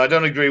some, I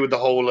don't agree with the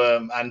whole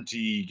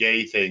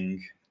anti-gay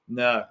thing.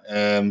 No.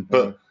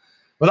 But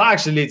Well, that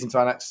actually leads into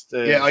our next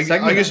I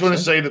segment, just want to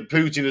actually. say that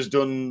Putin has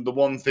done the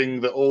one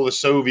thing that all the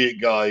Soviet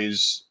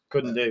guys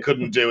couldn't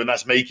do. and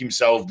that's make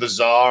himself the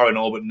Tsar in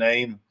all but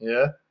name.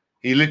 Yeah.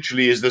 He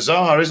literally is the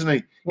Tsar, isn't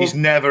he? He's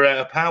never out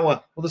of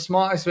power. Well, the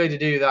smartest way to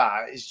do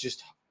that is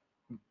just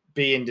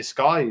be in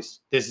disguise.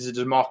 This is a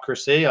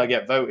democracy. I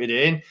get voted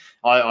in.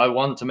 I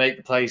want to make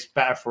the place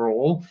better for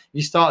all.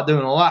 You start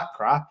doing all that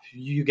crap,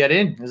 you get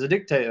in as a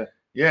dictator.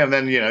 Yeah, and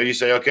then, you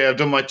say, okay, I've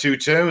done my 2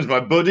 terms. My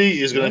buddy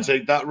is going to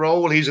take that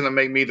role. He's going to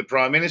make me the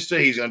prime minister.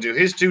 He's going to do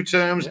his 2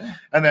 terms. Yeah.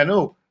 And then,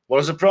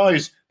 what a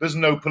surprise. There's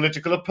no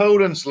political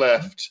opponents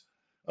left.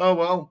 Oh,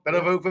 well,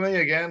 better vote for me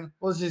again.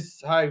 Well, this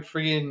is how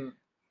freaking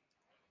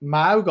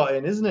Mao got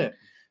in, isn't it?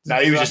 No,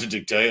 he was just a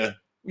dictator.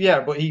 Yeah,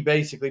 but he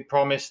basically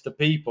promised the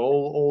people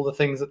all the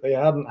things that they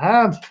hadn't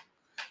had.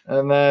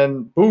 And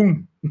then,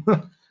 boom.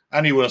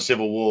 And he won a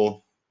civil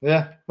war.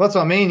 Yeah, that's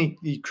what I mean.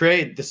 He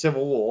created the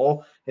Civil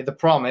War with the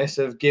promise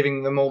of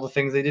giving them all the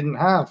things they didn't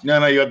have.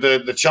 No, you had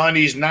the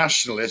Chinese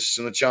nationalists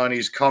and the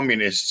Chinese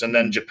communists, and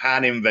then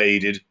Japan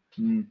invaded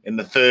in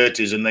the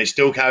 30s, and they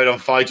still carried on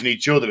fighting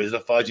each other because they're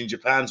fighting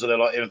Japan, so they're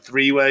like in a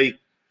 3-way.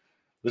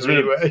 There was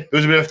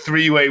a bit of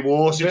 3-way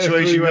war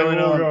situation going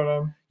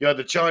on. You had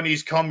the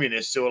Chinese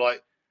communists who were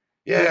like,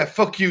 yeah,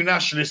 fuck you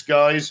nationalist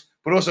guys,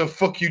 but also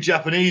fuck you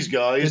Japanese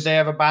guys. Did they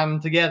ever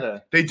band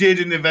together? They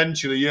did, and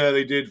eventually,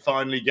 they did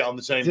finally get on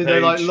the same Did page. they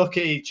like look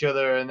at each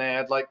other and they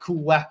had like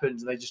cool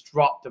weapons and they just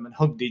dropped them and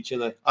hugged each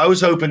other? I was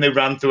hoping they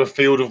ran through a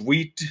field of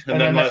wheat and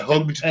then like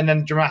hugged. And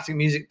then dramatic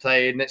music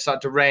played and it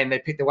started to rain. They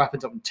picked the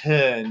weapons up and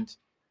turned.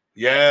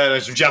 Yeah,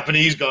 there's some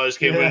Japanese guys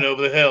came running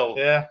over the hill.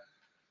 Yeah.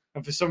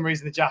 And for some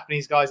reason, the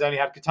Japanese guys only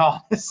had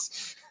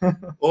katanas.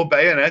 Or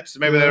bayonets.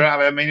 Maybe they were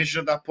out of ammunition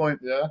at that point.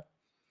 Yeah.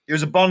 It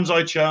was a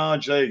bonsai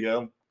charge. There you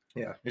go.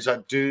 Yeah. It's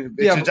like,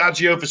 it's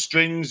adagio for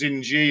strings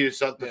in G.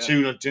 It's like the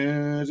tune of...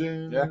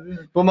 Yeah.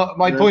 But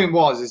my point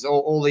is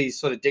all these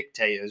sort of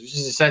dictators, which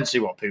is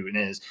essentially what Putin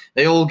is,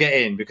 they all get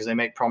in because they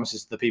make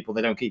promises to the people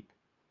they don't keep.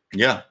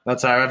 Yeah.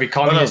 That's how every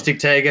communist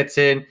dictator gets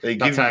in.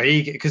 That's how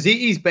because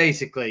he's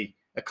basically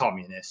a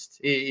communist.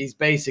 He's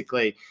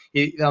basically,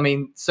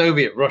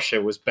 Soviet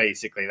Russia was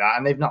basically that,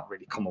 and they've not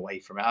really come away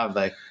from it, have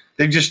they?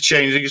 They've just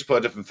changed. They just put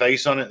a different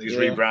face on it. They just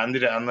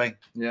rebranded it, haven't they?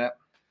 Yeah.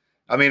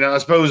 I mean, I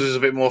suppose there's a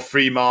bit more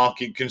free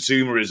market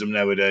consumerism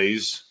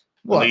nowadays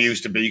than there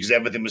used to be because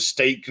everything was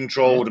state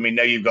controlled. I mean,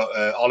 now you've got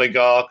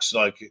oligarchs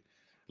like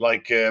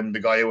the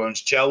guy who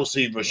owns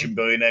Chelsea, Russian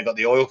billionaire, got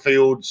the oil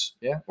fields.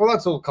 Yeah, well,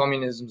 that's all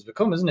communism's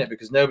become, isn't it?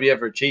 Because nobody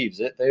ever achieves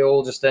it. They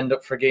all just end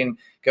up frigging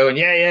going,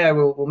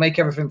 we'll make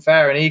everything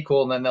fair and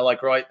equal, and then they're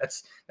like, right,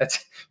 let's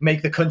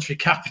make the country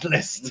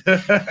capitalist,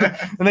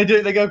 and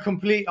they go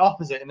complete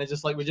opposite, and they're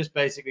just like, we're just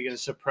basically going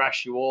to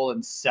suppress you all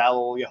and sell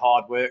all your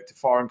hard work to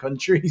foreign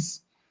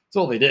countries. That's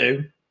all they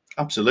do.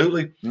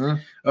 Absolutely. Yeah.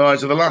 All right,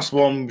 so the last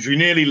one, which we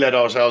nearly led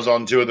ourselves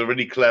on to, the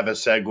really clever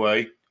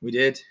segue. We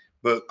did.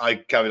 But I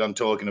carried on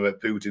talking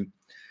about Putin.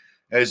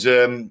 As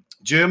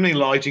Germany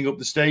lighting up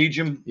the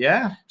stadium.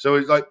 Yeah. So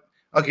it's like,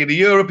 okay, the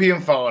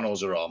European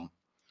finals are on.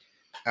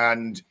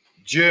 And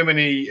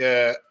Germany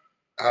had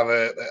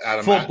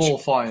a football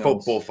match. finals.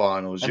 Football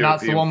finals. And European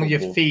that's the one with your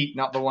football. feet,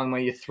 not the one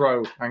where you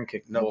throw and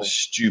kick the Not ball. the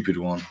stupid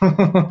one.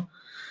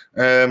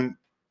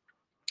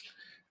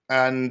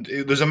 and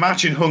there's a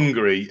match in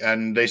Hungary,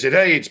 and they said,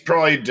 "Hey, it's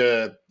Pride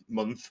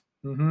month.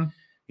 Mm-hmm.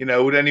 You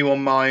know, would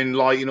anyone mind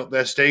lighting up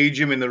their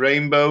stadium in the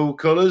rainbow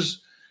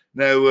colours?"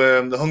 Now,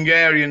 the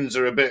Hungarians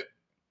are a bit,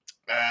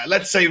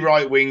 let's say,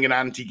 right wing and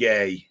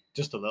anti-gay.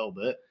 Just a little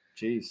bit.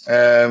 Jeez.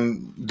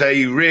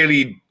 They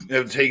really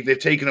they've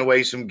taken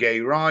away some gay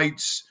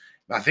rights.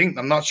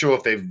 I'm not sure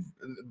if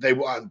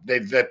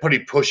they're pretty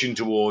pushing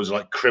towards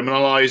like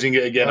criminalizing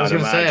it again. I was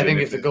going to say, I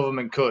think if the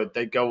government could,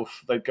 they'd go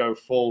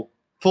full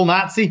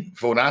Nazi.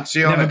 Full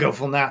Nazi on Never it. go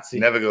full Nazi.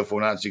 Never go full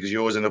Nazi because you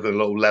always end up with a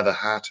little leather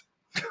hat.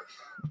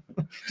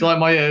 It's like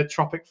my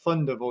Tropic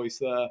Thunder voice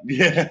there.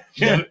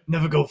 Yeah.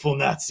 Never go full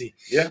Nazi.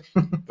 Yeah,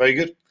 very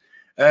good.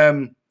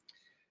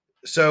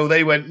 So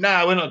they went,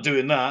 "Nah, we're not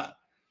doing that."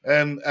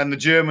 And the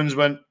Germans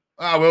went,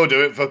 "We'll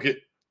do it, fuck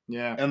it."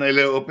 Yeah. And they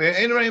lit up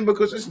in rainbow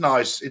because it's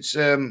nice. It's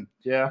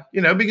Yeah.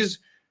 you know, because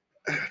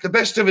the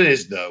best of it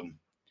is though,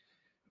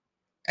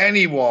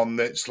 anyone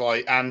that's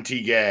like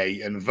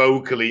anti-gay and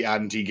vocally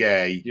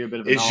anti-gay You're a bit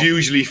of a is knob.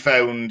 usually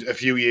found a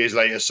few years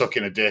later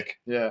sucking a dick.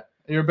 Yeah.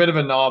 You're a bit of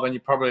a knob, and you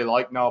probably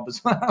like knob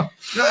as well.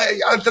 No,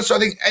 I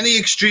think any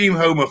extreme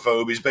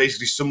homophobe is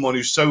basically someone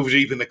who's so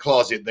deep in the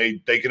closet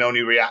they can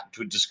only react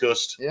with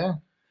disgust. Yeah.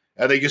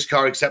 They just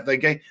can't accept they're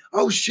gay.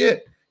 Oh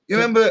shit! You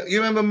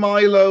remember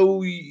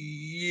Milo?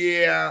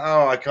 Yeah.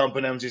 Oh, I can't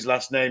pronounce his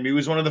last name. He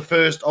was one of the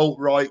first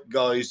alt-right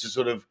guys to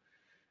sort of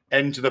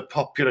enter the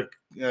popular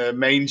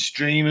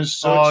mainstream as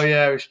such. Oh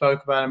yeah, we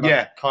spoke about him.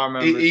 Yeah. Can't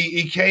remember.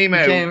 He came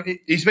out.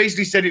 He's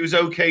basically said it was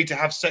okay to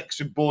have sex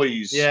with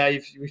boys. Yeah,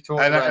 we've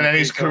talked And about it then a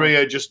his few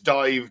career just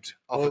dived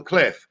off a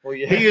cliff. Well,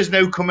 yeah. He has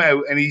now come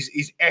out and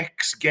he's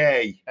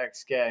ex-gay.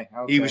 Ex-gay.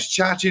 Okay. He was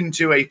chatting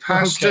to a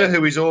pastor Okay.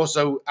 who is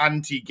also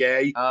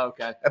anti-gay. Oh,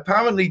 okay.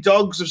 Apparently,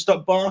 dogs have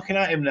stopped barking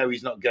at him now.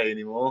 He's not gay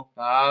anymore.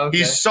 Oh, okay.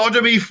 He's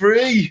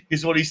sodomy-free,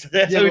 is what he said.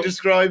 That's Yeah, how he but-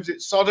 describes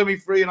it.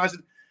 Sodomy-free. And I said,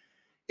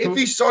 if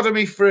he's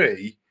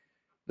sodomy-free,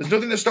 there's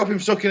nothing to stop him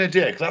sucking a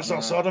dick. That's not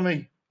Yeah.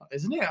 sodomy.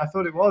 Isn't it? I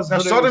thought it was. Now, I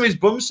thought it sodomy was- is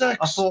bum sex.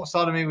 I thought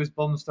sodomy was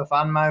bum stuff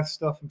and mouth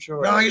stuff. I'm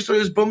sure. No, I used to thought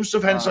it was bum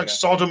stuff, hence Oh, like okay.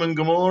 Sodom and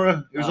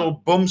Gomorrah. It was Oh. all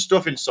bum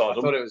stuff in I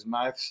Sodom. thought it was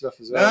mouth stuff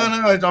as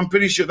well. No, I'm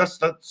pretty sure that's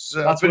That's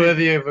pretty-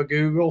 worthy of a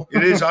Google.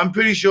 It is. I'm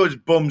pretty sure it's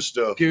bum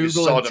stuff. It's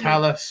Google and sodomy.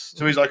 tell us.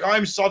 So he's like,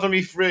 I'm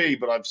sodomy free,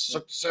 but I've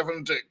sucked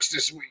 7 dicks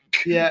this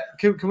week. Yeah,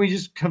 can we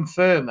just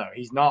confirm though?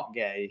 He's not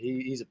gay.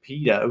 He's a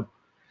pedo.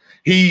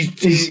 He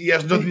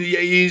has nothing.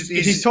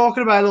 He's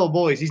talking about little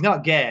boys. He's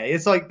not gay.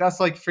 That's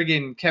like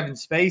friggin' Kevin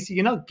Spacey.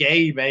 You're not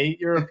gay, mate.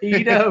 You're a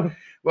pedo.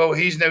 Well,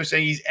 he's now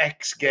saying he's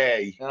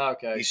ex-gay.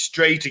 Okay. He's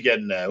straight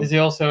again now. Is he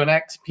also an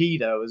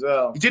ex-pedo as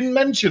well? He didn't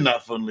mention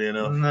that, funnily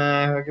enough.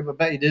 No, I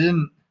bet he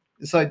didn't.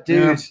 It's like,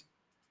 dude,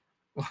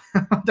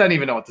 I don't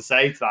even know what to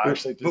say to that.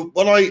 Actually, But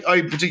what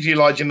I particularly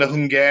liked in the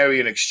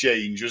Hungarian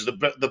exchange was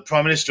the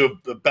Prime Minister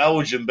of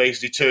Belgium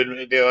basically turned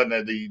at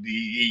the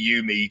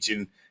EU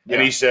meeting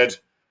and he said,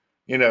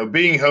 you know,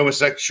 being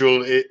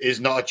homosexual is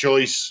not a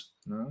choice,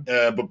 No.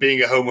 but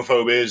being a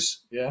homophobe is.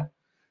 Yeah,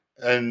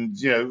 And,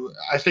 you know,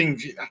 I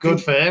think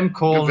good for him.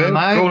 Calling him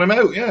out. Call him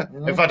out, yeah.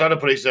 Yeah. In fact, I'd have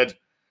probably said,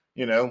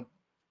 you know,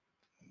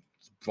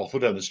 brothel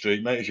down the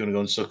street, mate, if you want to go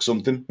and suck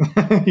something.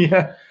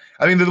 Yeah,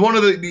 I mean, one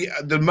of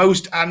the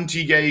most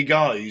anti-gay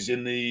guys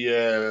in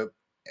the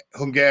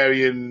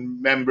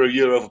Hungarian member of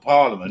Euro for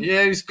Parliament.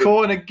 yeah. He's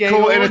caught in a gay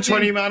Caught in a orgy.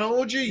 20-man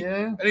orgy.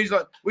 Yeah, And he's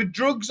like, with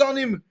drugs on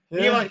him. And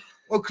you're Yeah. like,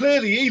 well,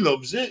 clearly he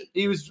loves it.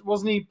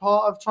 wasn't he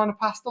part of trying to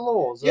pass the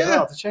laws? As Yeah.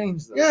 well, to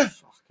change them. Yeah.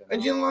 Fucking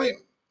And hell. you're like,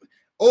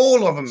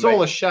 all of them, It's mate.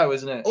 all a show,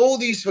 isn't it? All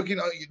these fucking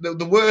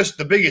the worst,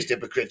 the biggest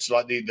hypocrites,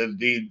 like the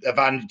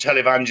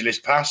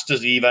televangelist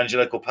pastors, the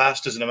evangelical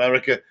pastors in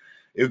America,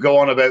 who go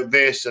on about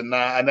this and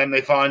that, and then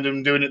they find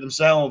them doing it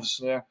themselves.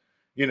 Yeah,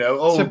 You know,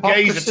 It's gays are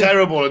hypocrisy.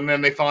 terrible, and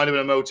then they find them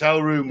in a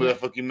motel room with Yeah. a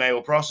fucking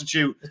male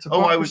prostitute. it's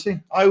Oh, hypocrisy.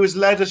 I was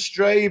led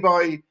astray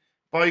by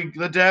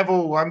the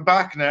devil. I'm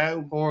back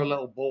now. Or a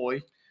little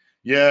boy.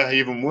 Yeah,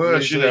 even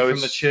worse. Usually You know, from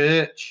the it's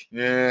church.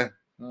 yeah,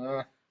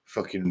 Uh,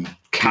 fucking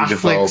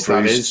Catholics, paedophile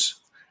that priests. is.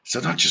 So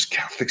not just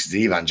Catholics,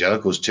 the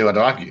evangelicals too. I'd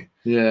argue.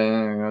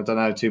 Yeah, I don't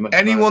know too much.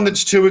 Anyone about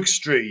that's too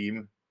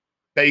extreme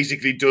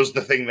basically does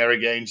the thing they're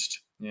against.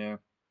 that. Yeah,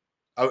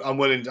 I'm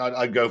willing.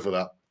 I'd go for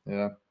that.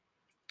 yeah.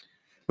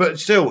 But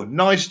still,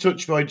 nice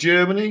touch by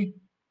Germany.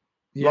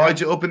 Yeah.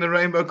 Light it up in the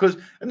rainbow colours.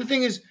 And the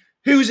thing is,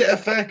 who's it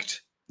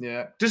affect?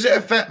 Yeah. Does it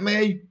affect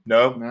me?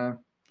 No. No.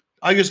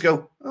 I just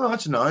go, oh,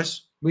 that's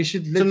nice. We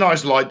should It's a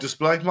nice light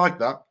display, like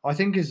that. I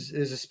think as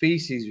a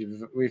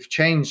species we've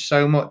changed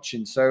so much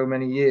in so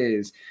many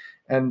years,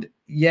 and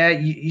yeah,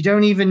 you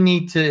don't even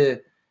need to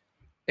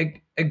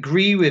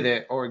agree with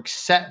it or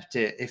accept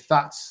it if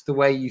that's the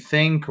way you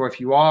think or if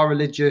you are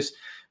religious,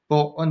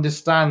 but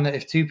understand that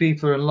if two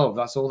people are in love,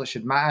 that's all that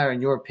should matter,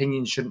 and your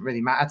opinion shouldn't really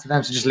matter to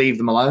them, so just leave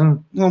them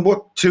alone. Well,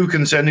 what two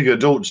consenting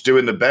adults do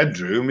in the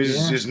bedroom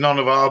is none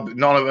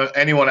of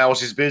anyone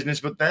else's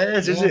business but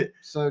theirs, is Yeah. it?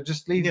 So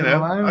just leave You them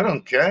know, alone. I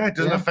don't care. It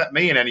doesn't Yeah. affect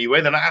me in any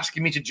way. They're not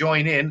asking me to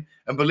join in.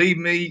 And believe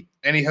me,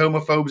 any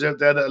homophobes out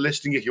there that are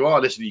listening, if you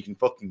are listening, you can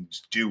fucking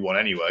just do one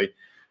anyway.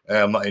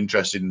 I'm not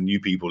interested in new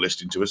people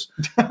listening to us.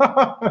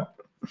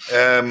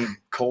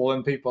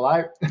 Calling people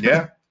out.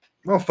 Yeah.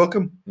 Well, fuck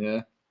them.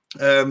 Yeah.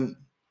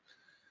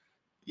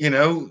 You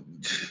know,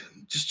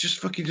 just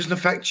fucking doesn't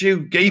affect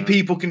you. Gay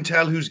people can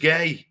tell who's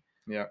gay.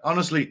 Yeah.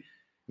 Honestly,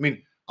 I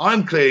mean,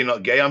 I'm clearly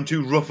not gay. I'm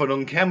too rough and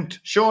unkempt.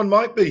 Sean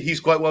might be. He's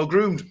quite well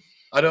groomed.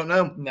 I don't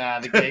know. Nah,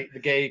 the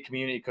gay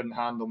community couldn't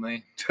handle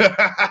me.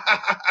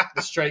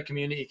 The straight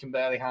community can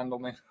barely handle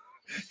me.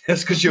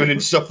 That's because you're an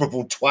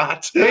insufferable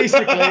twat.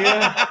 Basically,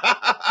 yeah.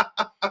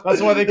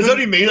 That's why they. It's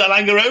only me that'll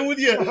hang around with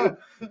you.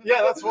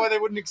 Yeah, that's why they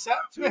wouldn't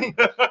accept me.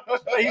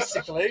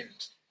 Basically,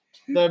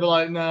 they'd be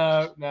like,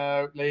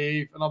 "No,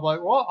 leave," and I'm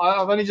like, "What?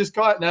 I've only just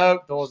got it. No,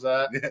 doors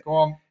there. Yeah. Go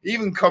on."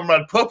 Even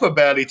Comrade Pupper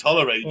barely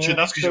tolerates you.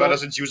 That's because you've had her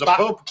since you was a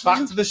pup.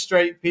 Back to the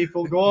straight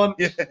people. Go on.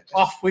 Yeah.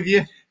 Off with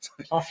you.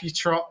 Off you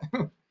trot.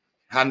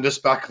 Hand us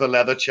back the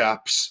leather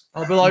chaps.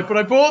 I'll be like, "But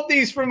I bought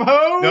these from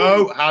home."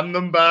 No, hand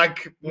them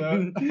back.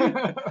 Yeah.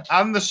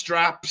 And the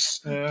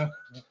straps. Yeah.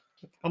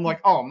 I'm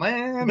like, "Oh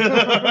man."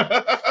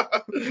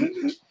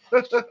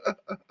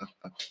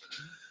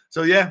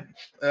 So yeah,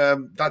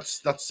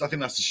 that's I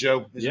think that's the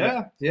show. Isn't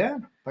it? Yeah.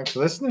 Thanks for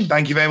listening.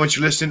 Thank you very much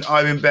for listening.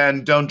 I've been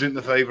Ben. Don't drink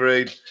the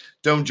Favourade.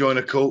 Don't join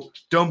a cult.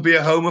 Don't be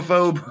a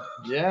homophobe.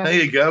 Yeah.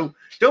 There you go.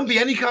 Don't be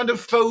any kind of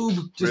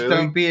phobe. Just really.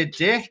 don't be a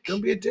dick.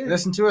 Don't be a dick.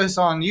 Listen to us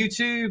on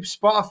YouTube,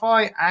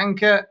 Spotify,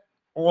 Anchor,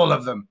 all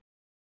of them.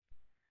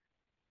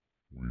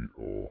 We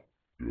are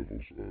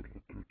Devil's Advocate.